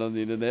everyone on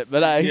the internet,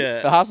 but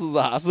the hustle's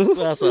a hustle.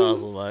 That's a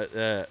hustle, mate.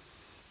 Yeah.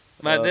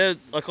 Mate,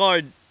 I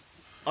quite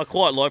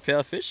like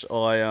Powerfish.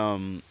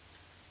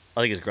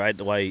 I think it's great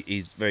the way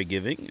he's very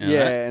giving.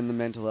 And the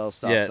mental health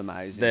stuff's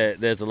amazing.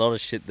 There's a lot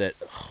of shit that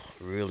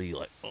really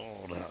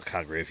no, I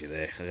can't agree with you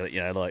there.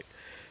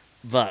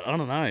 But I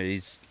don't know. I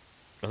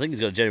think he's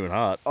got a genuine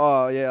heart.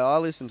 Oh yeah, I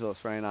listened to a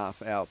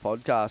 3.5 hour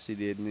podcast he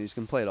did, and he's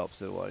complete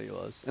opposite of what he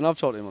was. And I've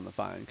talked to him on the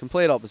phone.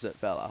 Complete opposite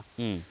fella.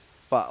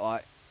 But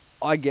like,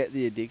 I get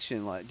the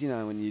addiction. Like,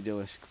 when you do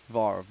a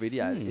viral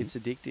video, it's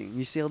addicting.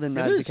 You see all the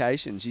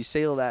notifications. You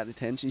see all that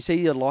attention. You see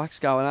your likes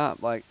going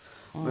up. Like,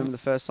 I remember the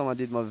first time I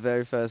did my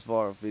very first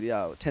viral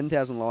video,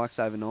 10,000 likes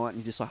overnight,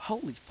 and you're just like,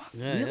 holy fuck,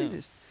 really?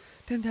 There's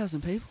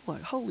 10,000 people?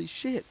 Like, holy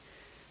shit.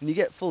 And you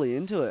get fully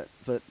into it,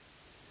 but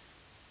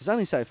there's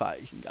only so far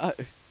you can go.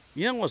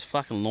 You know what's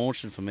fucking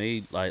launching for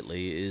me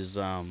lately is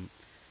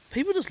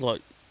people just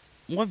like,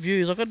 my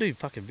views, I've got to do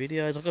fucking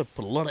videos, I've got to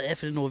put a lot of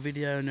effort into a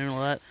video and everything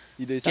like that.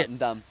 You do something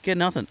dumb. Get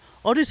nothing.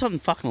 I'll do something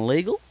fucking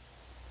illegal.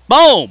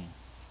 Boom!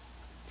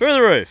 Through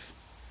the roof.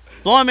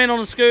 Blind man on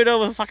a scooter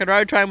with a fucking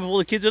road train with all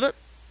the kids in it.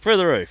 Through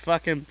the roof.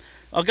 Fucking,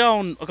 I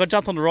got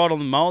jumped on the ride on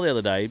the mole the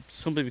other day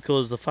simply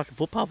because the fucking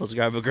footpath was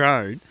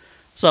overgrown.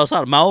 So I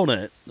started mowing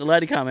it. The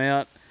lady came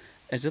out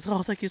and she said,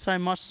 oh, thank you so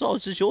much. So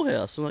it's just your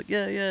house. I'm like,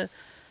 yeah.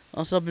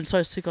 I said, I've been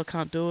so sick I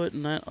can't do it.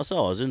 And that. I said,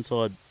 oh, I was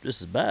inside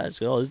just as bad. She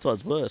said, oh,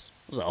 inside's worse.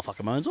 I was like, I'll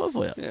fucking mow inside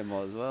for you. Yeah,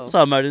 might as well. So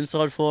I mowed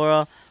inside for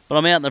her. But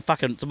I'm out in the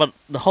fucking... But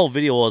the whole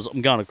video was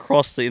I'm going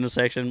across the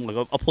intersection.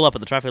 Like I pull up at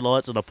the traffic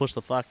lights and I push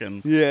the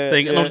fucking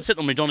thing. And I'm sitting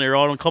on my Johnny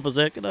Ride on Copper's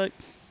you know.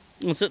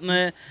 I'm sitting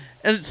there.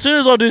 And as soon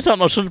as I do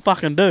something I shouldn't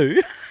fucking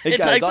do, it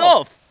takes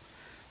off.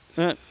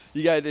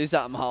 You go do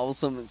something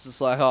wholesome, it's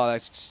just like, oh,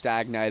 that's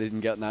stagnated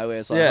and got nowhere.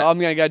 It's like, Yeah. oh, I'm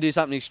going to go do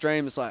something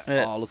extreme. It's like,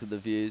 Yeah. oh, look at the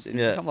views. And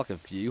Yeah. you become like a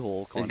view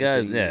whore kind It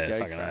goes, of thing. yeah, You go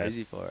fucking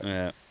crazy for it.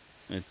 Yeah.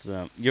 It's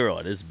you're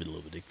right, it's a bit a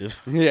little addictive.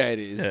 Yeah, it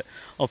is. Yeah.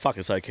 I'm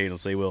fucking so keen on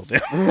SeaWorld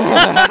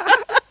now.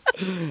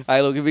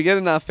 Hey, look, if we get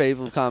enough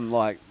people come,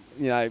 like,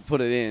 you know,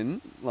 put it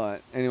in,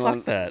 like, anyone...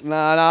 Fuck that. No,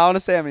 I want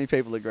to see how many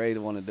people agree to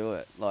want to do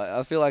it. Like,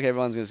 I feel like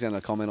everyone's just going to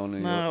comment on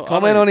it. No,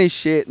 Comment on his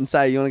shit and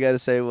say, you want to go to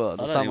SeaWorld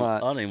or I something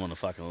like don't even want to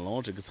fucking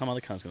launch it because some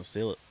other cunt's going to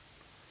steal it.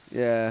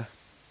 Yeah.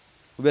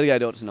 We better go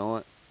do it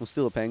tonight. We'll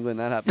steal a penguin,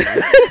 that happens.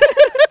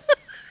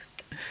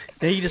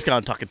 Now you just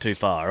going tucking too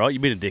far, right?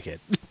 You've been a dickhead.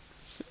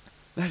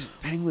 Imagine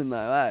a penguin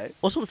though, eh?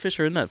 What sort of fish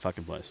are in that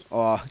fucking place?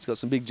 Oh, it's got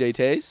some big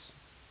GTs.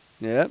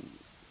 Yeah.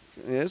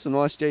 Yeah, some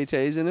nice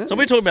GTs in it. So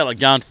we're talking about like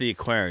going to the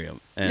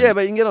aquarium. And Yeah,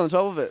 but you can get on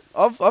top of it.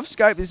 I've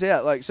scoped this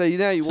out. Like, so you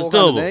know you So walk it's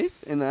doable.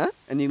 underneath in that,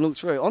 and you can look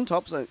through. On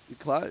top, so you're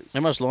closed. how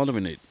much line do we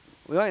need?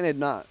 We don't need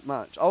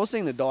much. I was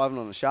thinking of diving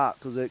on a shark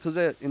because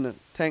they're in the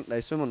tank.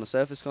 They swim on the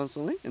surface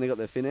constantly, and they got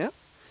their fin out.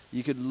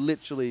 You could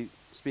literally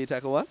spear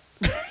tackle one.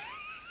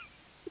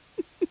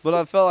 But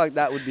I felt like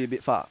that would be a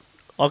bit far.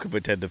 I could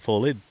pretend to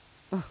fall in.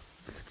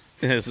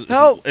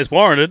 Help! It's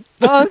warranted.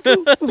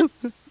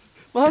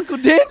 My uncle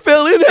Dan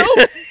fell in. Help!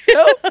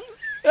 Help!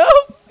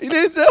 Help! He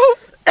needs help.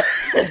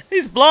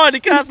 He's blind.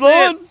 He can't He's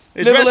blind. see it.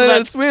 He's Never wrestling learned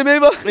how to swim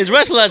either. He's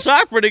wrestling that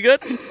shark pretty good.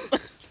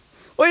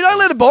 Well, you don't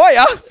let it buy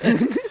ya.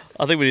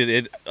 I think we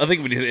need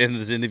to end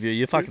this interview.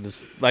 You're fucking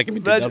just making me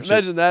do dumb shit.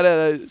 Imagine that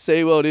at a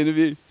SeaWorld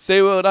interview.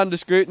 SeaWorld under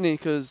scrutiny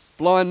because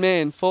blind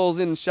man falls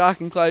in shark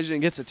enclosure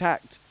and gets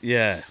attacked.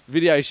 Yeah.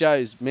 Video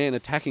shows man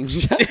attacking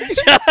shark.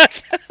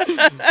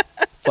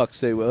 Fuck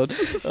SeaWorld.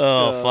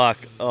 Oh fuck.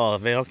 Oh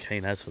man, I'm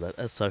keen as for that.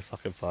 That's so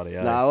fucking funny.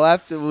 Eh? No,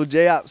 we'll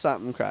G up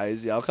something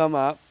crazy. I'll come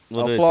up.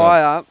 We'll I'll do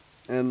fly up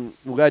and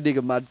we'll go dig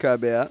a mud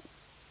crab out.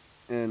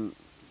 And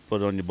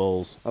Put it on your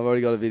balls. I've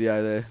already got a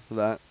video there for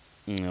that.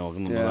 No,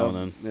 I'm not Yeah, going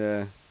then.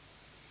 yeah.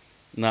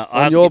 No,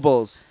 I On your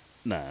balls.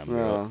 Nah, I'm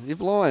Oh, you're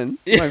blind.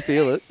 You don't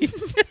feel it.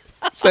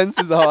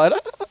 Senses are higher.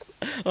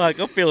 like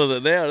I'm feeling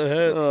it now. It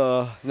hurts.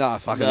 Oh, no,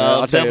 fucking No, no,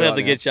 I'll I'll tell definitely you have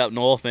to right get you up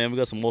north, man. We've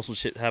got some awesome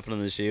shit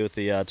happening this year with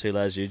the Two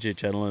Lads YouTube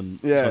channel and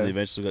some Yeah. of the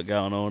events we've got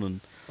going on. And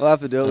now. I'll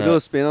have to do it. We'll Yeah. do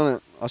a spin on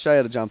it. I'll show you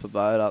how to jump a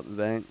boat up the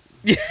bank.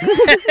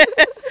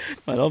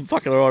 mate, I'm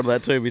fucking alright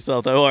with that too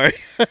myself. Don't worry.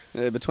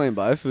 Yeah, between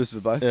both of us, we're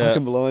both Yeah.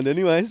 fucking blind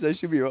anyway, so it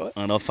should be right.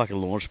 And I fucking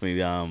launched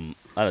me. I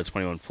had a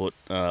 21-foot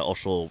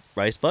offshore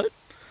race boat,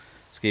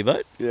 ski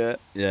boat. Yeah.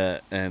 Yeah,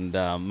 and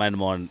mate of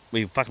mine,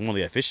 we fucking wanted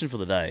to go fishing for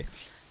the day.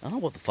 I don't know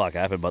what the fuck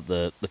happened, but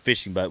the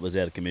fishing boat was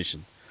out of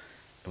commission.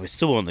 And we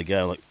still wanted to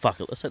go, like, fuck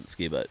it, let's take the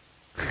ski boat.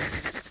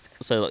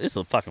 So, like, it's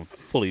a fucking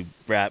fully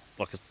wrapped,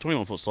 like a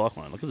 21-foot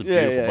cyclone. Like, it's a Yeah,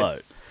 beautiful yeah.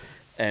 boat.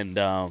 And,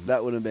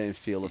 That wouldn't have been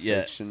feel Yeah.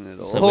 affection at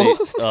all.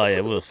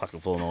 so we were fucking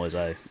full noise,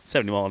 eh?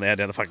 70 mile an hour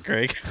down the fucking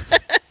creek.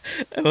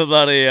 And we're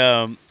bloody,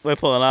 we're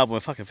pulling up and we're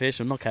fucking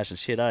fishing, we're not catching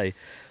shit, eh?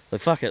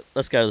 Like, fuck it,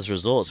 let's go to this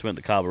resort. So we went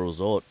to Carver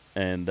Resort,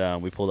 and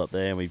we pulled up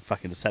there, and we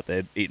fucking just sat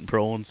there eating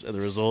prawns at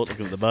the resort,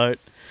 looking at the boat.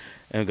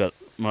 And we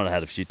might have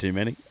had a few too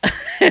many.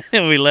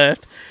 And we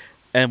left,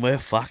 and we're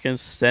fucking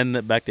sending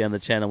it back down the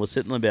channel. We're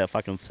sitting about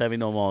fucking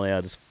 79 mile an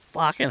hour, just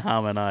fucking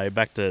humming,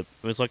 back to, it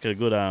was like a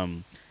good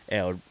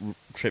hour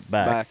trip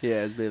back.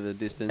 Yeah, it's a bit of a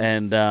distance.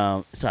 And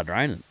it started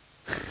raining.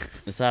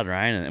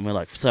 And we're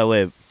like, so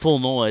we're full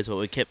noise, but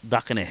we kept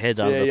ducking our heads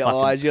under yeah, the your fucking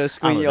eyes, you gotta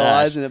squint under your the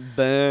dash. eyes and it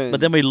burns. But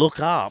then we look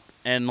up,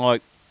 and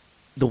like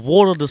the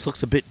water just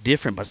looks a bit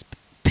different, but it's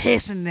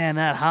pissing down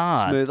that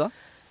hard. Smoother.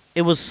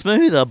 It was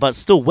smoother, but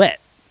still wet.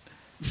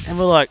 And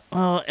we're like,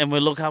 oh, and we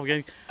look up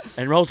again,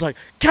 and Roll's like,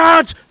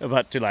 can't!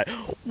 But too late.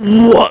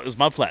 What? It was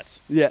mud flats.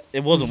 Yeah.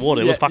 It wasn't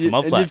water, it was fucking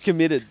mud And flats. you've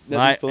committed at this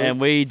Mate, point.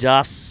 and we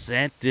just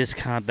sent this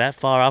cunt that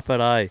far up at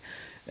A.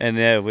 And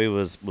yeah, we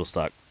were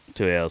stuck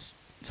 2 hours,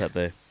 sat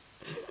there.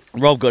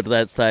 Rob got to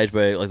that stage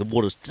where like the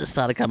water's just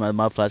started coming out of the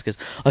mud flats. Goes,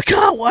 I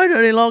can't wait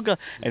any longer.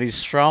 And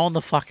he's throwing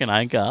the fucking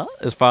anchor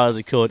as far as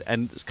he could,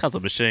 and this cunt's a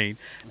machine.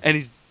 And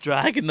he's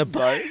dragging the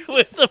boat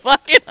with the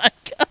fucking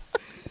anchor.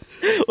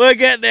 We're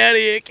getting out of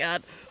here,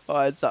 cunt.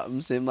 I had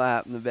something similar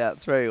happen about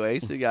 3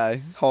 weeks ago.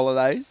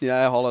 Holidays, you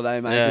know, holiday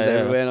makers Yeah, yeah.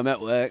 everywhere. And I'm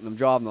at work and I'm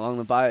driving along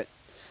the boat.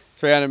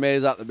 300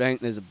 metres up the bank,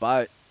 there's a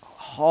boat,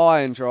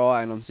 high and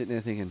dry. And I'm sitting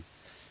there thinking,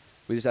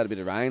 we just had a bit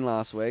of rain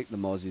last week. The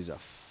Mozzies are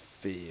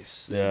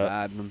fierce. They're Yeah.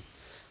 bad. And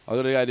I've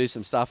got to go do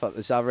some stuff up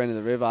this other end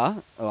of the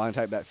river. It'll only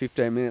take about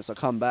 15 minutes. I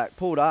come back,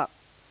 pulled up.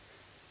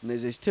 And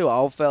there's these two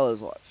old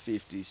fellas, like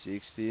 50,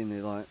 60. And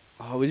they're like,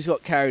 oh, we just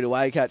got carried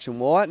away catching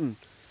white. And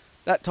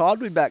that tide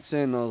will be back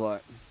soon. And I was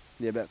like,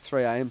 yeah, about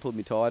 3 a.m. pulled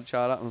me tide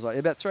chart up. And I was like, yeah,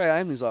 about 3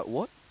 a.m. And he's like,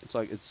 what? It's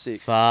like, it's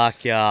 6.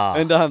 Fuck yeah.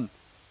 And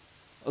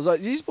I was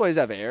like, these boys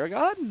have air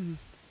guard? And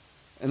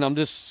I'm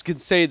just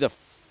could see the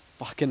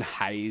fucking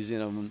haze in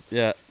them.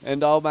 Yeah.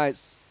 And old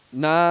mate's,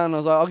 nah. And I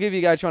was like, I'll give you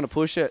a go trying to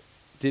push it.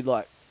 Did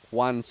like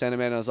 1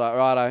 centimetre. I was like,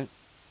 righto,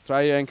 throw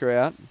your anchor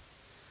out,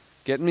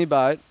 get in my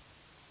boat,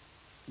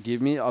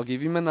 I'll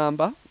give you my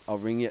number. I'll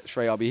ring you at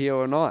 3. I'll be here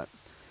all night.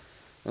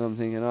 And I'm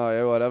thinking, oh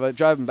yeah, whatever.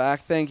 Drove him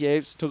back. Thank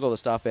you. Took all the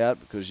stuff out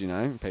because, you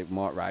know, people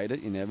might raid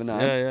it. You never know.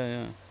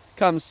 Yeah.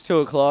 Comes 2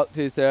 o'clock,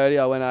 2:30.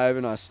 I went over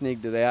and I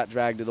snigged it out,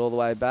 dragged it all the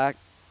way back.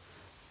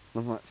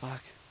 And I'm like,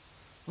 fuck.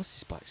 What's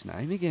this bloke's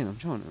name again? I'm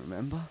trying to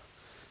remember.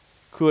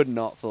 Could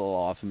not for the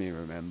life of me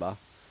remember.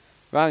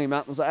 Rang him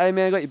up and was like, hey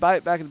man, I got your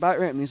boat back at the boat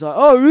ramp. And he's like,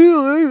 oh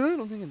really?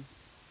 And I'm thinking,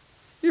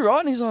 you right?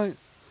 And he's like,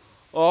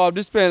 oh, I've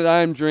just been at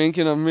home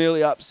drinking. I'm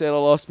really upset I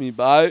lost my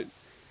boat.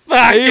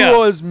 He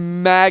was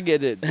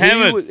maggoted.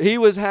 He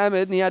was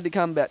hammered and he had to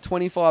come about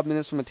 25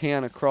 minutes from a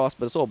town across,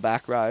 but it's all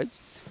back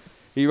roads.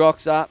 He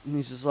rocks up and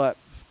he's just like,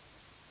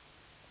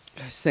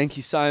 goes, thank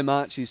you so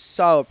much. He's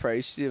so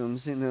appreciative. I'm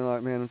sitting there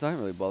like, man, it don't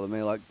really bother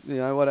me. Like, you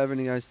know, whatever.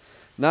 And he goes,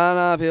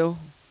 nah, Bill.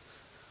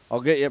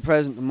 I'll get you a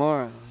present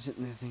tomorrow. I'm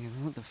sitting there thinking,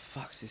 what the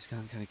fuck's this guy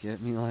going to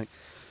get me? Like,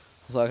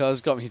 I was like, I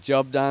just got my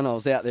job done. I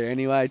was out there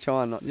anyway,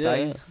 trying not to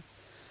take it.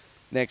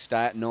 Next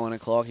day at 9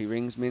 o'clock, he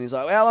rings me and he's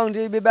like, how long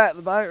do you be back at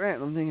the boat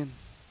ramp? And I'm thinking,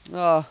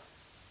 oh,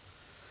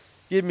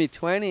 give me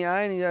 20,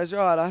 eh? And he goes,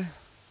 righto.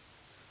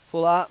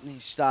 Pull up and he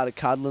started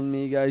cuddling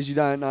me. He goes, you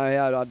don't know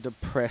how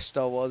depressed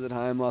I was at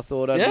home. I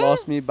thought I'd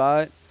lost my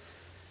boat.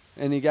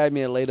 And he gave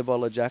me a litre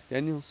bottle of Jack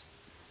Daniels.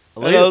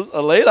 A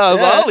litre? I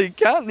was like, holy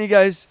cunt. And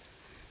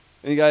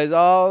he goes,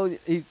 oh,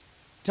 he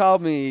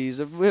told me he's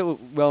a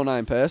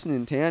well-known person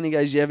in town. He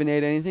goes, you ever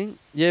need anything?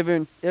 You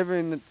ever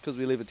in, because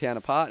we live a town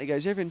apart. He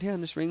goes, you ever in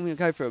town, just ring me, I'll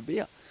go for a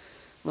beer.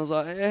 And I was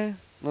like, yeah. And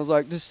I was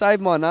like, just save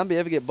my number. You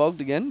ever get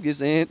bogged again?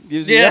 Gives you a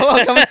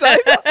I'll come and save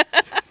you.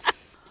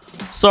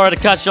 Sorry to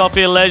cut you off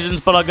here, legends,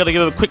 but I've got to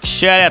give a quick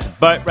shout out to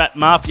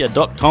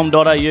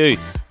boatratmafia.com.au.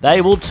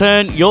 They will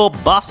turn your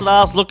busted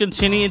ass looking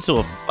tinny into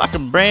a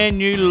fucking brand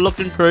new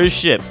looking cruise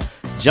ship.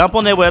 Jump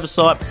on their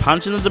website,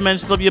 punch in the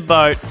dimensions of your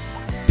boat,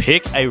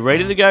 pick a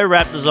ready to go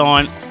wrap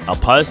design. I'll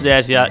post it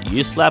out to you.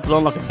 You slap it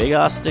on like a big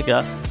ass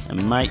sticker,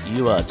 and mate,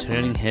 you are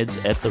turning heads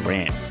at the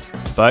ramp.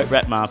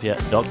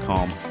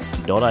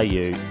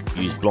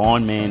 boatratmafia.com.au. Use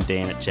Blind Man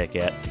Dan at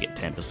checkout to get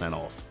 10%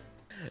 off.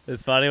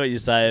 It's funny what you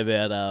say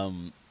about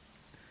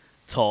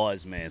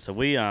ties, man. So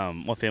we,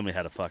 my family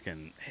had a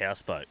fucking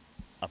houseboat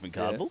up in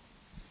Cardinal,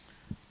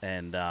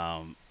 and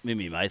me and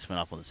my mates went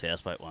up on this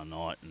houseboat one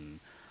night, and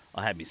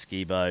I had my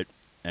ski boat,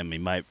 and my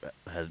mate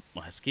had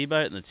my ski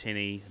boat and the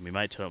tinny, and my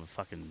mate took up a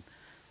fucking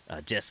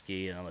jet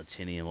ski and another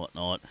tinny and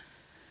whatnot.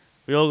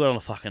 We all got on a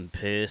fucking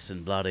piss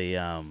and bloody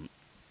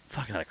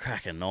fucking had a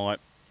cracking night.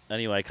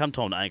 Anyway, come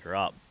time to anchor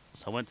up,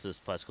 so I went to this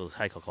place called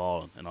Haycock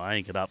Island, and I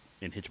anchored up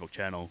in Hitchcock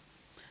Channel,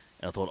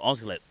 and I thought I was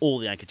gonna let all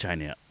the anchor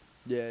chain out.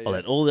 I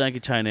let all the anchor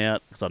chain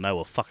out because I know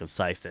we're fucking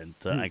safe then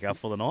to anchor up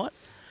for the night.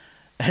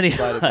 Anyway,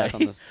 back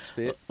on the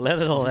spit. Let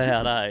it all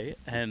out, eh?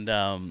 And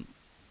a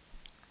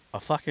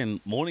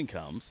fucking morning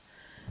comes,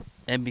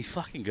 and my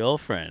fucking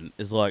girlfriend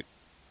is like,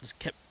 just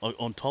kept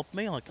on top of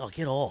me. I'm like, oh,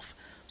 get off.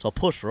 So I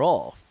pushed her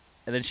off,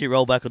 and then she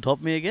rolled back on top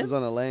of me again. It was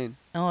on a lane.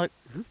 And I'm like,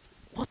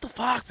 what the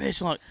fuck,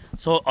 bitch? And like,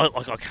 so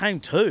I came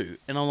to,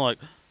 and I'm like,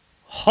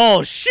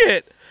 oh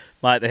shit,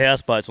 mate. The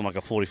houseboat's on like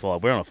a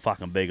 45. We're on a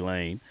fucking big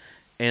lane,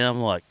 and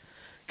I'm like,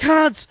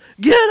 cunts,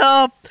 get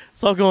up!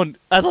 So I'm going,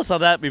 as I said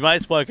that, my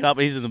mate's woken up,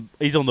 he's on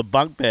the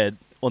bunk bed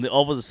on the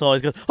opposite side.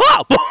 He's going,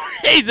 oh!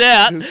 He's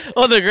out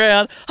on the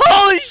ground.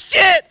 Holy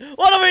shit!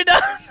 What have we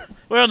done?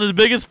 We're on the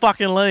biggest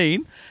fucking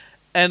lean,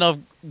 and I've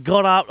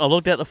got up, I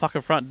looked out the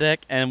fucking front deck,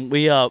 and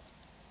I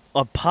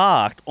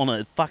parked on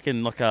a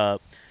fucking, it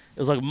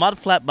was like a mud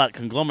flat, but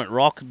conglomerate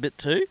rock bit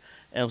too,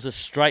 and it was a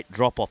straight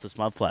drop off this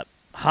mud flat.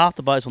 Half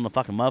the boat's on the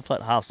fucking mud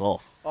flat, half's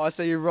off. Oh,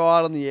 so you're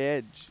right on the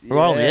edge.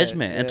 Right on the edge,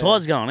 man. And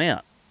tide's going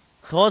out.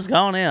 Tide's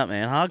going out,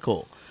 man.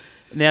 Hardcore.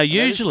 Now,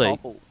 usually,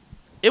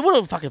 it would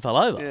have fucking fell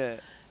over. Yeah.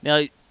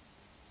 Now,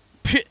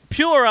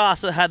 pure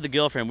ass that had the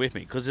girlfriend with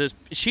me, because if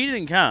she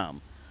didn't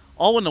come,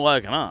 I wouldn't have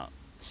woken up.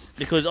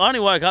 Because I only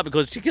woke up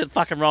because she could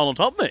fucking roll on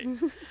top of me.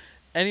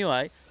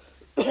 Anyway,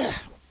 the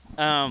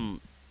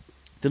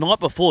night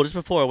before, just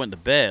before I went to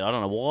bed, I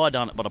don't know why I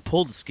done it, but I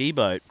pulled the ski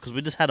boat, because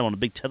we just had it on a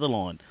big tether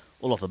line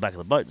all off the back of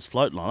the boat, just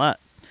floating like that.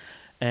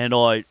 And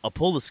I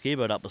pulled the ski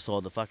boat up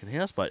beside the fucking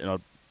houseboat, and I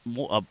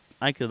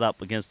anchored it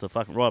up against the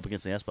fucking, right up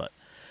against the houseboat.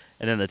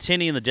 And then the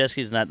tinny and the jet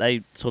skis and that,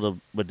 they sort of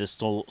were just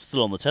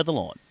still on the tether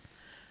line.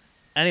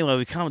 Anyway,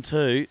 we come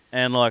to,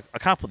 and like, I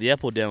can't put the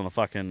airport down on the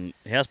fucking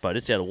houseboat.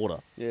 It's out of water.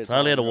 Yeah, it's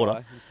totally out of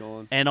water. It's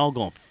gone. And I'm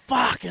going,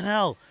 fucking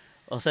hell.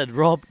 I said,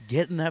 Rob,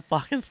 get in that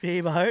fucking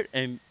ski boat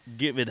and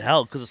give it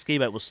hell, because the ski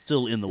boat was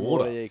still in the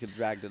water. Yeah, you could have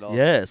dragged it off.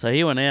 Yeah, so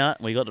he went out,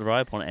 and we got the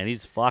rope on it, and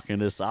he's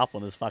fucking us up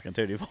on this fucking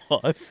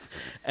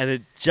 225, and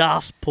it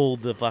just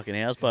pulled the fucking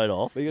houseboat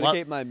off. But you got to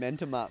keep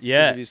momentum up,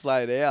 yeah. If you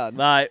slow down.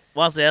 Mate,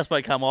 once the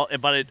houseboat come off,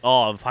 but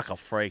fuck, I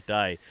freaked,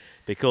 eh?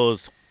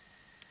 Because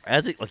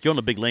as it, like, you're on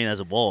the big lean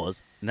as it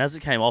was, and as it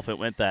came off, it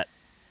went that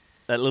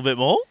that little bit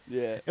more.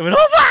 Yeah. And we went,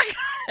 oh,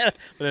 fuck!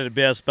 But then it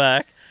bounced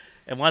back.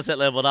 And once that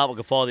leveled up, we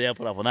could follow the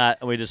output up on that.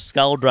 And we just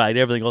skull dragged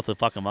everything off the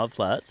fucking mud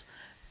flats.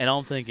 And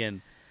I'm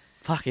thinking,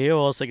 fuck, here I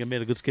was thinking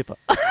being a good skipper.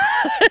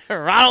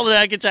 Run all the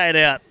anchor chain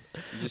out.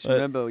 Just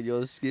remember, you're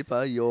the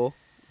skipper, you're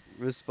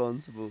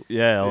responsible.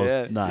 Yeah,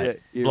 I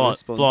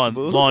was,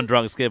 blind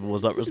drunk skipper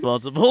was not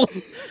responsible.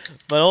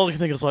 But all I could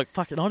think was like,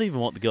 fuck, I don't even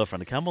want the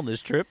girlfriend to come on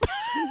this trip.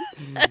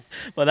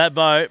 But that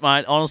boat,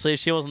 mate, honestly, if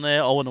she wasn't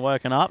there, I wouldn't have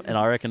woken up. And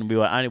I reckon we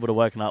only would have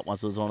woken up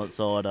once it was on its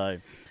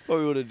side.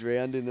 Probably would have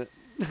drowned in it.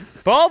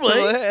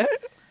 Probably. Like,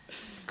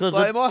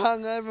 am I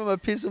hungover? Am I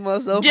pissing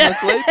myself in my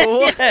sleep or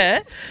what?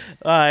 Yeah.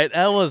 Alright,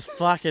 that was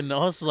fucking, I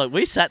was like,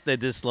 we sat there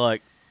just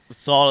like,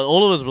 silent.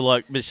 All of us were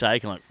like a bit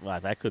shaken, like, wow,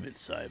 that could have been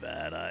so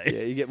bad, eh?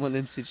 Yeah, you get one of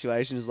them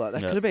situations like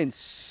that could have been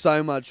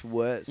so much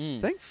worse.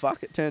 Thank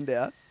fuck it turned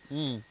out.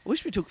 I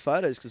wish we took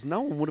photos because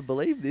no one would have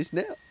believed this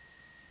now.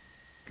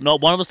 Not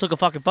one of us took a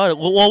fucking photo.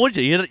 Well, why would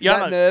you? You're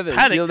that nervous.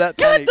 Panic. You're that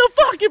Get panic. the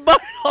fucking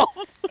boat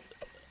off.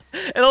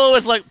 And all of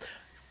us like,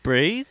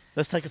 breathe.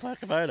 Let's take a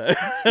fucking photo.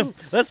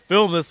 Let's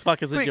film this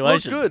fucking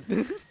situation. Quick,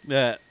 look good.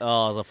 Yeah.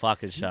 Oh, it was a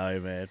fucking show,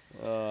 man.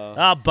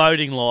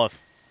 Boating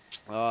life.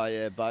 Oh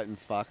yeah, boating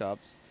fuck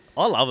ups.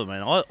 I love it,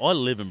 man. I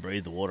live and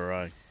breathe the water,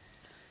 eh?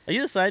 Are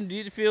you the same? Do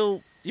you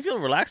feel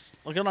relaxed?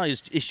 Like, I know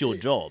it's your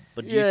job,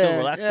 but do you feel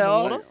relaxed in the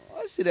water?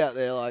 I sit out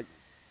there, like,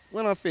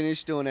 when I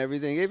finish doing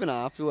everything, even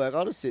after work,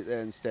 I'll just sit there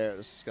and stare at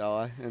the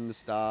sky and the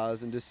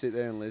stars and just sit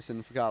there and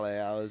listen for a couple of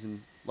hours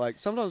and, like,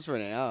 sometimes for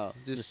an hour.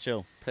 Just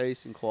chill.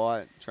 Peace and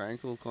quiet,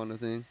 tranquil kind of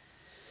thing.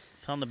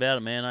 Something about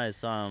it, man.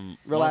 It's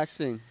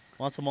relaxing.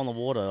 Once I'm on the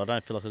water, I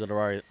don't feel like I've got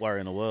to worry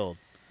in the world.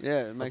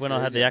 Yeah, it makes like when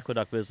I had the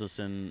aqueduct business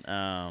in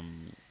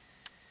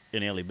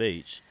Early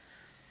Beach,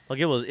 like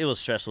it was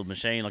stressful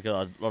machine, like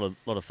a lot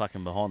of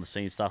fucking behind the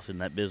scenes stuff in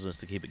that business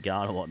to keep it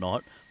going and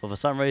whatnot. But for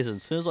some reason,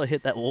 as soon as I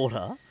hit that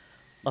water,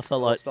 I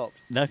felt like stopped.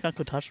 No cunt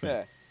could touch me.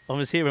 Yeah. I'm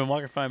just here with a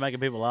microphone making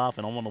people laugh,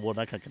 and I'm on the water.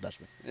 No cunt can touch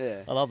me.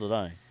 Yeah. I love it,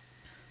 eh?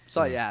 It's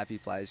like your happy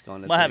place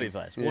kind of my thing. happy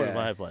place. Water,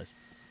 my happy place.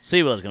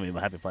 SeaWorld's gonna be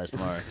my happy place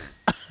tomorrow.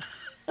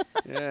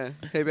 Yeah.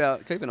 Keep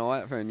an eye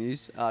out for a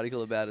news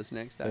article about us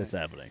next day. It's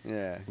happening.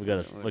 Yeah. We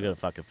gotta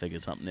fucking figure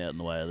something out in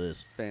the way of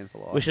this. Fan for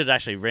life. We should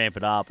actually ramp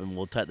it up, and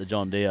we'll take the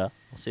John Deere.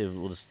 We'll see if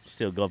we'll just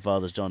steal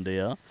Godfather's John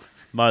Deere,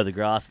 mow the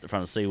grass at the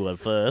front of SeaWorld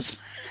first,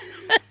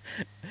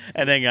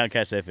 and then go and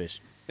catch their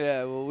fish.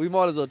 Yeah, well, we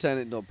might as well turn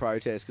it into a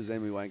protest because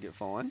then we won't get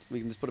fined. We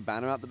can just put a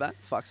banner up the back,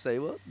 fuck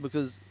SeaWorld,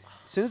 because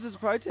as soon as it's a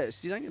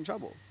protest, you don't get in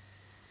trouble.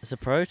 It's a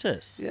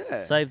protest.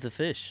 Yeah. Save the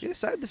fish. Yeah,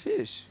 save the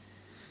fish.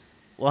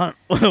 One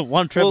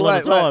triple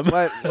at a time.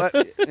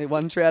 Wait.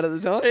 One trout at a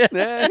time?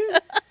 Yeah.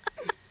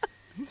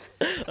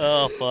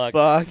 Oh, fuck.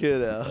 Fuck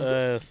it out.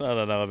 I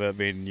don't know about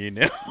being you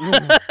now.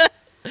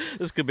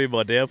 This could be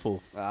my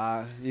downfall.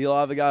 You'll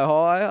either go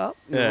high up,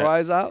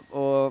 rise up,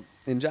 or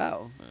in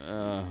jail.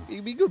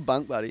 You'd be a good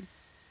bunk, buddy.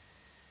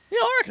 Yeah,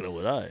 I reckon it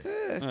would, eh?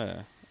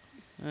 Yeah.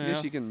 I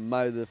guess you can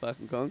mow the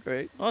fucking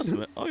concrete. I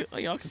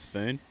can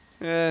spoon.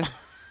 Yeah.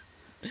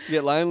 You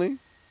get lonely?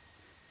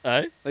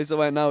 Eh? At least I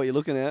won't know what you're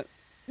looking at.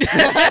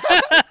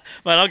 Mate,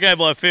 I'll go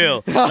by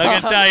feel. I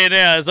can tell you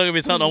now, it's not going to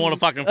be something I want to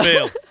fucking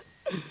feel.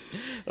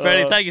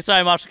 Freddie, thank you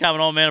so much for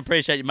coming on, man.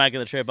 Appreciate you making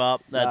the trip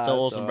up. That's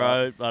awesome,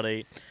 bro.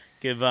 Buddy,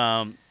 give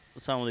some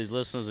of these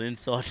listeners an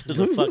insight to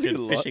the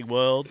fucking fishing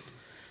world.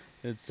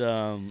 It's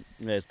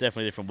it's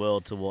definitely a different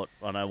world to what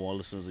I know my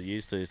listeners are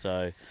used to.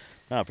 So,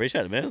 I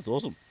appreciate it, man. It's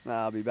awesome.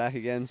 I'll be back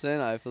again soon,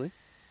 hopefully.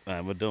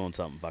 We're doing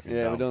something fucking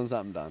Yeah, dumb. we're doing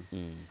something done.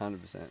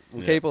 100%.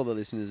 We'll Yeah. keep all the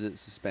listeners at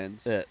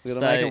suspense. Yeah, We've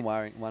got to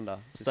make them wonder.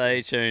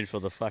 Stay tuned for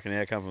the fucking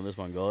outcome from this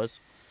one,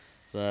 guys.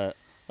 So,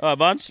 all right,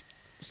 bunch.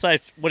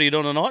 What are you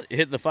doing tonight? You're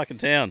hitting the fucking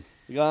town.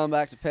 We're going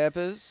back to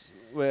Peppers.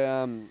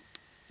 Where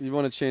you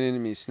want to tune into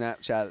me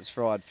Snapchat? It's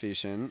fried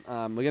fishing.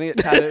 We're gonna get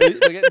tattoos.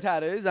 We're getting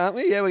tattoos, aren't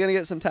we? Yeah, we're gonna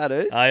get some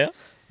tattoos. Are you?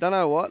 Don't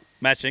know what.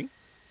 Matching?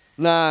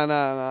 No.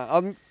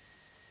 I'm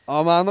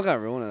not gonna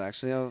ruin it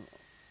actually.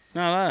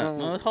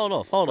 No. Hold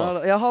off.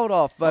 Yeah, hold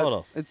off. But Hold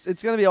off.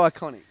 it's gonna be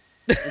iconic.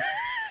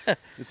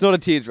 It's not a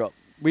teardrop.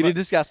 We did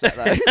discuss that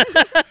though.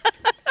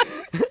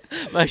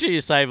 Make sure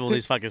you save all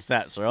these fucking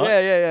snaps, all right?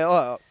 Yeah.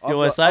 Oh,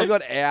 I've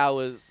got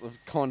hours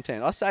of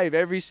content. I save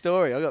every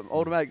story. I got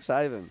automatic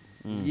saving.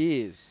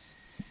 Years.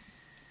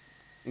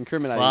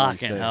 Incriminating ones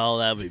Fucking too. hell,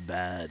 that would be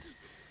bad.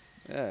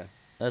 Yeah.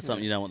 That's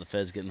something you don't want the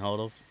feds getting hold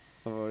of.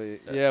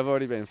 I've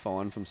already been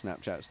fined from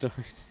Snapchat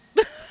stories.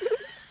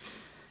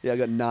 Yeah, I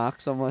got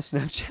narcs on my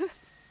Snapchat.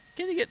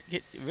 Can you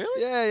get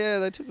really? Yeah,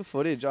 they took a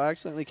footage. I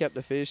accidentally kept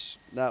a fish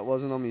that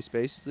wasn't on my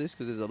species list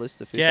because there's a list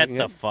of fish. Get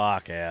the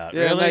fuck out.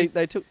 Yeah, really?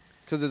 they took,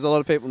 because there's a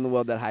lot of people in the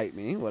world that hate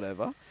me,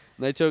 whatever. And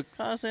they took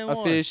a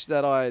fish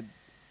that I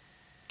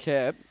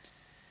kept,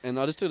 and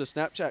I just took a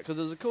Snapchat because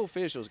it was a cool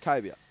fish. It was a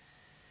cobia.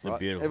 They're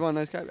beautiful. Everyone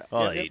knows cobia.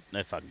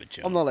 No fucking good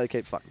I'm not allowed to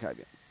keep fucking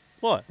cobia.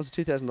 Why? It was a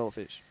 $2,000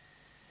 fish.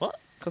 What?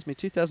 Cost me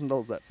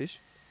 $2,000 that fish.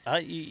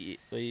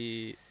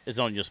 It's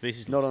on your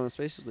species list? Not on a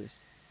species list.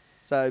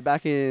 So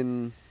back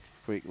in,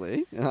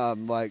 quickly,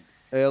 like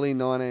early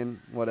 19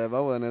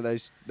 whatever, when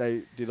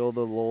they did all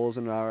the laws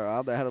and rah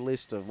rah, they had a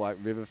list of like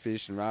river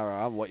fish and rah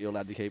rah, what you're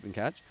allowed to keep and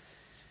catch.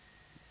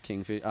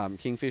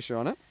 Kingfisher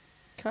on it,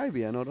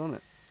 cobia not on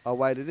it. I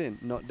waded in,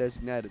 not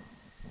designated.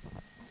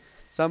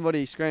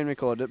 Somebody screen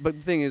recorded it, but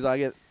the thing is, I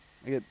get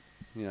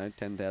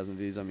 10,000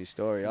 views on my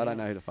story. I don't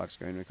know who the fuck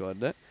screen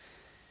recorded it.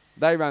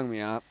 They rang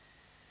me up.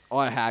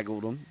 I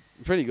haggled them.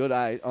 Pretty good,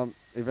 eh?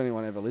 If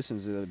anyone ever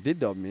listens to it, did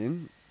dob me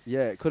in.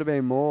 Yeah, it could have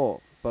been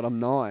more, but I'm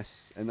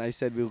nice. And they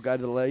said, we'll go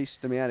to the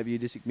least amount if you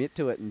just admit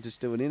to it and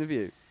just do an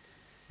interview.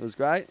 It was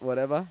great,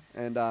 whatever.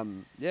 And,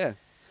 yeah.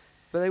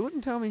 But they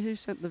wouldn't tell me who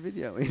sent the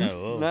video in.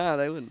 Oh. No,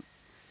 they wouldn't.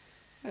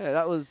 Yeah,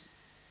 that was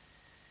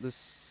the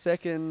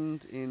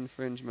second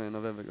infringement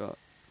I've ever got.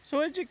 So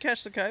where did you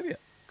catch the cobia?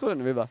 Caught it in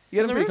the river.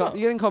 You get them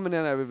you get them common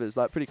down our rivers,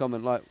 like pretty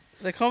common. Like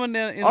they're common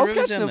down in the I was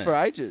rivers catching down them there?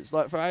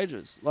 for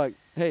ages, like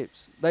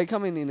heaps. They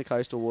come in the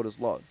coastal waters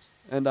lots,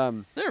 and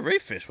They're a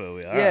reef fish where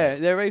we are. yeah,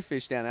 they're reef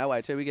fish down our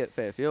way too. We get a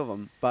fair few of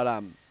them,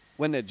 but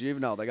when they're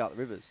juvenile, they go up the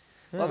rivers.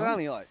 Like they're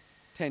only like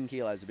 10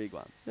 kilos a big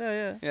one.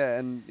 Yeah. Yeah,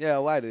 and I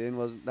waded in.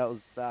 That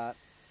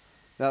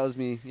was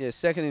me. Yeah,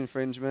 second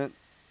infringement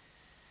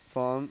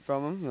from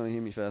them. You want to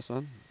hear me first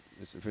one?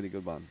 It's a pretty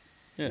good one.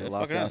 Yeah, You'll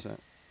laugh fucking at hell. it.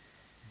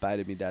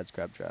 Baited me dad's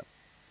crab trap.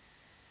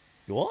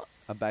 You what?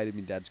 I baited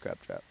me dad's crab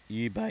trap.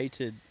 You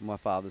baited. My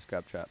father's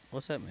crab trap.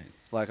 What's that mean?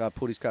 Like I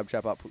put his crab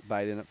trap up, put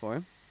bait in it for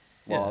him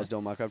while Yeah. I was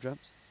doing my crab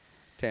traps.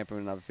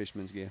 Tampering another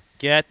fisherman's gear.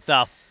 Get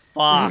the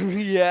fuck.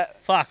 Yeah.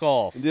 Fuck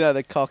off. You know,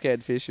 the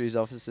cockhead fisheries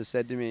officer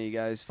said to me, he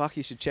goes, fuck,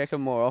 you should check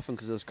them more often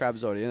because there's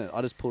crabs already in it.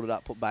 I just pulled it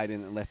up, put bait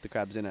in it and left the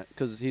crabs in it.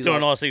 Because he's Doing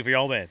like, a nice thing for your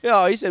old man.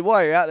 yeah, he said,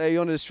 while you're out there, you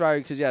wanted to throw,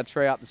 because you had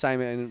three up the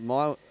same end at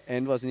my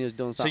end, wasn't he? He was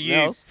doing So something you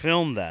else.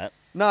 filmed that.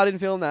 No, I didn't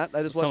film that.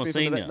 They just watched Someone me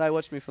seen from you? they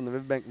watched me from the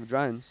riverbank with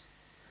drones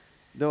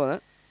doing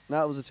it.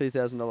 No, it was a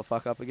 $2,000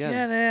 fuck up again.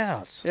 Get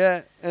out.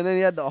 Yeah, and then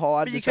he had to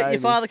hide But to save your me.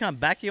 father can't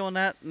back you on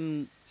that,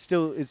 and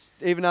Still, it's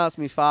even though it's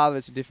me father,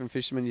 it's a different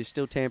fisherman. You're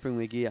still tampering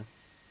with gear.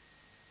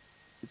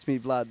 It's me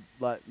blood,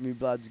 like me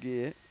blood's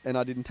gear, and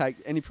I didn't take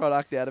any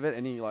product out of it,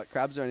 any like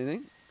crabs or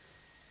anything.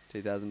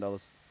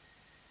 $2,000.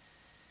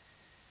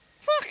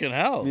 fucking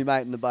hell. Me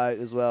mate in the boat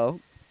as well.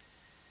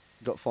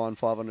 Got fined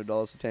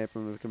 $500 for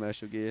tampering with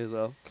commercial gear as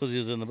well. Because he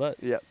was in the boat.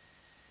 Yep.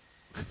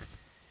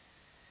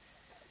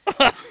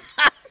 Fucking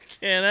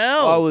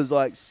hell. I was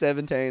like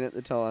 17 at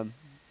the time.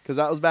 Because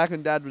that was back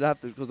when Dad would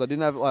have to, because I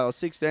didn't have, like I was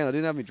 16, I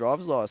didn't have my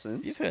driver's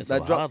license. You've heard They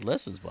some dropped- hard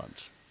lessons,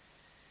 bunch.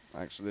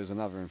 Actually, there's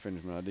another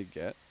infringement I did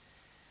get.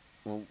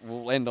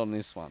 We'll end on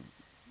this one.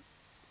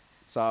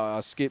 So I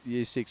skipped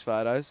year 6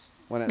 photos.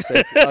 Went out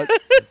sea. I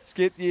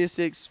skipped year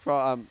 6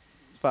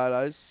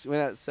 photos.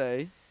 Went out to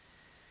sea.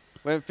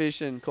 Went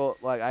fishing.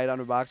 Caught like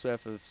 $800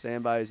 worth of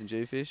sandbows and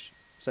jewfish.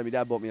 So my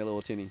dad bought me a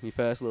little tinny. My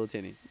first little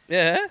tinny.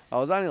 Yeah. I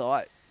was only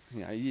like,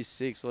 year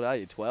 6. What are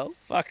you, 12?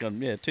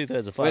 Fucking, yeah,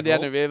 2/3 of fuck Went down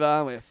all. the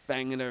river. We're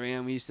fanging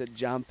around. We used to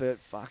jump it.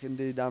 Fucking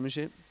do dumb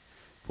shit.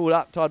 Pulled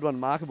up. Tied one to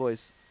marker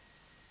boys.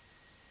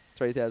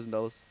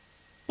 $3,000.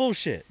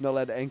 Bullshit. Not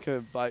allowed to anchor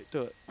a boat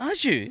to it.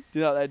 Aren't you? Do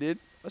you know what they did?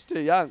 I was too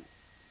young.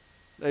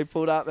 They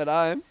pulled up at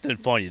home. Didn't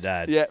find your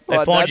dad. Yeah,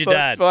 They find your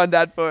dad. Find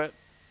Dad for it.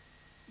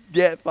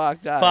 Get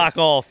fucked up. Fuck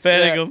off.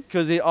 Fair dinkum.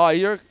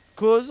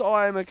 Because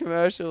I am a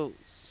commercial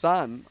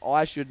son,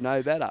 I should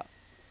know better.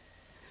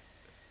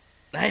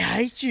 They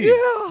hate you.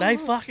 Yeah. They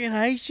fucking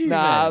hate you,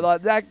 Nah, man.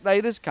 like that, they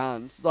just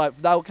cunts. Like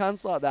they were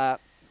cunts like that.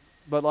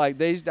 But like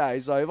these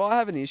days, like, if I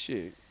have an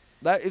issue,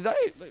 if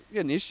they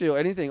get an issue or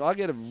anything, I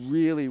get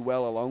really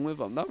well along with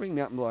them. They'll ring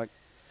me up and be like,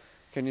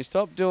 "Can you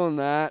stop doing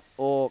that?"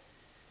 Or,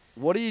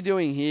 "What are you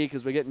doing here?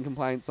 Because we're getting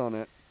complaints on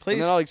it." Please,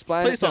 and then I'll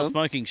explain please it to stop them.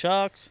 smoking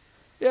sharks.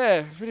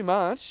 Yeah, pretty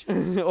much.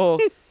 Or,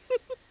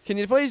 can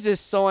you please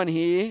just sign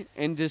here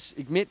and just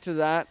admit to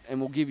that, and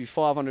we'll give you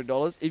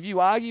 $500. If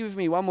you argue with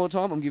me one more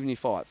time, I'm giving you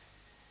 $5.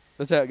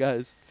 That's how it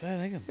goes. Fair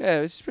dinkum.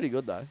 Yeah, it's pretty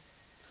good though.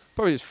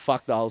 Probably just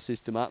fuck the whole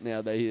system up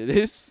now they hear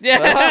this.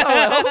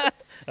 Yeah.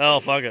 Oh,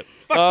 fuck it.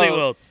 Fuck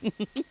Oh.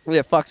 SeaWorld.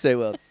 Yeah, fuck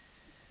SeaWorld.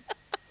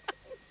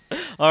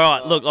 All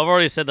right, look, I've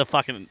already said the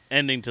fucking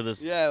ending to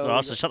this. Yeah, well, All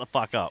right, so shut the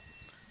fuck up.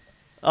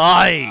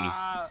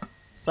 Aye.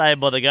 Saved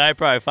by the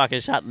GoPro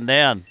fucking shutting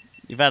down.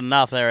 You've had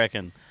enough, I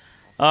reckon.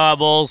 All right,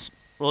 balls.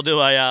 We'll do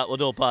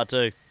a part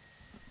 2.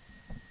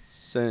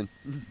 Soon.